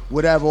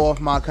whatever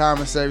off my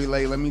commissary.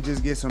 Like, let me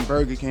just get some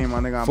Burger King, my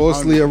nigga. I'm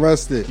falsely hungry.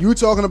 arrested. You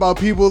talking about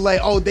people like,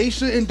 oh, they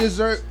shouldn't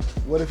deserve.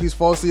 What if he's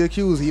falsely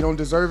accused? He don't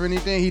deserve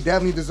anything. He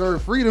definitely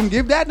deserves freedom.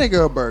 Give that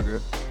nigga a burger.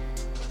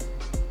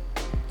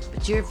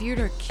 But if you're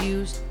an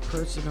accused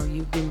person or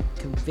you've been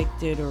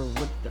convicted or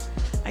what,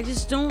 I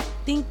just don't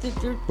think that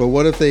they're. But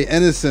what if they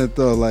innocent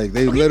though? Like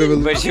they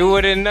literally. But you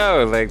wouldn't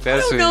know. Like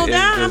that's. I don't know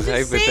that. I'm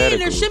just just saying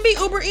there should be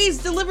Uber Eats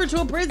delivered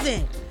to a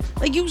prison.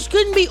 Like you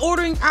couldn't be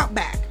ordering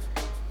Outback.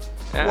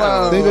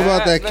 Well, think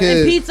about that kid.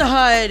 And Pizza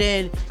Hut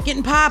and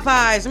getting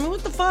Popeyes. I mean,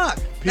 what the fuck?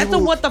 That's a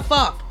what the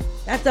fuck.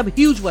 That's a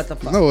huge what the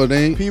fuck. No, it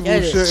ain't. People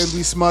shouldn't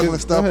be smuggling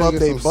stuff up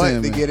their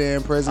butt to get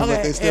in prison,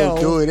 but they still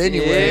do it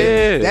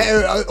anyway.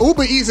 Yeah.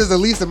 Uber Eats is the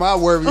least of my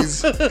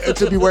worries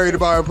to be worried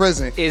about in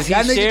prison. Is he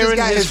that nigga sharing just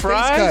got his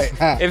fries? face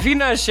cut. If he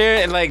not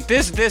sharing, like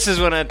this is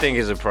what I think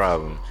is a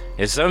problem.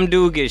 If some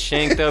dude gets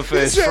shanked up for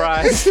his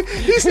fries,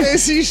 he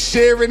says he's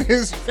sharing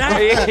his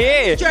fries.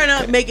 Yeah.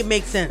 Trying to make it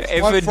make sense.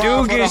 If a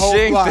dude gets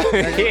shanked up,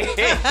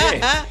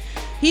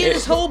 he and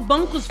his whole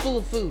bunk was full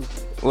of food.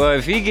 Well,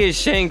 if he gets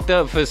shanked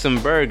up for some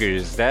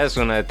burgers, that's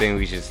when I think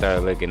we should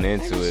start looking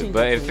into it.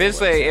 But if it's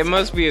like, it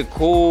must be a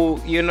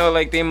cool,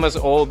 like they must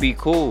all be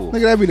cool.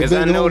 Because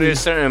I know there's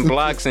certain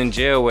blocks in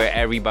jail where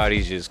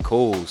everybody's just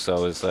cool.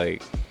 So it's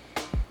like,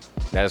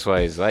 that's why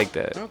it's like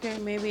that. Okay,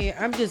 maybe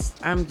I'm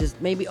just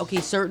maybe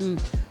certain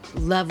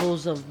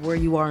levels of where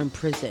you are in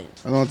prison.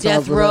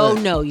 Death row,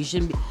 no, you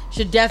shouldn't be.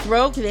 Should death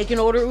row? They can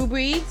order Uber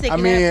Eats. They can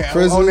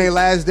on their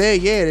last day,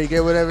 yeah, they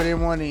get whatever they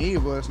want to eat,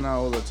 but it's not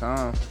all the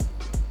time.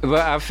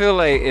 But I feel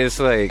like it's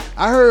like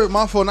I heard,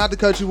 my fault, not to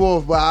cut you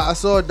off, but I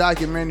saw a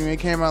documentary. It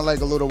came out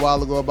like a little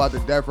while ago about the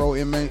death row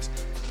inmates.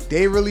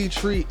 They really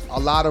treat a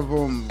lot of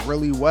them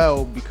really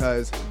well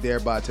because they're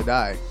about to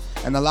die,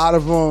 and a lot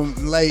of them,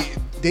 like,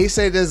 they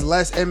say there's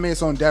less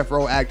inmates on death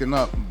row acting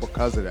up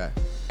because of that.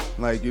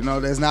 Like,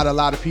 there's not a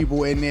lot of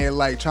people in there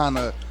like trying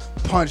to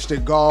punch the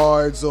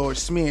guards or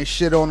smearing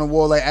shit on the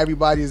wall. Like,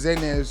 everybody's in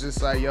there. It's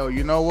just like, yo,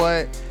 you know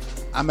what?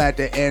 I'm at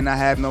the end. I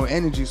have no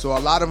energy. So a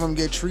lot of them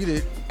get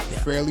treated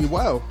fairly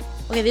well.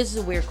 Okay, this is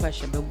a weird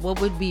question, but what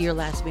would be your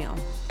last meal?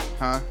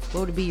 Huh?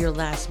 What would be your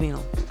last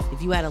meal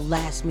if you had a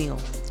last meal?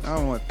 I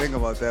don't want to think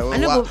about that. I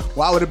know,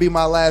 why would it be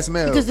my last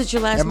meal? Because it's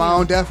your last meal. Am I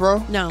on death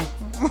row? No.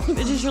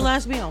 It's just your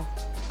last meal.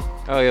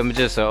 Oh, yeah, I'm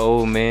just an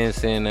old man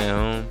sitting at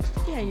home.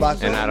 Yeah,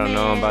 and I don't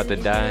know I'm about to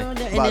die. And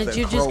then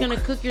you're just going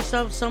to cook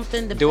yourself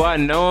something. Do I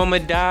know I'm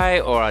going to die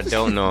or I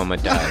don't know I'm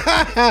going to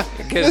die?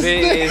 Because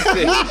it's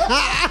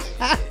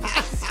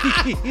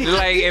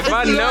like, if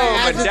I know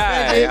I'm going to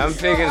die, I'm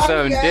picking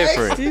something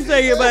different. You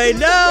say you might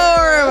know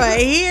or am I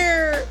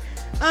here?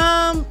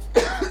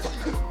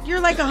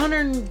 You're like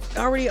 100,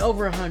 already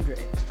over 100.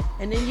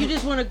 And then you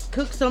just want to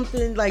cook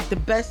something like the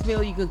best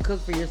meal you can cook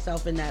for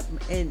yourself in that.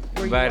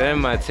 By then,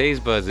 my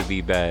taste buds would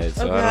be bad,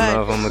 so I don't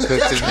know if I'm gonna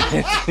cook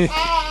today.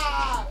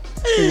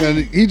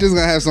 He just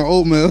gonna have some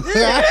oatmeal. Do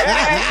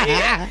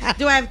I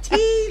have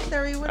teeth?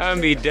 I'm gonna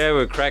be dead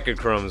with cracker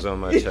crumbs on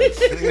my chest.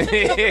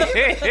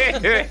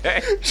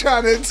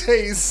 Trying to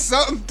taste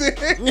something.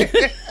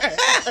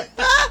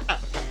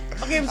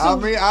 Okay, so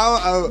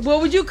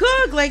what would you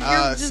cook? Like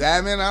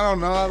salmon? I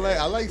don't know.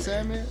 I like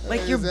salmon.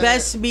 Like your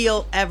best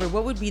meal ever.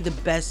 What would be the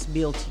best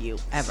meal to you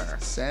ever?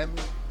 Salmon.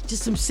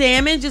 Just some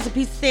salmon? Just a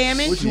piece of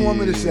salmon? What you want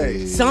me to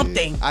say?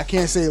 Something. I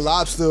can't say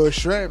lobster or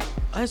shrimp.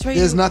 That's right.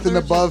 There's nothing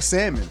above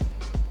salmon.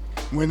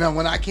 When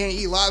I can't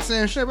eat lobster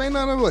and shrimp, ain't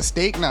nothing but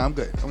steak. Nah, I'm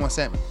good. I want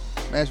salmon.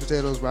 Mashed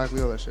potatoes,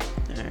 broccoli, all that shit.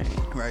 All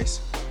right.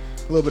 Rice.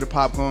 A little bit of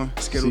popcorn,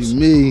 Skittles. See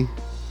me.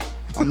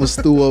 I'm gonna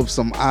stew up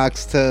some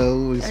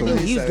oxtail with some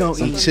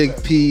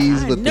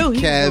chickpeas with the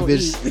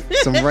cabbage,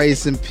 some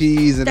rice and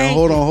peas, and then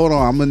hold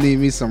on. I'm gonna need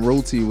me some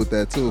roti with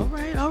that too.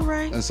 All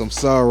right. And some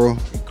sorrel.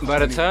 By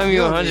the time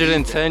you're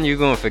 110, you're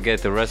gonna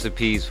forget the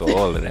recipes for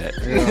all of that.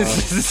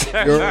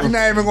 You're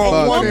not even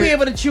gonna. You won't be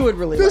able to chew it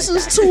really. This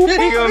is too much.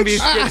 You're gonna be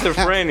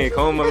schizophrenic,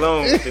 home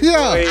alone. With the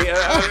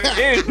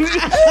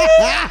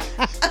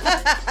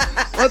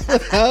What the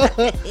hell?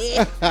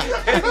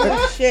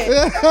 Oh, shit.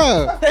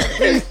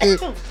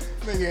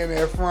 Nigga in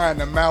there frying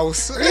the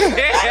mouse.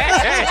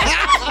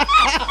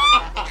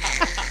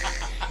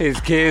 His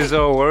kids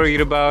all worried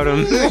about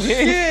him.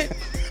 Shit.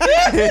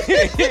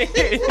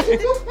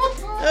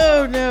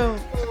 Oh no.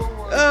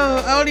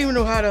 Oh, I don't even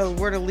know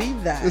where to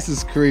leave that. This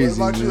is crazy.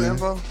 What about you, man.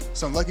 Info?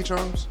 Some Lucky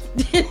Charms?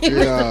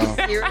 Yeah.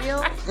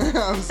 Cereal?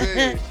 I'm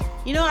saying.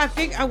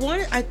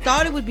 I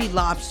thought it would be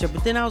lobster,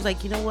 but then I was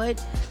like, you know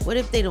what? What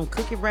if they don't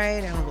cook it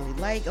right? I don't really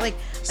like.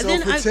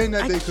 So pretend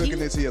that they're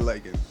cooking it to your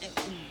liking.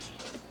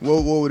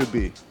 What would it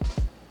be?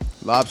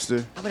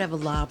 Lobster. I would have a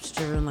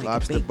lobster and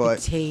lobster a baked butt.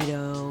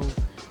 potato.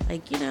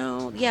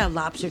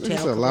 Lobster tail.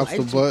 It's a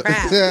lobster butt.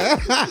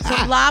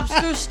 Some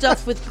lobster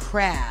stuffed with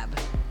crab.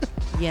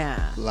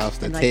 Yeah.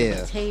 Lobster and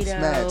tail. Potato,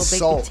 Mad baked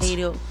salt.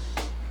 potato.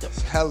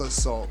 It's hella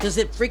salt. Does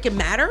it freaking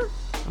matter?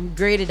 I'm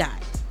great at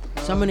that.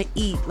 So I'm gonna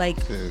eat like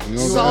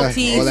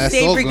salty,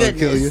 savory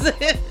goodness.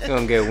 You're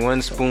gonna get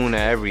 1 spoon of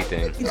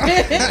everything.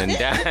 And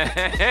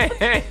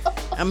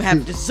I'm gonna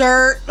have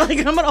dessert. Like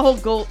I'm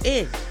gonna go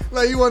in.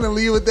 Like you want to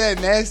leave with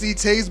that nasty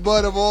taste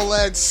bud of all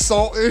that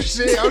salt and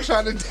shit. I'm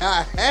trying to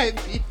die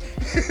happy.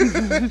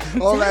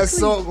 All that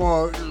salt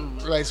going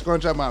like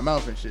scrunch up my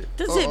mouth and shit.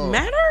 Does it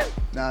matter?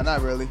 Nah,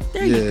 not really.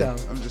 There you go.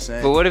 I'm just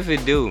saying. But what if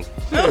it do?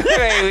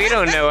 We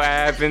don't know what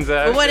happens.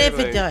 But what if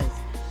it does?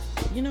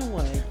 You know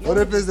what? What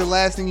if it's the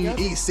last thing you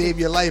eat, save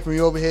your life, and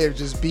you're over here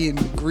just being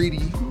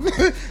greedy?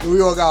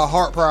 We all got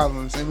heart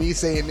problems, and we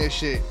saying this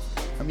shit.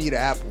 I'm gonna eat an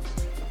apple.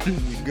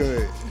 You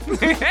good.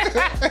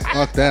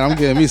 Fuck that. I'm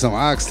getting me some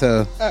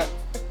oxtail. At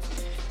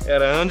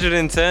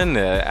 110,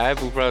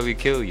 apple probably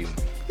kill you.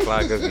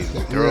 Clog up your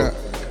throat.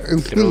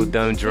 Throat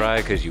done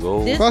dry because you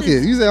old. Fuck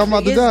it. You say I'm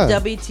about to die.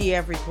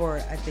 WTF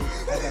report I think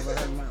I've ever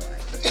heard in my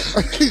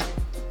life.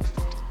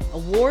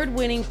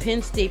 Award-winning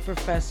Penn State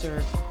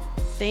professor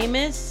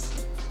Famous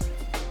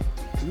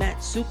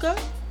Matsuka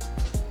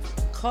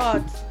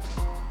caught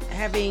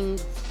having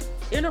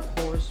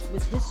intercourse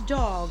with his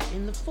dog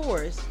in the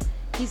forest.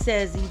 He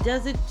says he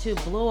does it to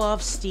blow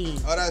off steam.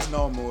 Oh, that's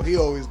normal. He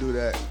always do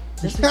that.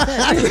 That's what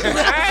he said.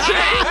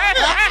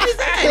 He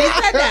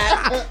said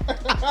that.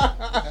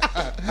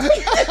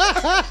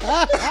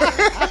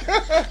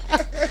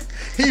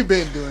 He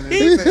been doing it.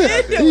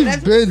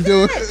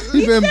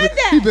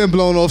 He been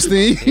blown off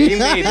steam. He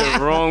made the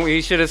wrong.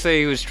 He should have said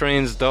he was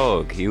Tran's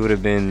dog. He would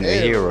have been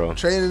a hero.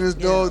 Training his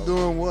dog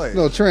doing what?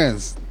 No,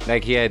 trans.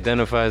 Like he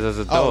identifies as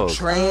a dog. Oh,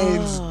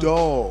 trans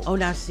dog. Oh,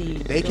 now see.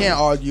 They can't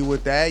argue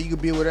with that. You can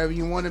be whatever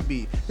you want to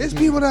be. There's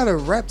people that are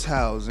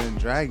reptiles and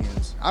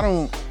dragons. I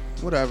don't.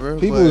 Whatever.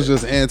 People is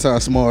just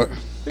anti-smart.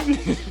 That's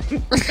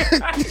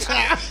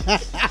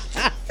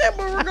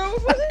where we're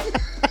going with it.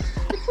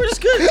 We're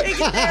just gonna take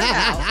it there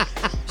now.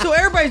 So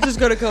everybody's just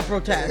gonna come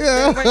protest.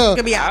 Yeah. Everybody's just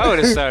gonna be out. I would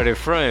have started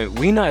front.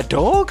 We not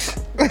dogs?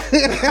 I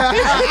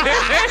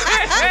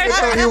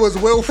thought he was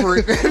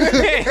Wilfred.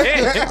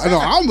 No,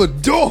 I'm a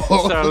dog.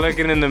 Start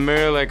looking in the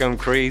mirror like I'm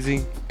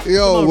crazy.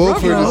 Yo,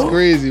 Wilfred is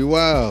crazy.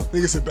 Wow.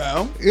 Nigga sit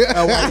down. Yeah.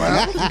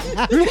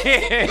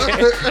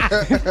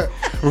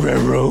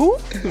 Raro?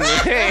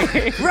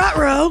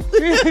 Rutro.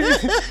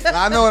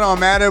 I know it don't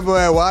matter,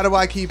 but why do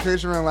I keep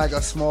picturing like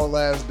a small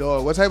ass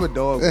dog? What type of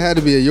dog? It had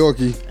to be a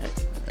Yorkie.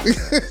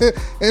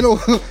 ain't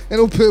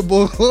no pit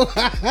bull.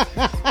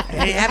 It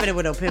ain't happening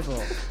with no pit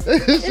bull.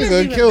 She's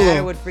gonna kill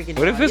him. What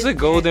if it's a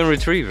golden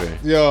retriever?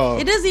 Yo.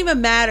 It doesn't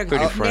even matter.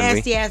 Pretty friendly.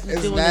 Nasty ass is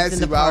It's doing nasty, this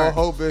in the but I park.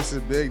 hope it's a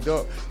big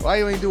dog. Why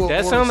you ain't do a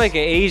That sounds like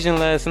an Asian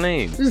last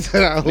name.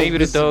 Maybe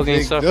the dog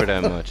ain't suffer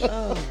that much.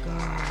 Oh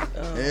God.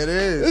 It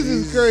is. This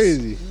is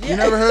crazy. You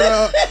never heard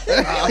of?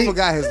 I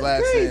forgot his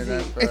last name.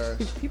 That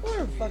first. People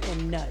are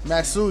fucking nuts.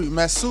 Matsui.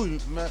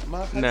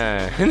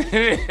 Nah.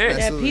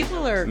 Yeah,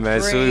 people are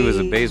Matsui was a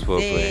crazy. baseball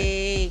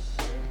player.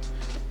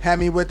 Had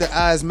me with the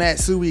eyes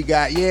Matsui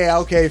got. Yeah,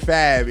 okay,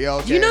 fab. Yeah,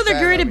 okay, You know they're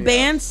fab, going to yeah.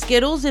 ban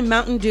Skittles and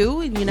Mountain Dew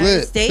in the United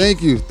Lit. States?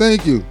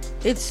 Thank you.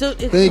 It's so.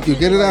 It's Thank you.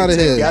 Get it out of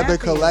here. Together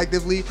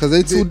collectively. Because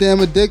they too damn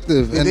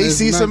addictive. If And they it's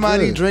see not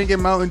somebody good.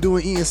 drinking Mountain Dew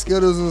and eating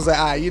Skittles and was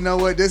like, you know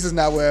what? This is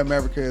not what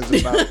America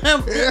is about.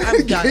 I'm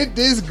done. Get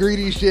this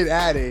greedy shit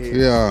out of here.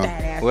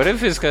 Yeah. What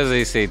if it's because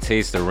they say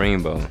taste the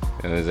rainbow?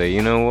 And it's like,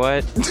 you know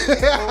what?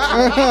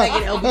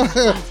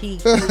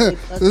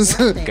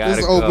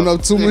 This open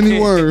up too many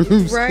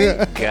worms.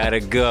 Right? Gotta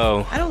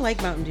go. I don't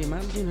like Mountain Dew.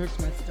 Mountain Dew hurts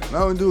my stomach.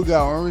 Mountain Dew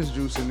got orange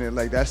juice in it.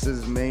 Like, that's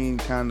his main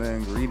kind of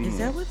ingredient. Is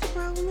that what the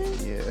problem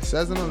is? Yeah, it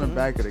says it on the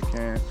back of the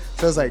can. It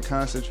says like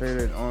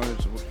concentrated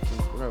orange,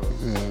 whatever.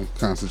 Yeah,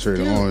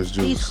 concentrated Dude, orange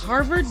juice. These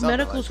Harvard Something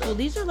Medical like School, that.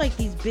 these are like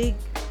these big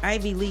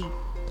Ivy League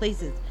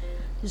places.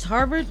 This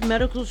Harvard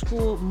Medical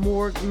School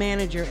morgue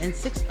manager and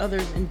 6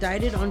 others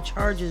indicted on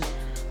charges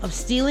of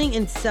stealing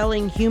and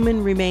selling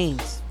human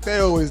remains. They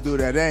always do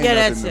that. They ain't Yeah,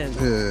 that's nothing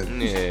it.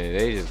 new. Yeah, Yeah,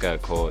 they just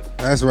got caught.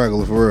 that's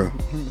regular for real.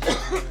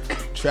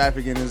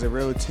 Trafficking is a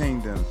real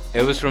thing, then.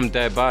 It was from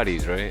dead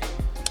bodies, right?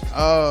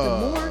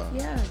 Oh.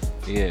 Morgue, yeah.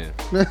 Yeah.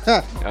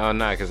 Oh,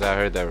 nah, because I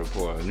heard that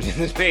report. I'm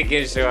just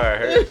making sure I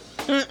heard.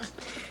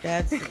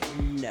 That's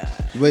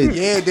nuts. Wait,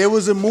 Yeah, there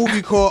was a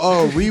movie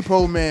called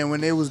Repo Man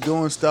when they was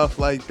doing stuff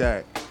like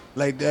that.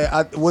 Like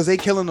that, was they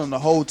killing them the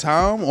whole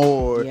time,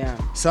 or Yeah.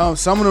 some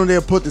of them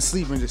they'll put to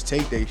sleep and just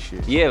take their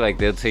shit? Yeah, like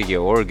they'll take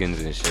your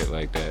organs and shit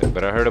like that.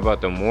 But I heard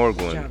about the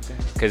morgue one. Job done.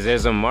 Because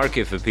there's a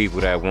market for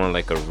people that want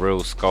like a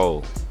real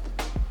skull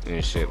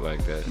and shit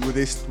like that.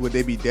 Would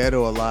they be dead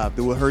or alive?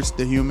 Do it hurt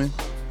the human?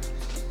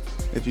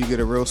 If you get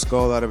a real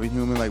skull out of a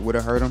human, like would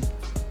it hurt him?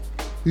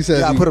 he said.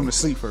 Yeah, I you- put him to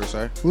sleep first,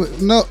 right?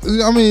 No,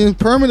 I mean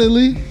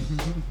permanently.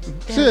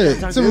 Shit,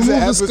 that's to not remove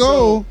good. the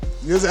skull.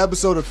 There's an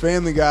episode of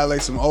Family Guy,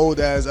 like some old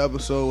ass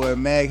episode where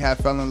Meg had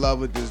fell in love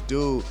with this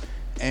dude,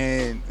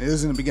 and it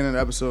was in the beginning of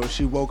the episode.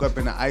 She woke up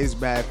in an ice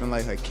bath and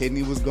like her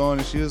kidney was gone,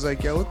 and she was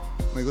like, "Yo,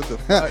 what Like, what the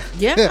fuck?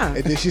 Yeah.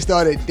 And then she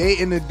started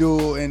dating the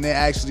dude, and they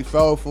actually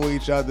fell for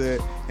each other.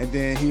 And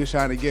then he was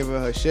trying to give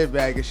her shit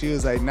back, and she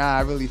was like, "Nah,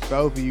 I really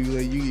fell for you.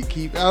 Like, you can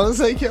keep." I was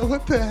like, "Yo,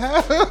 what the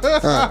hell?"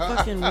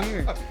 Fucking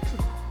weird.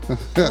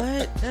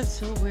 What? That's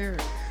so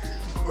weird.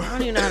 I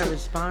don't even know how to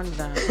respond to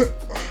that.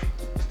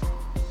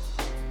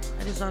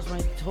 I just lost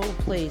my total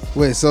place.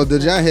 Wait, so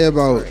did y'all hear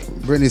about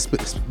Britney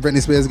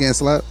Spears getting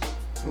slapped?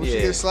 Who she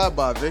get slapped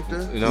by, Victor?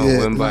 No, Yeah,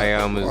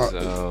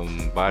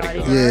 Wembanyama's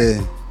bodyguard.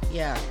 Yeah.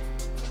 Yeah.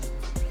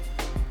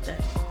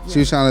 She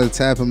was trying to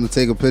tap him to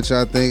take a picture,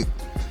 I think.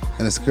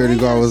 And the security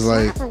guard was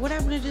like, what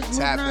happened to just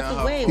moving out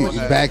the way? he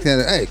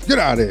backhanded, hey, get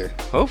out of here.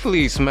 Hopefully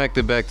he smacked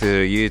it back to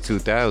the year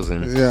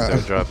 2000. Yeah.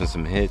 Start dropping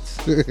some hits.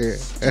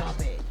 Stop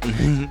it.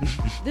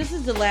 This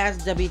is the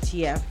last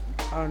WTF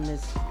on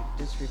this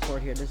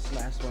report here. This is the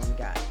last one we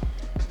got.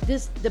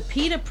 The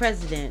PETA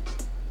president.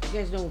 You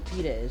guys know what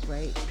PETA is,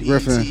 right?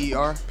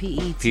 P-E-T-E-R?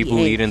 P-E-T-A. People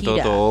eating PETA.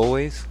 Toto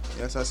always?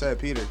 Yes, I said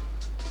Peter.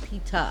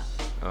 PETA.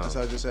 That's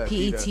how I just said.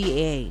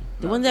 P-E-T-A.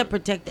 The one that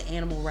protect the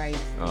animal rights.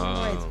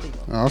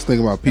 People. I was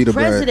thinking about Peter The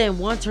president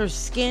wants her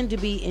skin to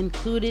be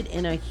included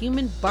in a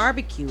human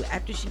barbecue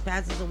after she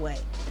passes away.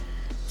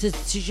 To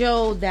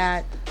show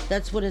that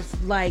that's what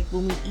it's like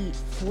when we eat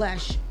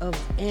flesh of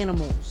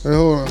animals. Hey,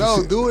 hold on.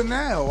 No, do it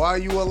now while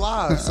you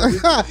alive. So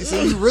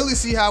you really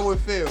see how it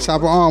feels.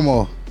 Chop her arm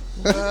off.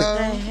 What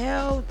the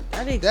hell?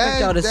 I didn't expect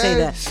y'all to say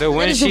that. So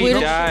when she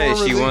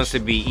dies, she wants to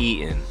be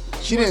eaten.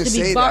 She didn't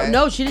say that.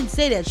 No, she didn't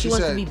say that. She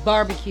wants to be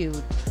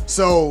barbecued.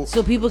 So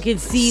people can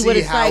see what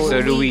it's like.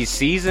 So do we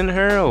season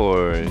her,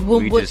 or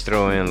we just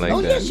throw in like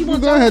that? Yeah, she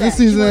wants Go ahead and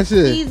season that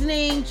shit.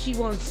 Seasoning. She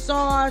wants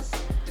sauce.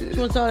 She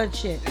wants all that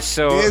shit.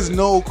 So there's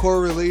no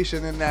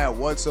correlation in that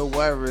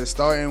whatsoever.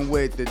 Starting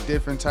with the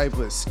different type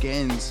of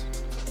skins,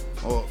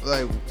 or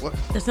like what?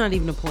 That's not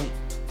even a point,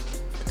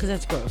 because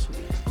that's gross.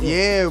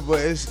 Yeah, but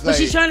it's like. But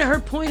she's trying to.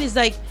 Her point is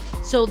like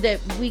so that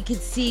we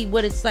could see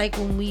what it's like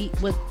when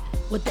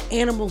what the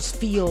animals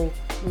feel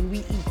when we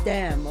eat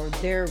them or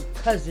their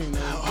cousin.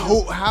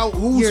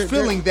 Who's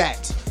feeling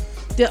that?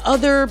 The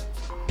other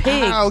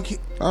pig.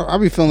 I'll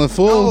be feeling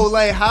full. No,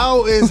 like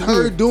how is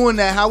her doing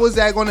that? How is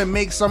that going to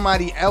make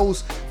somebody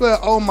else? But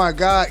oh my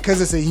god,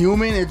 because it's a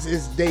human.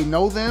 It's they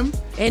know them.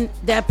 And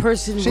that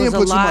person she was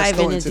alive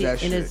and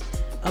is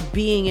a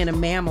being and a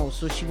mammal,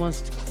 so she wants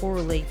to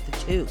correlate the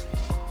two.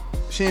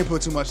 She didn't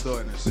put too much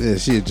thought in this. Yeah,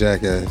 she a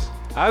jackass.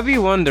 I be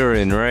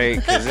wondering, right?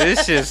 Because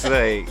it's just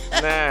like,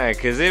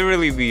 because it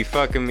really be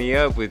fucking me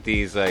up with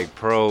these like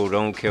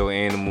don't kill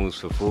animals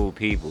for food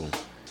people.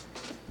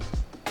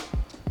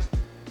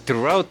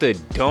 Throughout the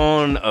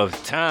dawn of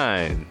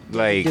time,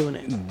 like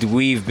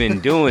we've been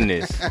doing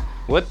this.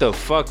 What the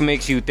fuck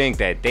makes you think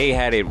that they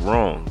had it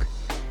wrong?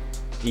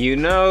 You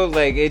know,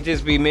 like it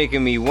just be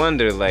making me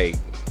wonder, like,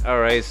 all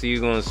right, so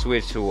you're gonna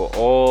switch to an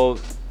all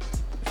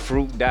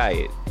fruit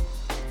diet.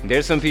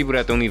 There's some people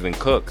that don't even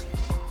cook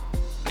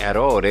at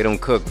all. They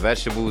don't cook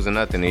vegetables or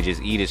nothing. They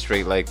just eat it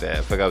straight like that.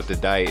 I forgot what the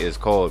diet is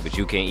called, but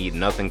you can't eat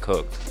nothing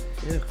cooked.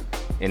 Yeah.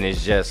 And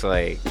it's just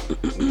like,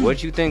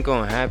 what you think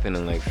gonna happen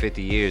in like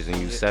 50 years and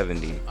you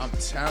 70? I'm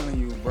telling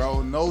you,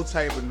 bro, no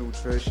type of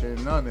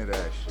nutrition, none of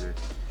that shit.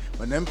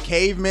 When them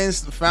cavemen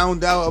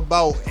found out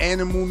about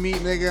animal meat,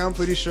 nigga, I'm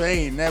pretty sure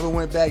they ain't never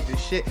went back to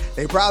shit.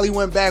 They probably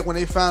went back when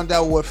they found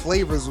out what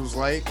flavors was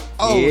like.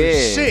 Oh,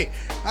 yeah. Shit.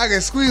 I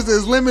can squeeze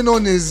this lemon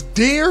on this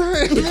deer.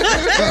 This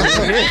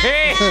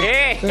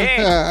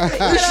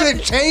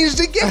shit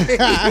changed again.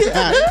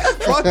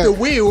 Fuck the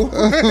wheel.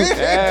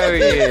 Hell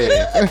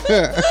yeah.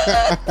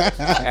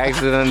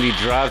 Accidentally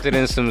dropped it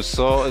in some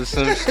salt and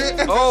some shit.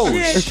 Oh,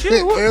 shit.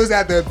 It was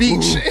at the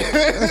beach.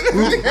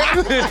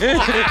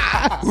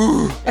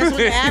 That's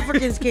when the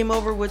Africans came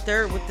over with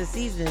the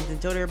seasons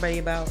and told everybody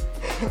about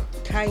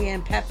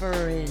cayenne pepper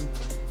and,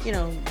 you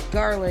know,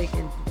 garlic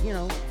and, you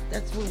know,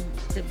 that's when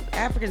the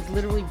Africans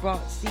literally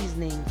brought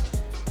seasoning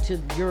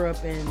to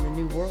Europe and the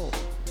New World.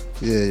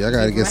 Yeah, y'all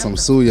gotta get some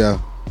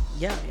suya.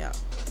 Yeah.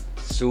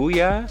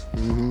 Suya?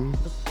 Mm-hmm.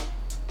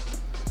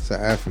 It's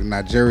an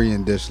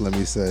Nigerian dish, let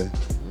me say.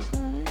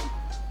 Okay.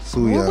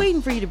 Suya. We're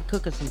waiting for you to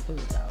cook us some food,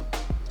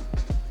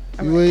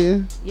 though. You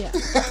waiting? Yeah.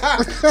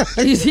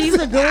 He's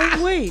like,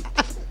 go wait.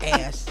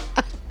 Ass.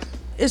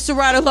 It's the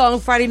Ride Along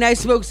Friday Night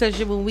Smoke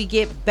Session. When we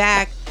get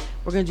back,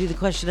 we're going to do the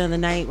question of the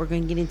night. We're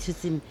going to get into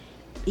some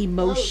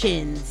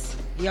emotions.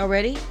 Y'all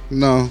ready?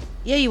 No.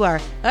 Yeah, you are.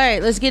 All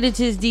right, let's get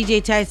into his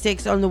DJ Ty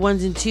 6 on the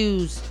ones and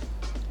twos.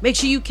 Make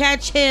sure you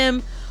catch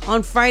him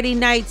on Friday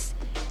nights,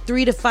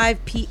 3 to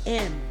 5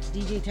 p.m.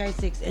 DJ Ty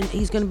 6. And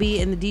he's going to be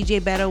in the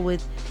DJ battle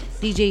with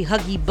DJ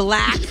Huggy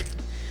Black,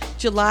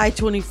 July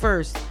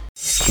 21st.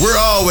 We're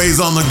always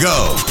on the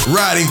go,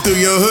 riding through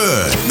your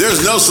hood.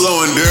 There's no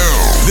slowing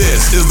down.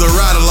 This is the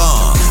Ride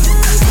Along.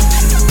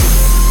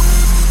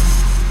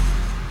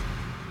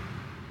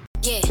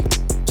 Yeah.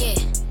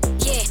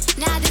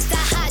 Now this the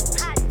hot.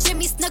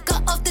 Jimmy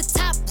Snooker off the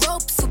top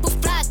rope, super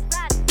fly.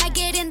 I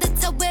get in the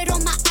tub with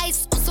all my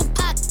ice on some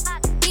pop.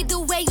 Either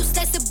way, you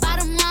slice the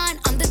bottom line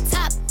on the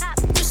top.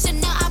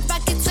 Pushing out, I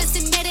rock it,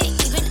 twisting, made it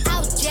even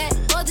out yet.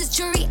 All this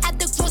jewelry at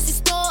the grocery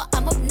store.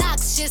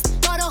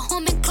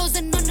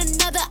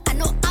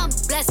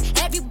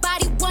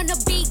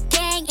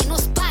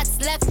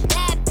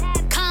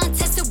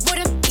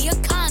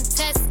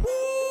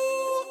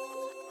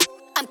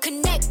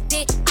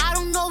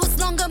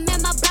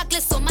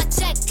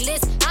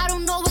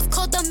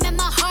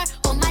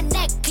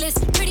 It's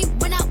pretty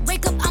when I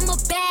wake up, I'm a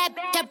bad.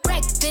 That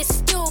breakfast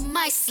still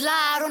might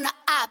slide on the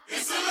op.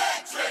 It's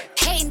electric.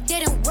 Hating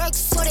didn't work,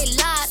 so they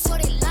lied.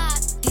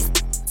 These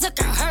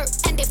looking hurt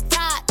and they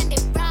fried.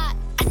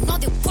 I know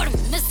they wouldn't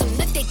miss them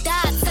if they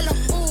died. Tell them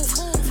move.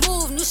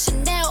 New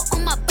Chanel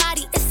on my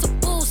body, it's a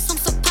boost. I'm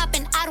so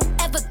poppin', I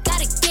don't ever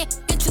gotta get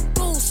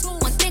introduced.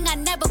 One thing I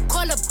never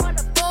call a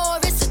bore,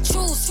 it's a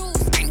truce.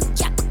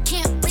 Yeah, I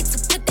can't wait to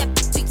put that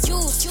bitch to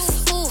use.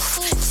 Ooh,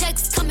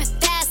 checks coming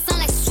fast,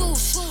 sound like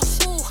swoosh.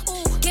 Ooh,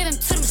 give him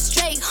to them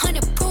straight,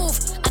 100 proof.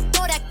 I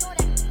thought that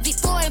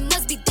before, it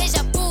must be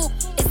deja vu.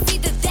 It's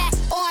either that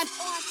or I'm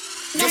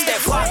this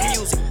that pop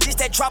music, this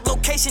that drop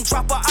location,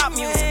 drop a op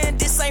music. And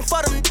this ain't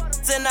for them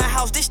in the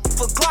house, this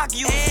for Glock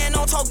you. And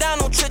don't talk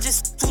down on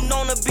triggers, too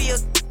known to be a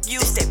you.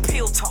 This that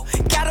pill talk,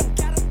 gotta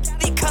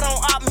be cut on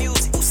op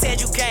music. Who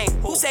said you game?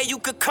 Who said you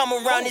could come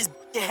around this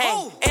and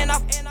hang? And I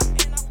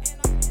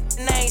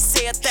ain't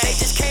say a thing. They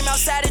just came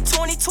outside in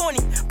 2020,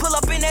 pull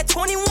up in that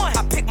 21.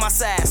 I pick my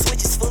side,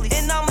 switches fully,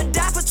 and I'ma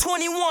die for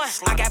 21.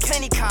 I got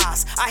plenty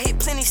cars, I hit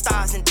plenty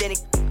stars, and then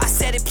I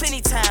said it plenty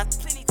times.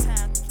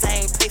 I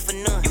ain't pay for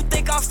none. You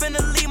think I'm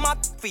finna leave my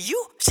for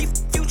you? She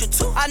future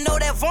too. I know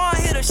that Vaughn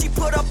hit her. She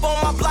put up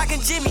on my block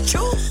and Jimmy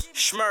Choo.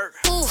 Schmirk.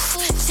 Ooh,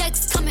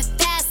 checks coming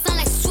fast, sound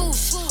like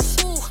swoosh.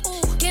 Ooh,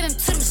 give him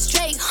to them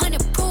straight,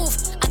 100 proof.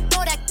 I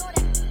thought that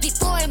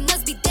before, it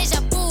must be deja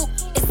vu.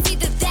 It's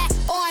either that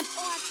or I'm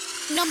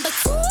number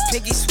 2.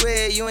 Pinky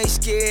swear you ain't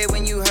scared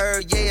when you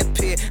heard yeah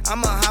appear.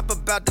 I'ma hop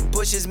about the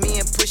bushes, me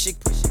and push it.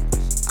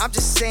 I'm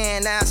just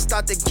saying now I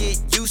start to get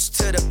used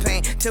to the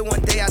pain. Till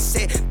one day I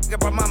said, I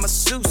brought my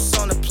masseuse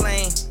on the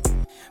plane.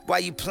 Why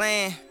you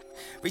playing?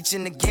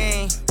 Reaching the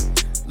game,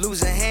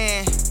 lose a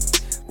hand.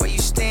 Where you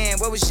stand?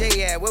 Where was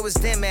Jay at? Where was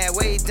them at?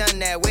 Where he done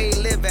that? Where he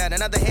live at?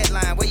 Another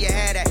headline, where you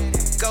had at?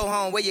 Go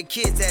home, where your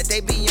kids at? They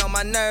be on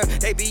my nerve,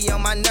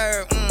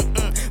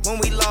 When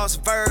we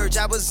lost Verge,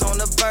 I was on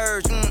the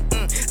verge,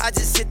 I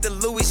just hit the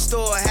Louis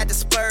store, had to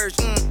splurge,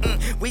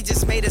 We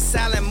just made a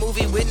silent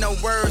movie with no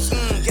words,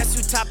 Guess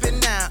who topping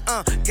now,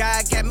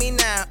 God got me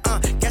now,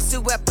 Guess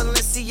who at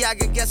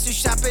Balenciaga, guess who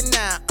shopping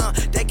now,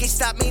 They can't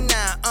stop me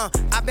now,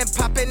 I've been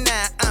popping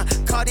now,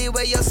 Cardi,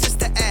 where your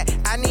sister at?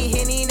 I need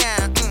Henny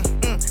now,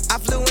 I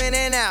flew in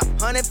and out,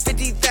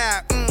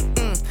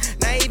 150,000,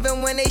 Now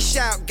even when they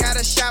shout,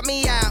 gotta shout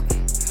me out.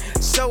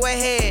 So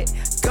ahead,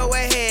 go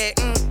ahead,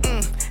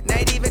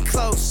 Not even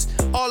close,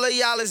 all of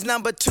y'all is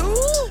number 2.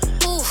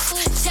 Ooh,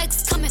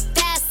 checks coming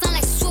fast, sound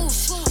like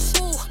swoosh.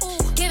 Ooh,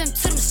 give him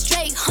to them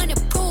straight,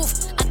 100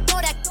 proof. I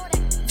thought that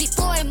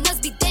before, it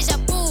must be deja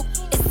vu.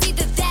 It's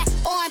either that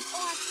or I'm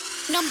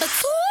number 2.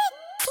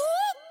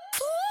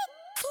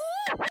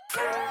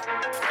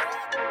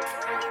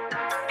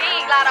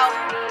 Big Lotto.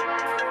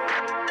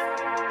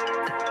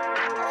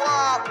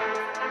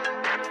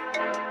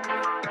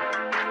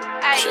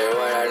 Shit,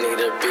 when I need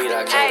a beat,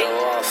 I can't go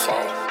off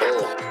on.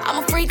 Ooh. I'm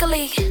a freak of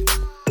league,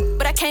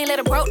 but I can't let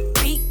a broke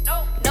beat.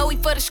 No, we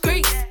for the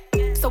streets,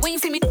 so when you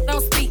see me,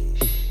 don't speak.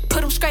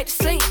 Put them straight to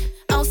sleep.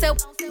 I don't sell,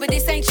 but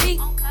this ain't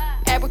cheap.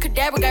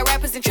 Abracadabra, got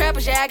rappers and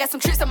trappers, yeah, I got some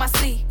tricks on my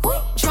sleeve.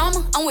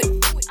 Drama, I'm with.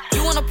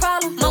 You want a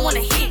problem? I want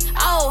a hit.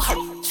 Oh,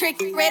 trick,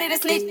 ready to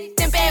snitch,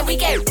 then bad, we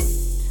get it.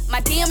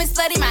 My DM is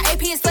slutty, my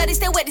AP is slutty,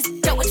 still wet this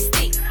up with the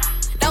stick.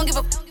 Don't give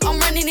a I'm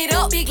running it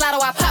up, big lotto,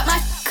 I pop my.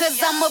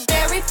 Cause I'm a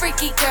very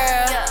freaky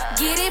girl,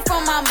 get it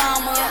from my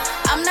mama.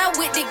 I'm not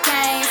with the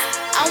games,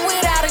 I'm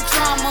without a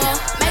drama.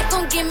 Make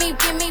them give me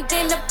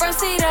in the front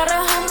seat of the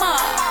Hummer.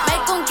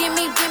 Make them give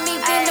me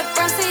in the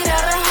front seat of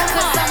the Hummer.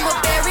 Cause I'm a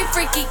very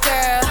freaky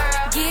girl,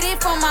 get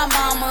it from my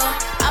mama.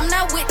 I'm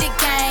not with the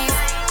games,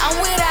 I'm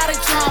without a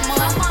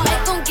drama.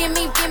 Make them give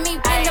me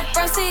in the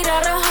front seat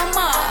of the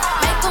Hummer.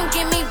 Make them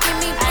give me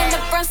in the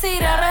front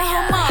seat of the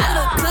Hummer. I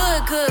look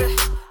good.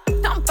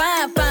 I'm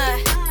fine.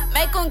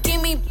 Make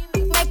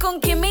 'em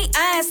give me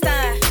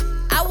Einstein.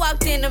 I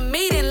walked in the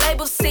meeting,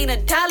 label seen a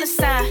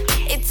 $sign.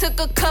 It took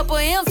a couple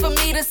M's for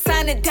me to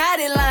sign the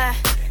dotted line.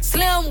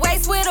 Slim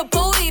waist with a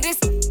booty, this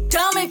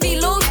dumb if he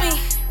lose me.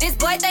 This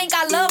boy think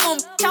I love him,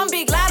 I'm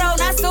Big Lotto,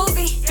 not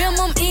Susie. Film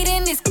him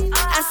eating this,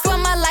 I swear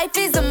my life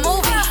is a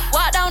movie.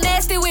 Walked on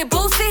nasty with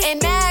Boosie,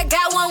 and now I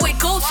got one with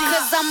Gucci.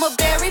 Cause I'm a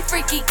very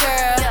freaky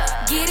girl,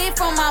 get it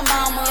from my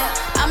mama.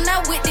 I'm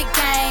not with the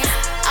games,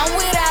 I'm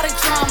without a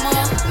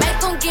drama.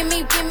 Make 'em give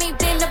me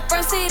in the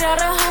front seat of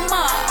the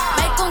Hummer.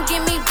 Make 'em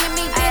give me in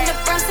the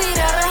front seat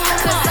of the Hummer.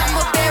 Cause I'm a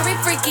very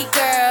freaky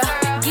girl,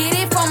 get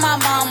it from my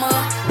mama.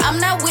 I'm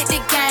not with the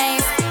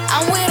games,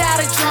 I'm without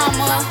a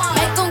drama.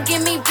 Make 'em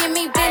give me in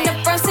the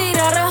front seat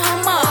of the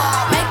Hummer.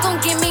 Make 'em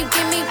give me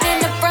in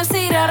the front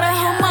seat of the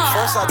Hummer.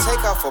 First I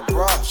take off a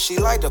bra, she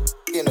like to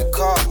in the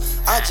car.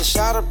 I just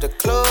shot up the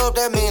club,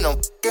 that mean I'm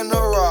in the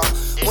raw.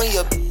 When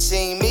your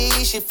seen me,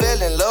 she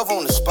fell in love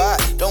on the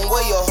spot. Don't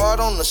wear your heart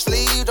on the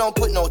sleeve, don't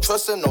put no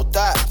trust in no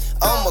thought.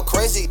 I'm a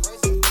crazy,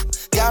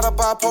 got a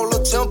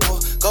bipolar temper.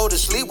 Go to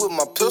sleep with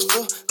my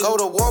pistol. Go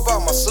to war by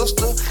my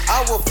sister.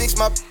 I will fix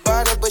my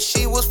body, but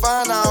she was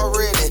fine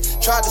already.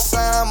 Tried to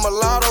sign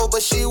mulatto,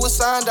 but she was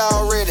signed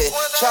already.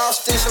 Child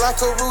stitch like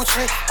a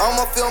Rucci.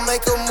 I'ma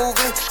make a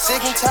movie.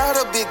 Sick and tired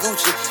of Big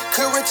Gucci.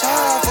 Could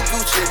retire for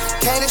Gucci.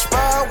 Can't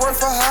expire, work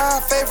for high.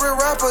 Favorite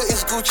rapper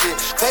is Gucci.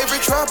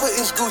 Favorite trapper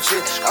is Gucci.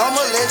 I'm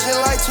a legend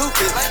like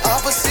Tuki.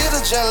 Opposite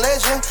of John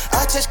Legend.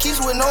 I touch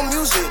keys with no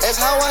music. That's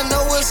how I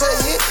know it's a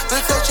hit.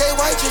 Because Jay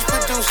White just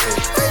produced it.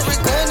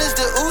 Favorite gun is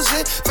the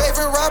Uzi.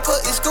 Favorite rapper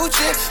is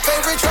Gucci.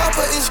 Favorite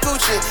trapper is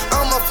Gucci.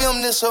 I'ma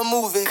film this a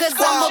movie. Cause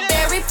I'm a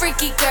very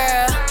freaky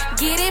girl.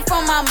 Get it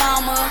from my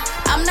mama.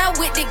 I'm not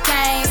with the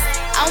games.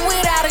 I'm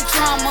without a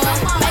drama.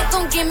 Make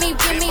them give me,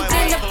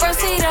 then the front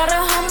seat of the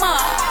Hummer.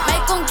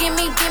 Make them give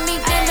me,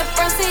 then the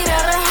front seat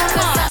of the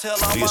Hummer.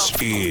 This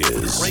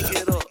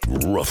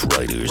is Rough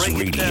Riders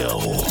Radio.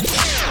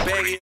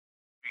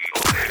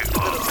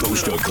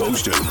 Coast to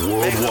coast and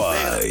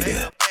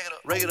worldwide.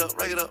 Rake it up,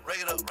 rake it up,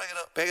 rake it up, rake it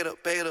up, bag it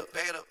up, bag it up,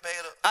 bag it up, bag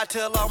it up. I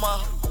tell all my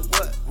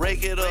what?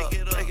 Rake it up,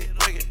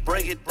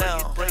 break it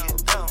down, back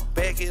it up,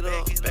 bag it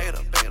up, bag it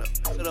up,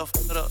 get up,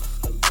 get up,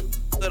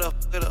 get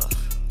up, get up.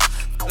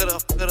 Get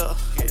up, get up,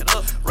 get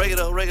up, rake it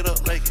up, rake it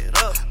up, rake it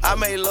up. I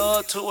made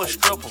love to a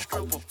stripper.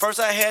 First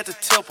I had to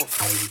tip her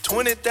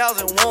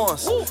 20,000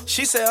 ones.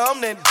 She said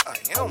I'm that.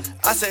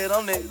 I said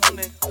I'm that.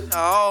 I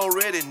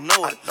already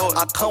know it.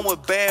 I come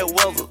with bad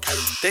weather.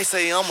 They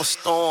say I'm a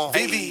storm.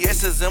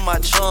 VVS is in my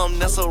chum.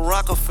 That's a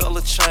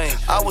Rockefeller chain.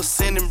 I was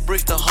sending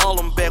bricks to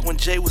Harlem back when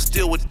Jay was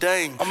still with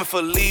Dame. I'm in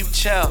for leave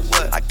child.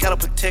 I got a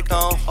protect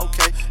on.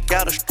 Okay,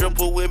 got a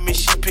stripper with me.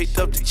 She picked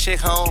up the check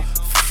home.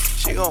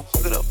 She gon'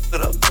 get up,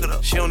 get up, get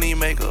up. She don't need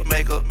makeup.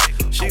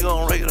 She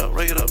gon' rake it up,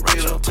 rake it up, rake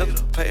it up. Tell her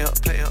to pay up.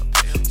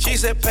 She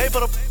said pay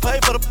for the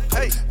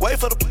pay. Wait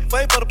for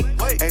the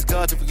wait. Ask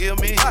God to forgive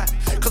me.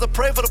 Cause I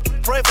pray for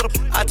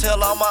the. I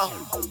tell all my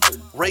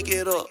rake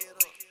it up,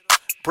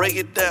 break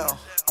it down,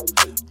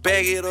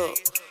 bag it up.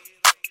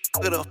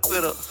 Get up,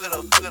 get up, get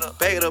up, get up,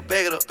 bag it up,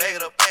 bag it up, bag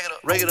it up, bag it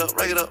up, rake it up,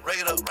 rake it up, rake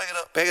it up, rake it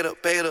up, bag it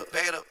up, bag it up,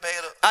 bag it up, bag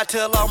it up. I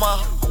tell all my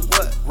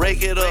what?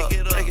 Rake it up,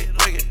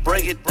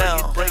 break it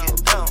down, bag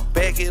it up,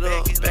 bag it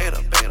up, bag it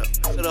up,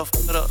 get up,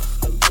 get up,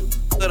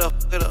 get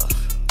up, get up.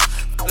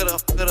 Get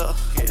up, get up,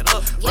 get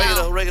up, rake it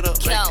up, rake it up,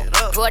 rake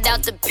it up. Brought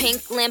out the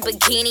pink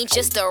Lamborghini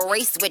just a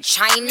race with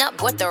China.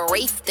 Brought the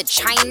race to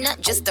China,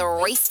 just a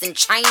race in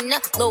China.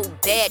 Little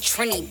bad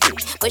Trini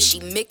bitch, but she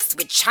mixed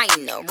with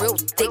China. Real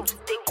thick,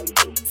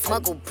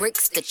 smuggle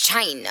bricks to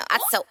China. I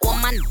tell all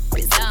my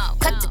niggas,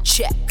 cut the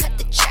check,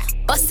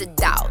 bust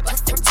it out.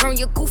 Turn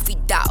your goofy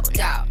down,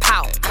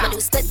 pound. I'ma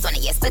do splits on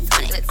it, yeah, splits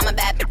on it. I'm a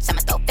bad bitch,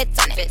 I'ma throw fits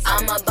on it.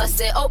 I'ma bust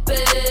it open,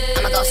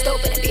 I'ma go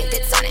stupid and be a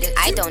fits on it.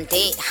 I don't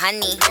date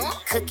honey.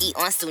 Cookie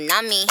on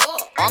tsunami.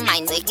 All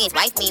my niggas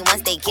wife me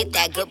once they get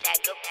that good.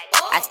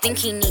 I think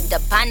he need the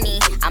bunny.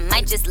 I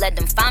might just let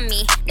him find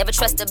me. Never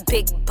trust a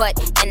big butt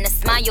and a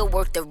smile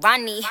worth the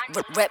Ronnie.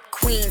 Rep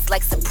queens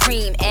like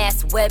Supreme.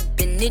 Ass Web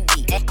and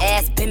Nitty.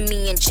 Ass been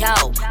me and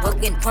Joe.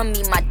 Working from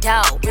me my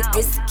dog.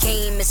 This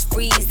game is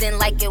freezing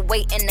like it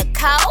waiting a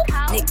cow.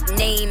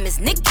 Nickname is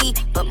Nikki,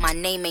 but my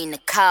name ain't a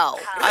cow.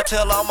 I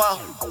tell all my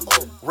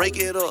rake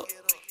it up,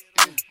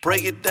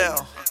 break it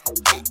down,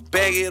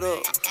 bag it up.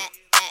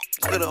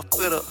 Get up,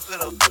 get up, get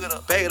up, get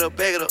up, bag it up,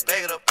 bag it up,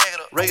 bag it up, bag it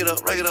up, rake it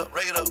up, rake it up,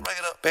 rake it up, rake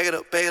it up, bag it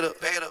up, bag it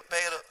up, bag it up,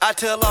 bag it up. I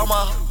tell all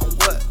my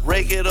what?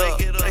 Rake it up,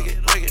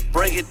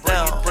 break it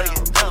down,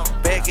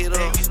 bag it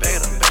up, bag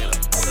it up,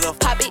 get up.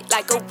 Pop it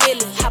like a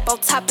willy, hop on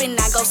top and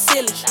I go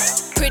silly.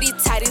 Pretty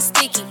tight and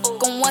sticky,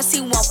 gon' once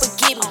he won't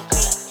forgive me.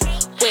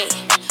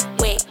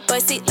 Wet,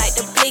 bust it like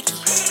the blicky.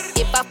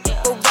 If I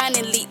flip around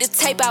and lead the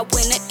tape, I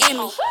win an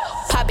Emmy.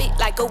 Pop it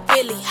like a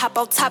willy, hop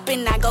on top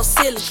and I go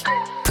silly.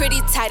 Pretty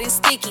tight and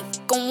sticky,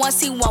 gon' once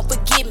he won't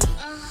forgive me.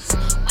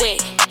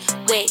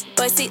 Wet,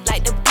 bust it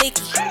like the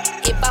blicky.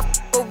 If I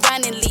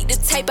around and lead the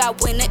tape, I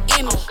win an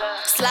Emmy.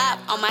 Slide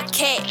on my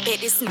cat, bet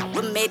this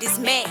nigga made his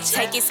match.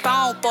 Take his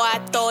phone, boy, I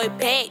throw it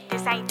back.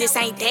 This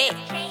ain't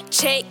that.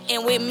 Check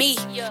in with me,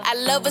 I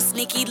love a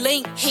sneaky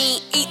link. He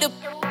ain't eat the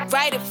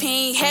right if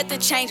he ain't had to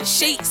change the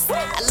sheets.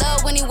 I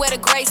love when he wear the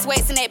gray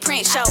sweats in that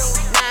print show.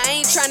 Now I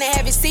ain't tryna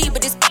have it see,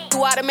 but this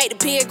who ought to make the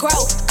beard grow.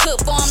 Cook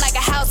for him like a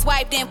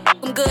housewife, then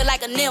him good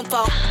like a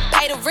nympho.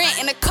 Pay the rent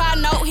in the car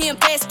note, he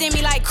invest in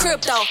me like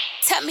crypto.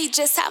 Tell me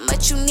just how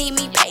much you need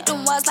me. Pay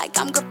them walls like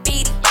I'm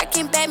graffiti.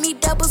 Working bad, me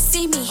double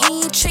see me.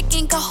 He ain't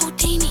tricking, go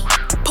Houdini.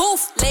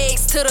 Poof,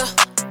 legs to the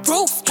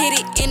roof. Hit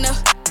it in the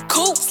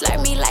coop.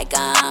 Slurp me like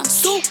I'm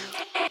soup.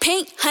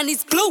 Pink,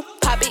 honey's blue.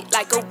 Pop it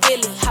like a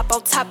willy. Hop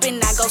on top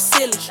and I go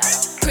silly.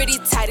 Pretty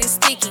tight and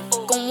sticky.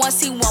 Gon'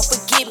 once he won't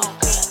forgive me.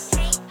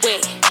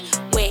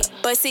 Wet,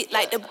 bust it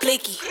like the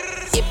blicky.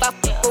 If I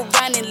flip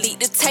around and lead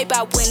the tape,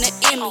 I win an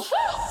Emmy.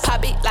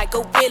 Pop it like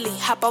a willy.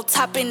 Hop on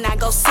top and I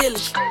go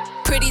silly.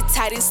 Pretty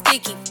tight and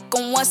sticky.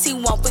 Gon' once he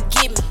won't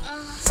forgive me.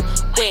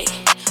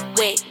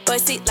 Wet,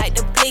 bust it like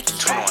the blicky.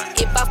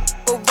 If I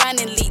flip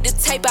around and lead the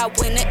tape, I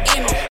win an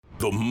Emmy.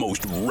 The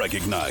most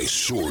recognized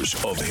source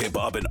of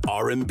hip-hop and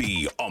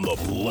R&B on the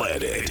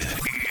planet.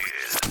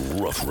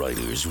 Rough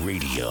Riders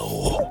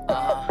Radio.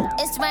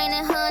 It's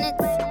raining hundreds.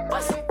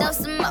 Throw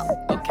some more.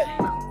 Okay.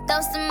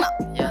 Throw some more.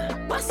 Yeah.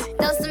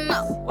 Throw some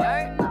more.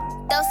 Word.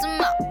 Throw some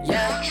more.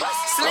 Yeah.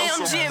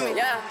 Slim Jimmy.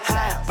 Yeah.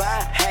 High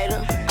by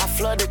hater. I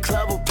flood the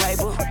club with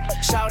paper.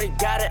 Shawty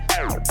got it.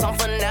 Some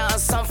for now,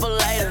 some for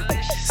later.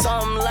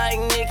 Some like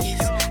Nicki's.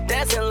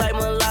 Dancing like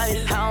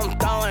Malaya. How I'm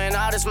throwing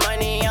all this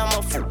money.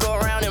 I'ma go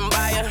around and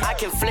buy it. I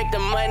can flick the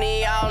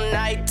money all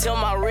night till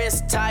my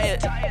wrist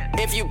tired.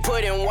 If you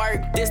put in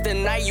work, this the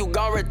night you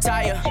gon'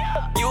 retire.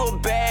 You a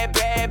bad,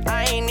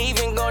 I ain't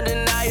even gon'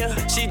 deny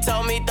her. She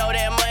told me throw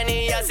that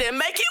money, I said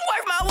make it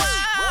worth my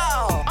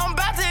while. I'm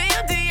about to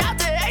empty out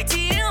the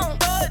ATM.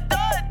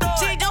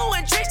 She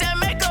doing tricks that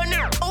make a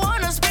nigga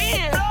wanna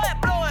spin.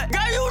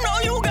 Girl, you know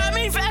you got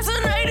me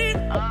fascinated.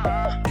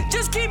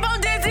 Just keep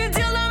on dancing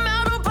till I'm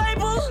out of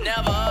paper.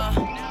 Never.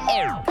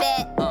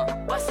 Bet.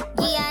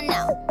 Yeah, I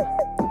know.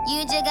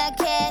 You just got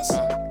cash.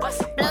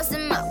 Blow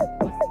some more.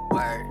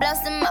 Blow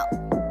some more.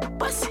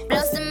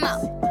 Blow some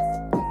more.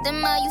 The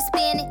more you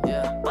spin it,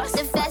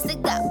 the faster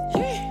go.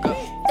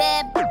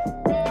 Bad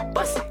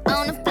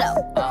on the floor.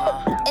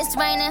 It's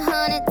raining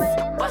hundreds.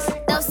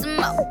 Throw some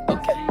more.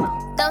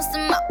 Throw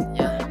some more.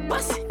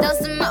 Throw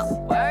some more.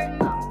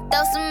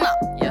 Throw some more.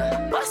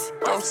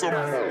 Throw some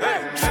more.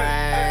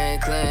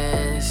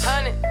 Franklin's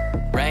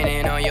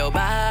raining on your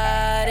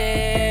body.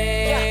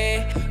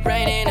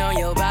 Raining on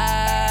your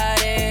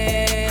body.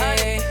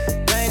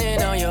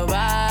 Raining on your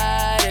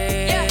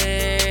body.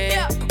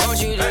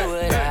 Won't you do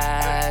what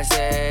I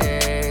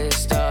say?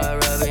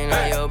 Start rubbing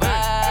on your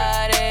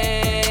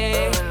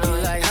body.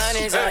 Like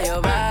honey's on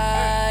your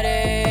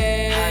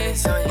body.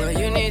 Well,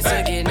 you need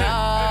to get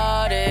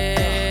naughty.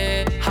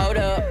 Hold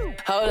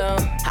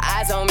up,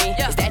 eyes on me.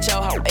 Is that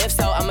your hoe? If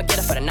so, I'ma get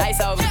her for the nights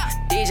over.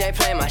 DJ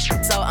playing my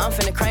shit, so I'm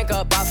finna crank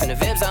up off in the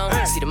VIP zone.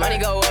 See the money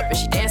go up and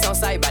she dance on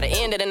sight. By the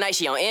end of the night,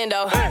 she on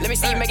endo. Let me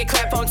see you make it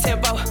clap on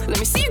tempo. Let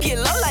me see you get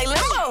low like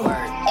limbo.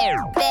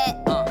 Bet.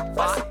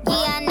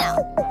 Yeah, I know.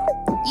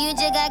 You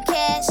just got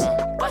cash.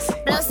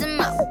 Blow some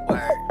more.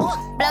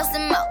 Blow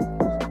some more.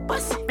 Blow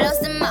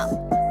some more.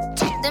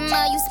 The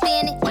more you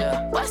spin it,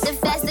 the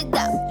faster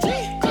go.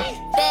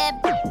 Bad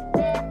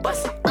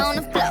on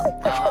the floor.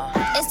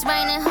 It's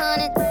raining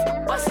hundreds.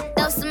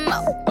 Throw some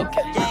more.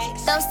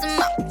 Throw some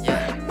more.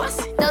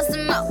 Throw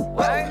some more.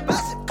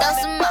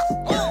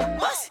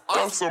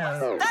 Throw some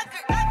more.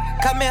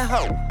 Come here,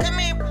 ho.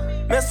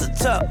 Mr.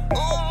 Tuck.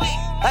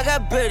 I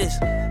got bitches.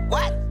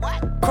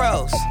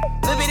 Crows.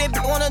 Little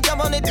bit wanna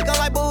jump on it, I'm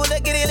like, boo,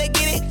 let's get it, let's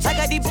get it. I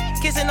got these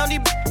kissing on these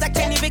I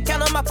can't even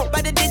count on my phone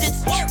by the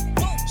digits.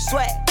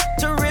 Swag,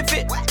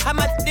 terrific. I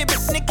might dip in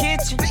the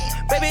kitchen.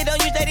 Baby,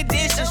 don't use dirty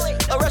dishes.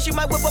 Or else you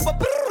might whip up a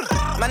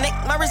my neck,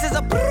 my wrist is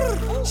a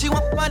she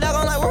want my dog,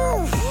 I'm like,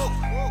 woo.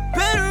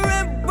 Better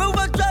and move,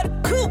 I try to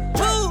coop,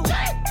 boo.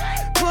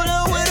 Put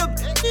her with a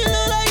you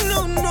look like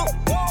no.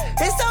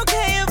 It's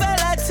okay if I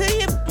lie to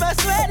you, I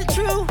swear the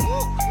truth.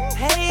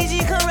 Hey,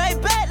 G, come right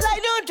back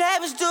like no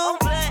drivers do.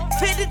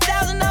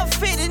 50,000 off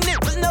 50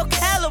 nipples, no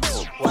caliber.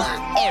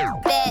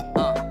 Bet.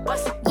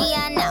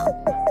 Yeah, I know.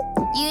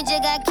 You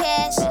just got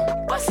cash.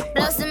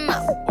 Blow some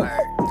more.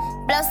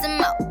 Blow some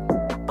more.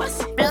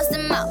 Blow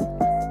some more.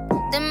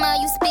 The more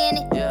you spin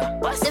it,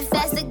 the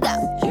faster go.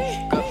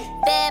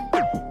 Bad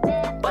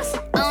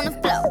on the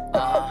floor.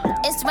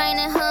 It's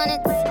raining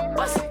hundreds.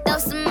 Throw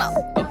some more.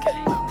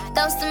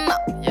 Throw some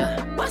more.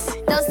 Throw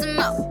some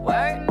more.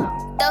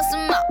 Throw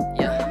some more.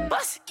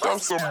 Throw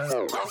some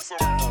more.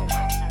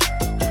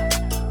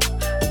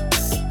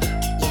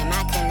 Yeah,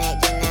 my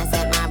connection and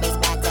set my wrist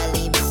back to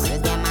leave.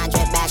 Just get my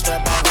drip back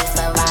with a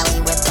Ferrari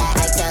with that. I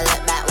tell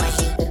it back when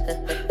he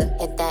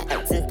hit that.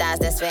 Since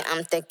that's what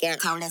I'm thinking.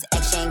 Call this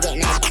action,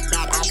 getting that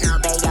back. I can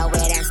obey your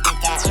way and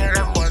stick at.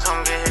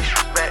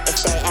 If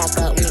they act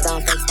up, we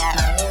gon' fix that.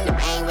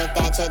 Ain't with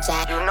that chit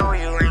chat. You know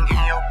you ain't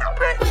in your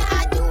back. When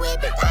I do it,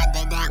 bitch, I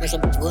did that. Wish a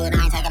bitch would,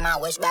 I ain't taking my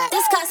wish back.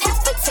 This cost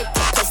half a ticket,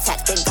 plus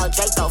tax. Then go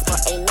Draco for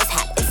a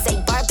mishap. It's a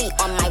Barbie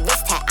on my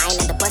wrist hat. I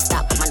ain't at the bus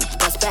stop, my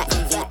bus back.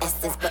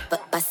 VVS is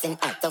but bustin'.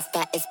 Act so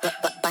fat, it's but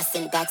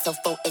bustin'. Back so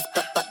full, it's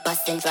but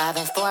bustin'.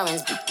 Driving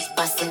foreigns,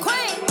 bustin'.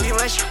 We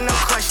run shit, no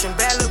question.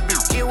 Bad little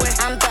bitch, get wet.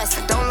 I'm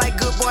bustin'. Don't like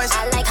good boys,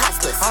 I like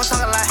hustlers. I'm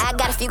talking like I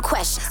got a few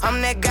questions.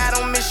 I'm that guy,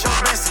 don't miss your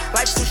blessing.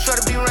 Life's too short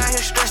to be around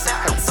here stressing.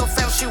 So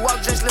fast, she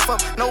walk, just lift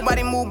up.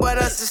 Nobody move but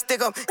us to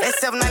stick up. That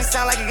 790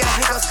 sound like it got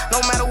hiccups.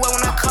 No matter what,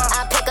 when I call,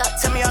 I pick up.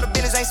 Tell me all the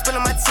business, ain't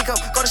spilling my teacup.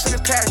 Go to sleep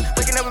in Paris,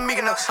 waking up with me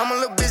enough. I'm a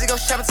little busy, go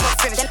shopping till I'm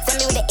finished. Send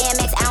me with the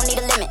MX, I don't need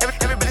a limit.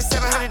 Every bit is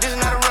 700, this is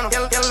not a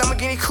rental. Yellow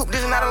Lamborghini coupe,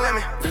 this is not a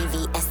lemon.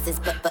 VVS is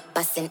but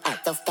bustin'.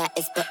 Act so fat,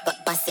 it's but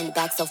bustin'.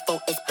 Back so full,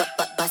 it's but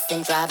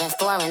bustin'. Driving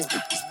foreigns,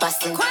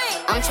 bustin'.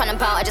 I'm tryna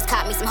ball, I just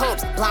caught me some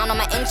hoops. Blonde on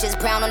my inches,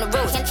 brown on the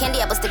roof.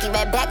 Candy apple, sticky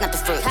red back, not the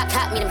fruit.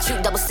 Caught me them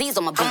cute double C's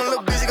on my boot. I'm a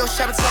little busy, go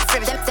shopping till I'm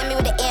finished. Send me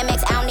with the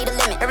MX, I don't need a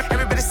limit.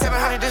 Every bit is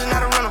 700, this is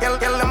not a rental.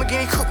 Yellow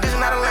Lamborghini coupe, this is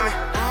not a lemon.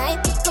 I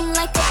pick 'em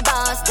like a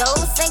boss, go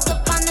say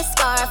up on the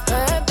scarf.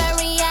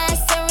 Burberry,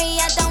 Siri,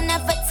 I don't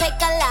ever take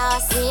a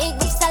loss. Big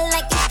whips, I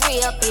like it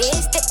real big.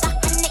 Stick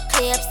 100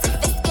 clips, if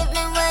it's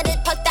giving what it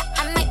poked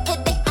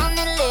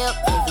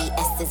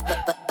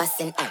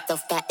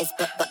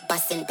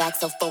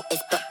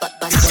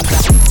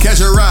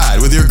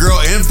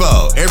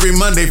every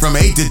Monday from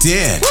 8 to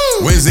 10.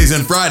 Woo! Wednesdays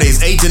and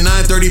Fridays, 8 to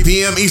 9:30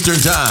 p.m. Eastern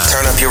Time.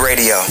 Turn up your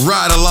radio.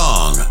 Ride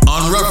along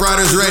on Rough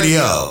Riders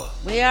Radio.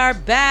 We are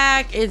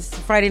back. It's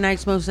Friday Night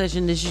Smoke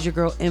Session. This is your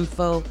girl,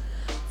 Info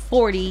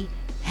 40.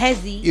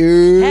 Hezzy,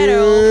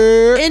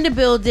 Hetero, in the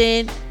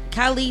building.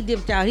 Khalid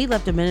dipped out. He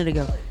left a minute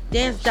ago.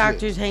 Dance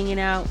Doctors hanging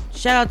out.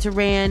 Shout out to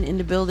Rand in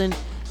the building.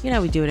 You know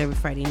how we do it every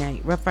Friday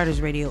night. Rough Riders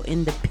Radio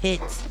in the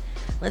pit.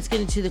 Let's get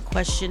into the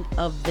question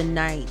of the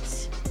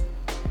night.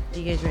 Are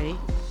you guys ready?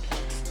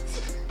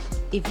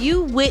 If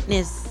you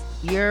witness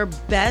your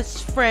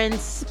best friend's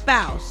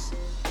spouse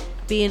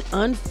being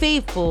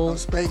unfaithful, I'm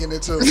spanking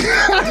it too.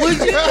 Would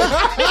you?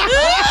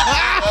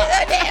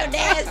 Damn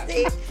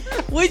nasty.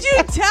 Would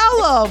you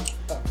tell him?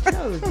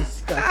 That was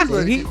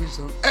disgusting.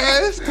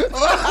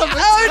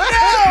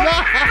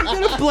 Oh no! You're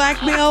gonna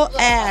blackmail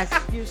ass.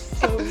 You're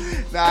so.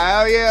 Nah,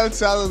 hell yeah, I'm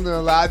telling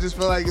them. I just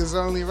feel like it's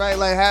only right.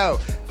 Like how?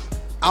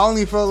 I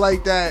only feel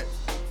like that.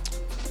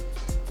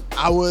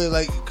 I would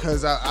like,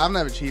 cause I've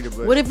never cheated.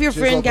 But what if your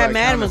friend got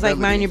mad and was like,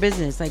 "Mind your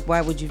business"? Like, why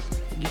would you?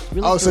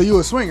 Really so you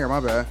a swinger? My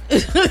bad.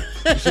 You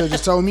should have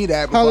just told me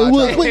that before.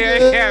 I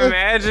can't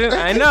imagine.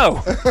 I know.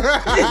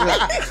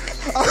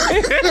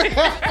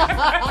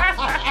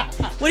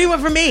 What do you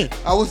want from me?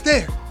 I was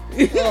there.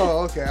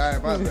 Oh, okay. All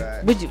right, my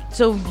bad. Would you?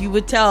 So you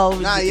would tell?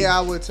 Nah, yeah,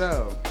 I would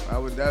tell. I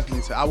would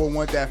definitely tell. I would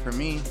want that for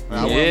me.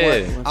 I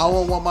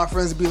wouldn't want my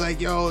friends to be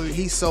like, "Yo,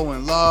 he's so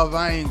in love.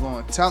 I ain't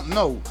gonna tell."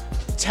 No,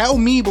 tell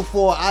me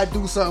before I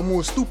do something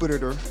more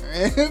stupider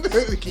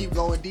and keep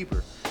going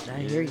deeper.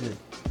 I hear you.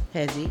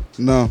 Hezzy?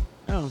 No.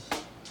 Oh.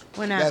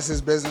 Why not? That's his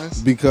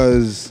business.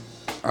 Because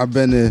I've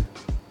been there,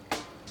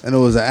 and it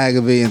was an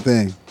aggravating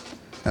thing,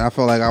 and I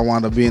felt like I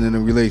wound up being in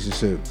a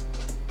relationship.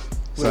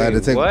 So I had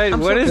to take.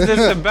 What is this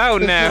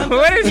about now?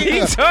 What is he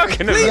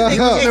talking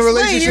about? In a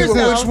relationship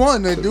with which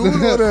one, the dude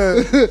or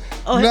the?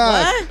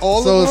 What?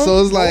 All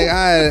so it's like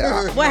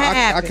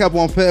I kept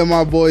on putting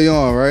my boy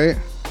on, right?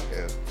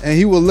 Yeah. And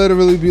he would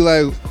literally be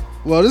like,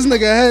 "Well, this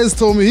nigga has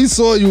told me he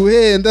saw you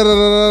here and da da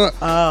da da."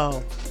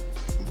 Oh.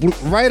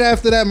 Right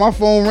after that, my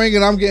phone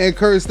ringing. I'm getting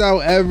cursed out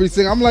every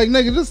single. I'm like,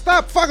 nigga, just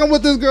stop fucking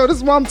with this girl. This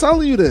is why I'm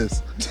telling you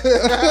this.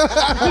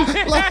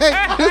 Like,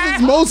 this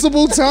is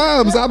multiple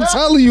times. I'm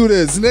telling you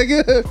this,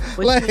 nigga.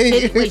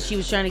 Wait, she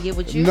was trying to get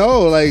with you?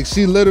 No, like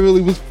she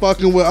literally was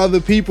fucking with other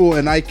people,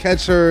 and I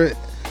catch her.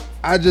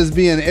 I just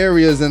be in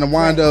areas and I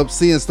wind up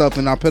seeing stuff,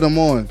 and I put him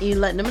on. You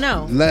letting him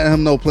know? Letting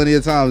him know plenty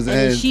of times,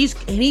 and he's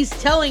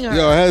telling her.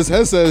 Yo, Hez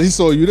said he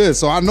saw you this,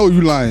 so I know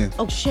you lying.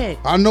 Oh shit!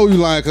 I know you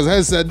lying because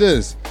Hez said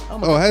this.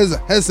 Hez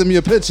sent me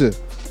a picture.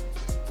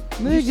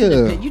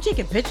 Nigga, you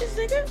taking pictures,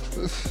 nigga?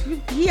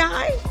 He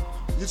high?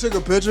 You took a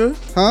picture?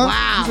 Huh?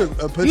 Wow. You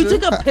took a picture? You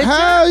took a picture?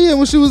 Hell yeah,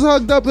 when she was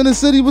hugged up in the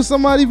city with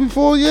somebody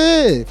before,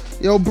 yeah.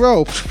 Yo,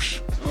 bro.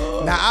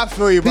 Nah, I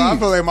feel you, bro. I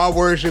feel like my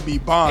word should be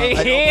bond.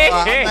 Like,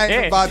 I'm not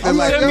even about to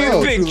like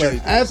yo,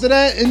 like after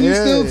that, and you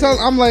still tell,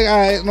 I'm like, all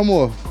right, no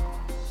more.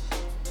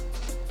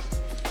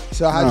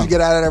 So how'd you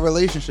get out of that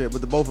relationship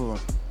with the both of them?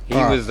 He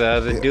was the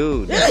other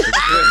dude.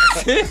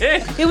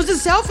 It was a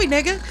selfie,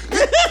 nigga.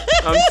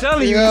 I'm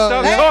telling you,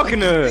 stop talking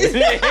to her.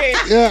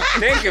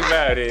 Think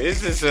about it.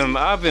 This is some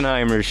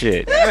Oppenheimer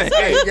shit.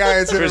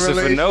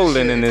 Christopher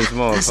Nolan in this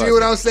motherfucker. You see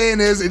what I'm saying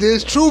is, it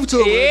is truth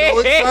to it.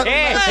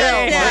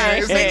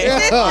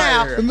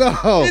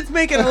 No. It's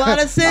making a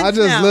lot of sense. I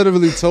just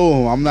literally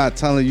told him, I'm not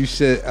telling you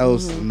shit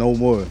else no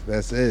more.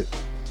 That's it.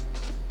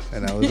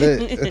 And that was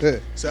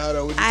it.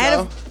 So, would you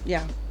tell?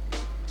 Yeah.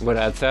 What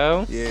I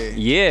tell?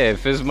 Yeah,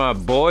 if it's my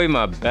boy,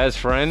 my best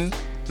friend,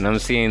 and I'm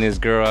seeing this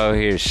girl out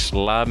here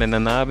slobbing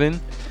and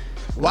knobbing.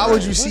 Why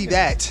would you see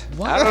that?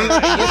 I don't know.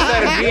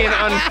 Instead of being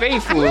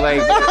unfaithful,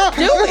 like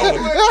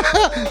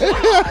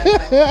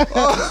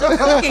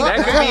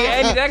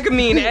that could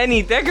mean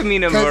any. That could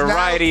mean a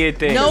variety of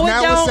things. No,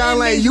 now it sound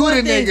like you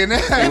the nigga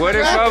now. What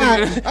if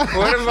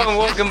I'm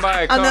walking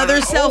by a car?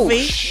 Another selfie.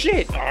 Oh,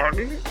 shit.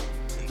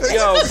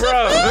 Yo,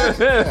 bro.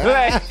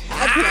 The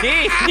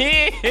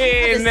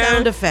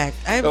sound effect.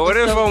 What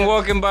if I'm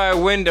walking by a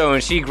window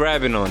and she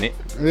grabbing on it?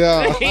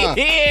 Yeah.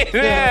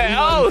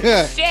 Oh,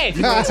 shit.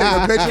 You gonna take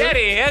a picture?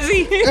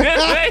 Daddy,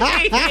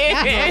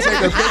 Take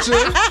a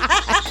picture?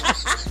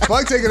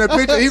 Fuck taking a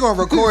picture, he gonna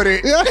record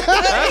it.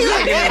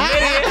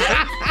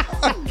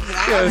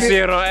 You'll see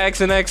it on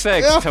X and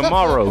XX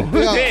tomorrow.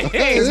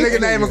 This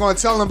nigga not even gonna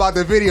tell him about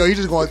the video. He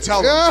just gonna tell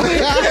him. Yo,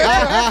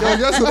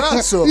 that's what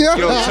I saw. Yo,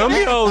 tell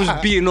me I was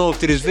beating off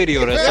to this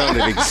video that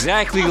sounded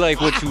exactly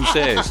like what you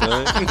said,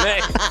 son.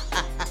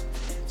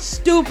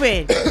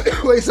 Stupid.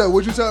 Wait, so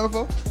what'd you tell him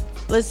for?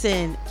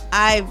 Listen,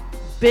 I've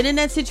been in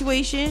that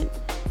situation,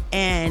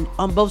 and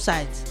on both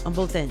sides, on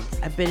both ends,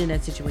 I've been in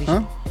that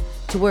situation.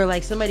 To where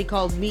like somebody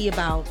called me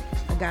about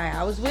a guy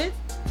I was with.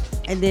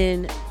 And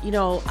then,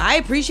 I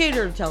appreciated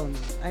her telling me.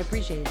 I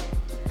appreciated it.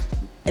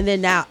 And then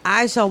now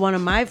I saw one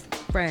of my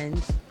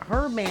friends,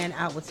 her man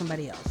out with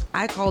somebody else.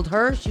 I called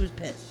her. She was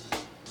pissed.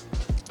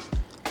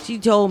 She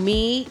told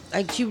me,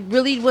 like, she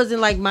really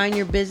wasn't like mind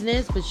your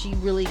business, but she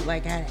really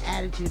like had an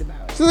attitude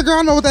about it. So the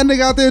girl know what that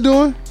nigga out there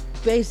doing?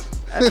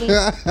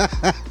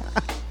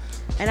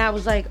 And I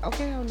was like,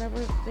 okay, I'll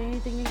never say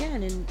anything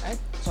again. And I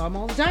saw him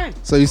all the time.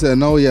 So you said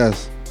no,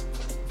 yes.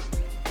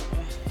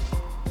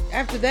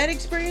 After that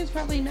experience,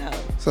 probably no.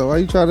 So why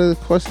you try to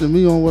question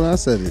me on what I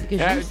said?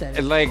 Because you said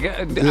it. Like,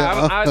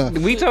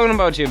 we talking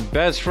about your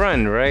best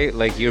friend, right?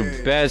 Like your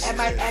best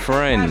friend. At the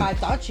time, I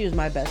thought she was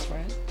my best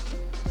friend.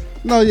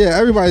 No, yeah,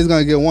 everybody's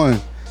gonna get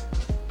one.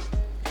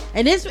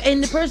 And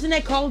the person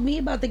that called me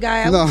about the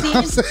guy I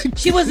was seeing,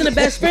 she wasn't a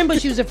best friend,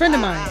 but she was a friend of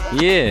mine.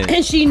 Yeah.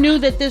 And she knew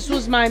that this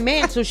was my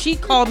man, so she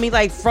called me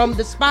like from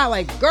the spot,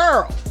 like,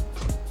 girl,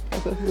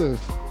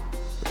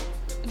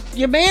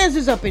 your man's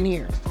is up in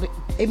here.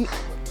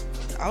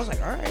 I was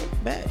like, all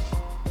right, bet.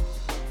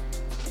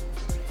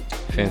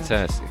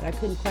 Fantastic. I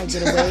couldn't quite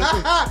get away.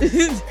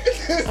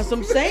 That's what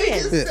I'm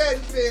saying.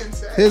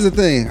 Here's the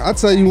thing. I'll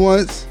tell you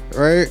once,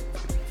 right?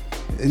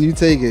 And you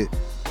take it.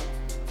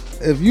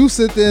 If you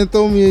sit there and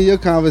throw me in your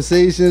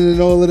conversation and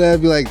all of that,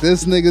 be like,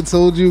 this nigga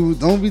told you,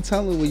 don't be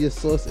telling where your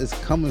source is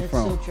coming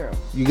from. So true.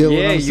 You get what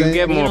I'm saying? Yeah, you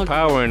get more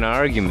power in the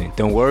argument.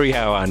 Don't worry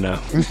how I know.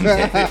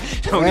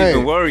 Don't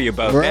even worry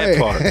about that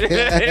part.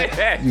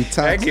 You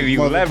I give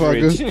you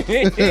leverage.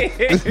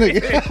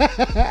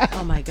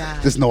 Oh my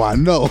God. Just know I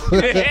know.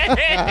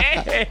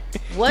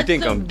 What's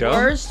think the I'm dumb?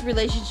 worst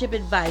relationship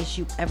advice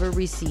you ever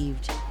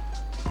received?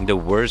 The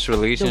worst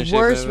relationship The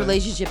worst ever?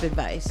 relationship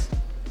advice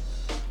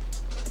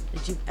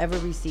that you've ever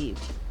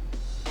received.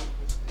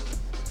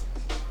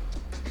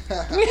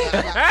 What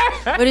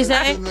do you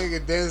say? This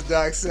nigga Dennis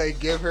Doc say,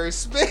 give her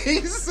space.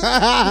 He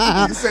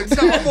said,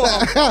 come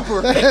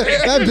on.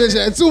 That bitch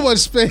had too much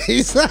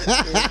space.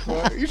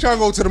 You trying to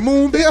go to the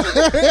moon,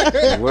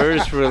 bitch?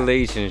 Worst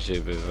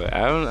relationship is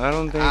I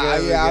don't think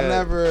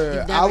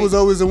I was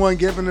always the one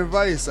giving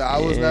advice. I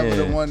was never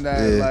the one that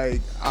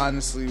like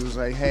honestly was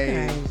like,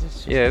 hey.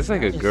 Yeah, it's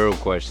like a girl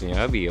question.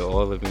 I'll be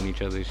all up in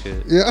each other's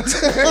shit. Yeah.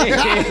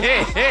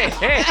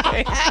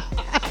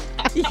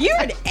 You're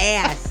an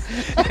ass.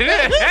 We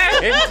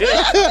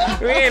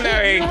ain't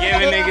out here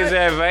giving niggas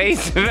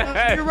advice.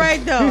 You're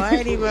right though. I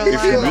ain't even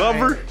If you lying. love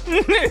her,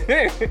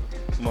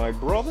 my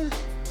brother.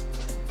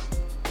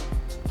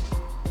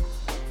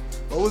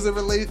 What was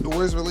the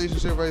worst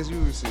relationship advice you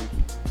received?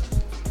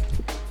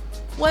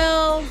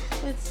 Well,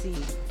 let's see.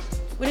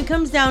 When it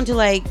comes down to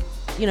like,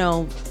 you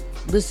know,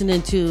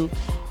 listening to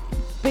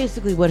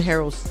basically what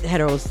Hero's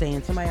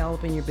saying, somebody all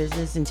up in your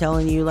business and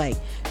telling you like,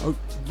 oh,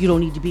 you don't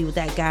need to be with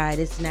that guy,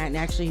 this and that, and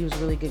actually he was a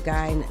really good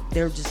guy and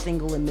they're just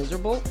single and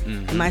miserable.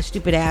 Mm-hmm. And my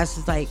stupid ass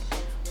is like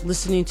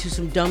listening to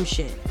some dumb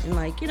shit and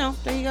like, you know,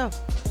 there you go.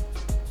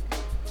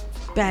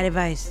 Bad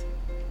advice.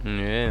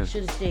 Yeah.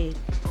 Should have stayed.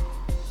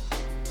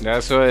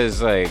 That's what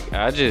it's like.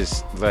 I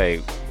just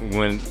like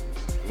when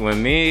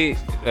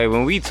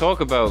we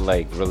talk about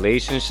like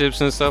relationships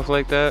and stuff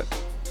like that,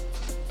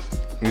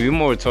 we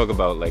more talk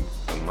about like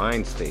the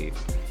mind state.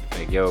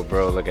 Like, yo,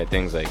 bro, look at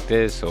things like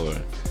this or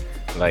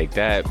like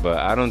that. But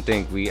I don't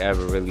think we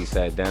ever really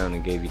sat down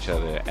and gave each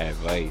other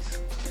advice.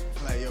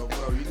 Like, yo,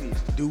 bro, you need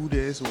to do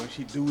this. When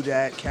she do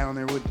that,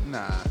 counter with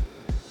nah.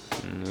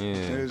 Yeah.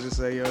 It was just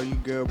like, yo, you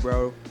good,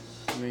 bro.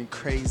 You ain't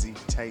crazy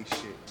type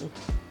shit.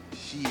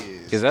 She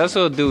is. Cause that's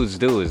what dudes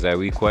do, is that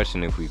we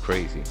question if we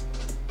crazy.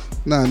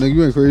 Nah, nigga,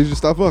 you ain't crazy. Just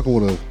stop fucking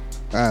with her.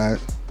 All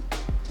right.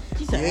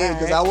 Yeah,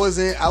 because I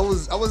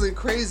wasn't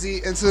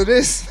crazy until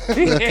this. I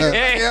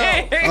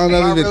don't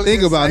ever even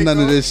think about none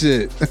of this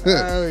shit.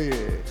 Oh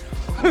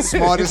yeah.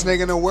 Smartest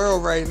nigga in the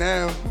world right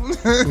now.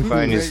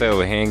 Find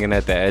yourself hanging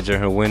at the edge of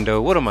her window.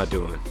 What am I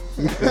doing?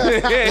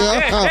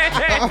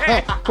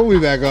 Pull me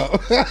back up.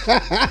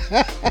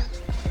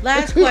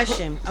 Last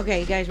question. Okay,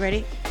 you guys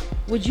ready?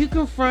 Would you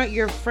confront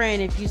your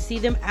friend if you see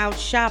them out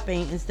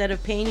shopping instead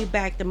of paying you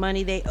back the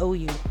money they owe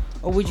you?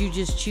 Or would you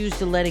just choose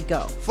to let it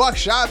go? Fuck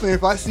shopping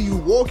if I see you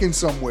walking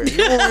somewhere. You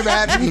don't even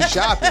have to be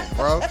shopping,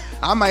 bro.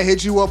 I might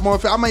hit you up more.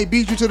 I might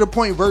beat you to the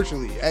point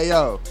virtually. Hey,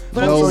 yo.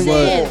 But I'm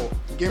saying,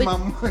 get my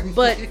money.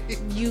 But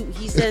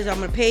he says, I'm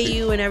going to pay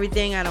you and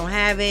everything. I don't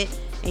have it.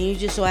 And you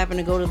just so happen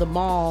to go to the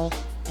mall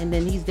and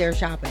then he's there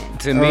shopping.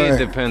 To me, it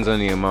depends on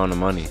the amount of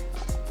money.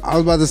 I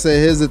was about to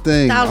say, here's the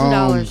thing.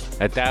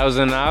 $1,000.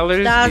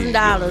 $1,000?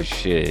 $1,000.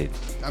 Shit.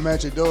 I'm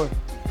at your door.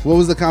 What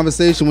was the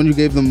conversation when you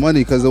gave them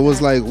money? Because it was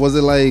like,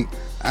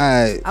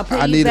 I'll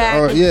pay you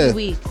back in 2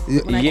 weeks.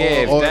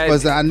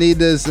 I need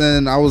this,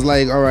 and I was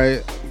like, all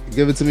right,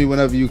 give it to me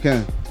whenever you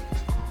can.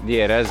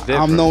 Yeah, that's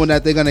different. I'm knowing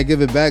that they're gonna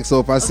give it back. So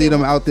if I see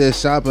them out there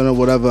shopping or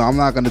whatever, I'm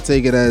not gonna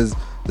take it as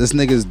this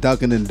nigga's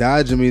ducking and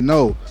dodging me.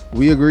 No,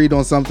 we agreed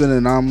on something,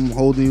 and I'm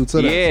holding you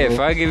to that. Yeah, so if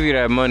I give you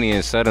that money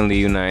and suddenly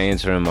you're not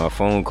answering my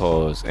phone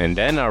calls, and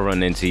then I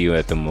run into you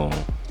at the mall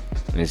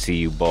and see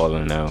you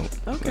balling out.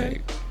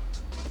 Okay. Like,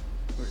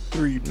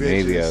 3 bitches.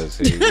 Maybe I would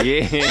say,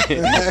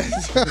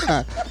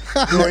 yeah.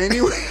 Go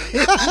anyway.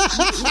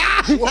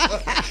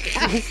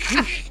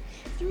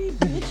 3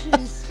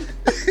 bitches.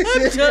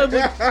 I'm telling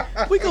you,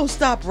 we gonna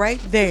stop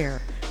right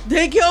there.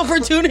 Thank y'all for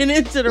tuning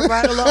in to the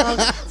Ride Along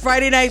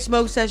Friday Night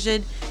Smoke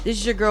Session. This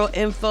is your girl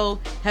Info,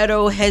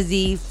 Hero,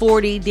 Hezzy,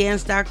 40,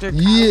 Dance Doctor,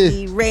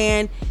 Kali,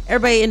 Rand,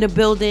 everybody in the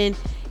building.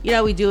 You know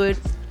how we do it.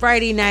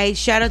 Friday night.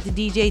 Shout out to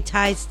DJ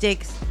Tide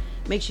Sticks.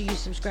 Make sure you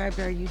subscribe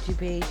to our YouTube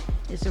page.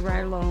 It's the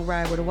Ride Along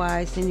Ride with a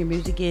Y. Send your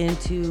music in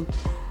to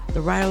the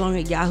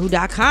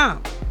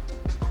ridealong@yahoo.com.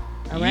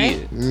 All right?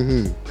 Yeah.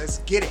 Mm-hmm. Let's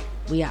get it.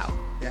 We out.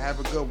 Yeah, have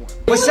a good one.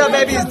 What's up,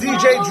 baby? It's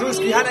DJ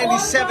Drewski, Hot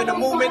 97, the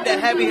movement, the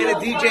heavy hitter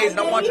DJs, and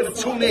I want you to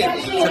tune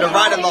in to the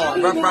Ride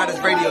Along, Rough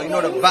Riders Radio. You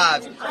know the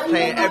vibes,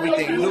 playing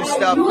everything, new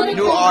stuff,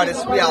 new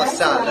artists. We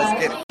outside.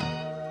 Let's get it.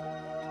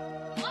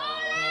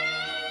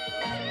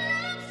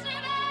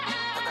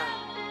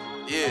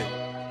 Yeah.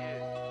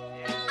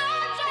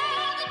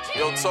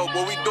 Yo, Toke,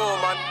 what we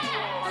doing, man?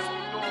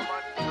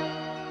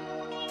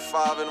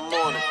 5 in the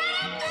morning.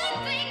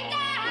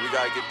 We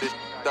gotta get this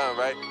done,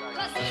 right?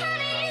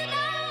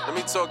 Let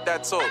me talk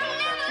that talk.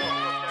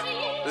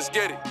 Let's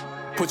get it.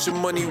 Put your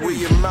money where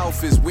your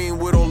mouth is. We ain't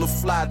with all the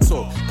fly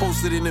talk.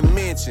 Posted in the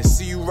mansion.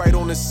 See you right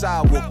on the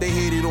sidewalk. They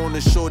hated on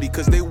the shorty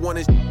cause they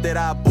wanted that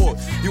I bought.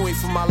 You ain't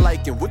for my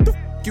liking. What the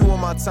you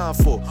want my time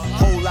for?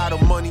 Whole lot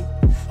of money.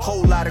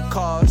 Whole lot of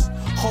cars,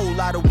 whole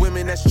lot of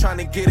women that's trying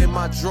to get in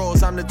my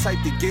drawers. I'm the type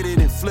to get it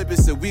and flip it,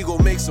 so we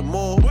gon' make some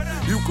more.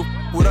 You can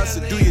with us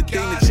and do your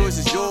thing, the choice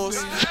is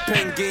yours.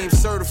 Pen game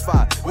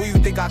certified. Where you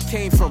think I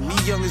came from? Me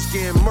youngers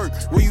getting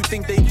murked. Where you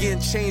think they getting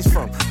changed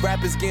from?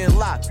 Rappers getting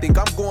locked. Think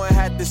I'm gonna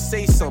have to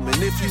say something.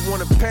 And if you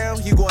want a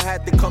pound, you gonna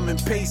have to come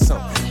and pay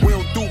some. We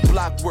don't do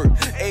block work,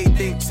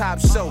 everything top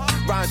shelf.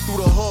 Riding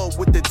through the hood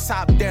with the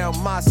top down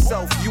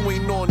myself. You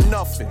ain't on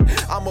nothing.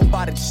 I'm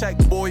about to check,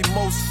 boy.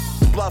 Most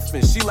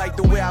bluffing. She like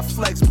the way I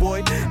flex,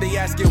 boy. They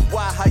asking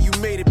why, how you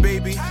made it,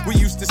 baby. We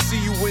used to see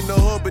you in the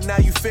hood, but now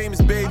you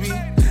famous, baby.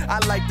 I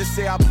like to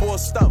say I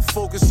bossed up,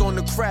 focus on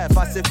the craft.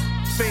 I said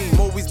fame,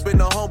 always been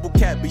a humble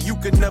cat, but you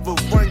could never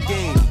run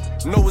game.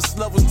 Know it's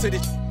levels to the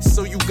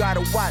so you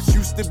gotta watch.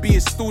 Used to be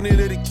a student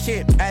of the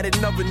camp, add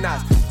another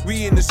notch.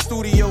 We in the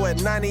studio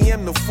at 9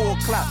 a.m. to 4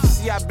 o'clock.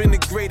 See, I've been the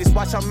greatest,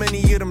 watch how many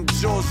of them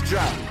jaws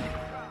drop.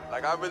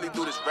 Like I really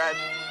do this rap.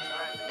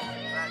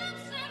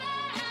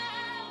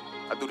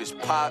 I do this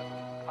pop,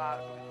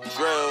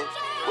 drill,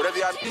 whatever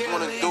y'all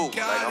wanna do. Like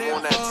I'm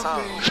on that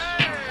time.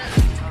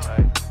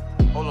 Right.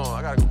 Hold on,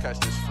 I gotta go catch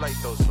this flight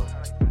though, so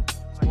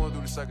I'm gonna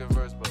do the second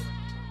verse, but.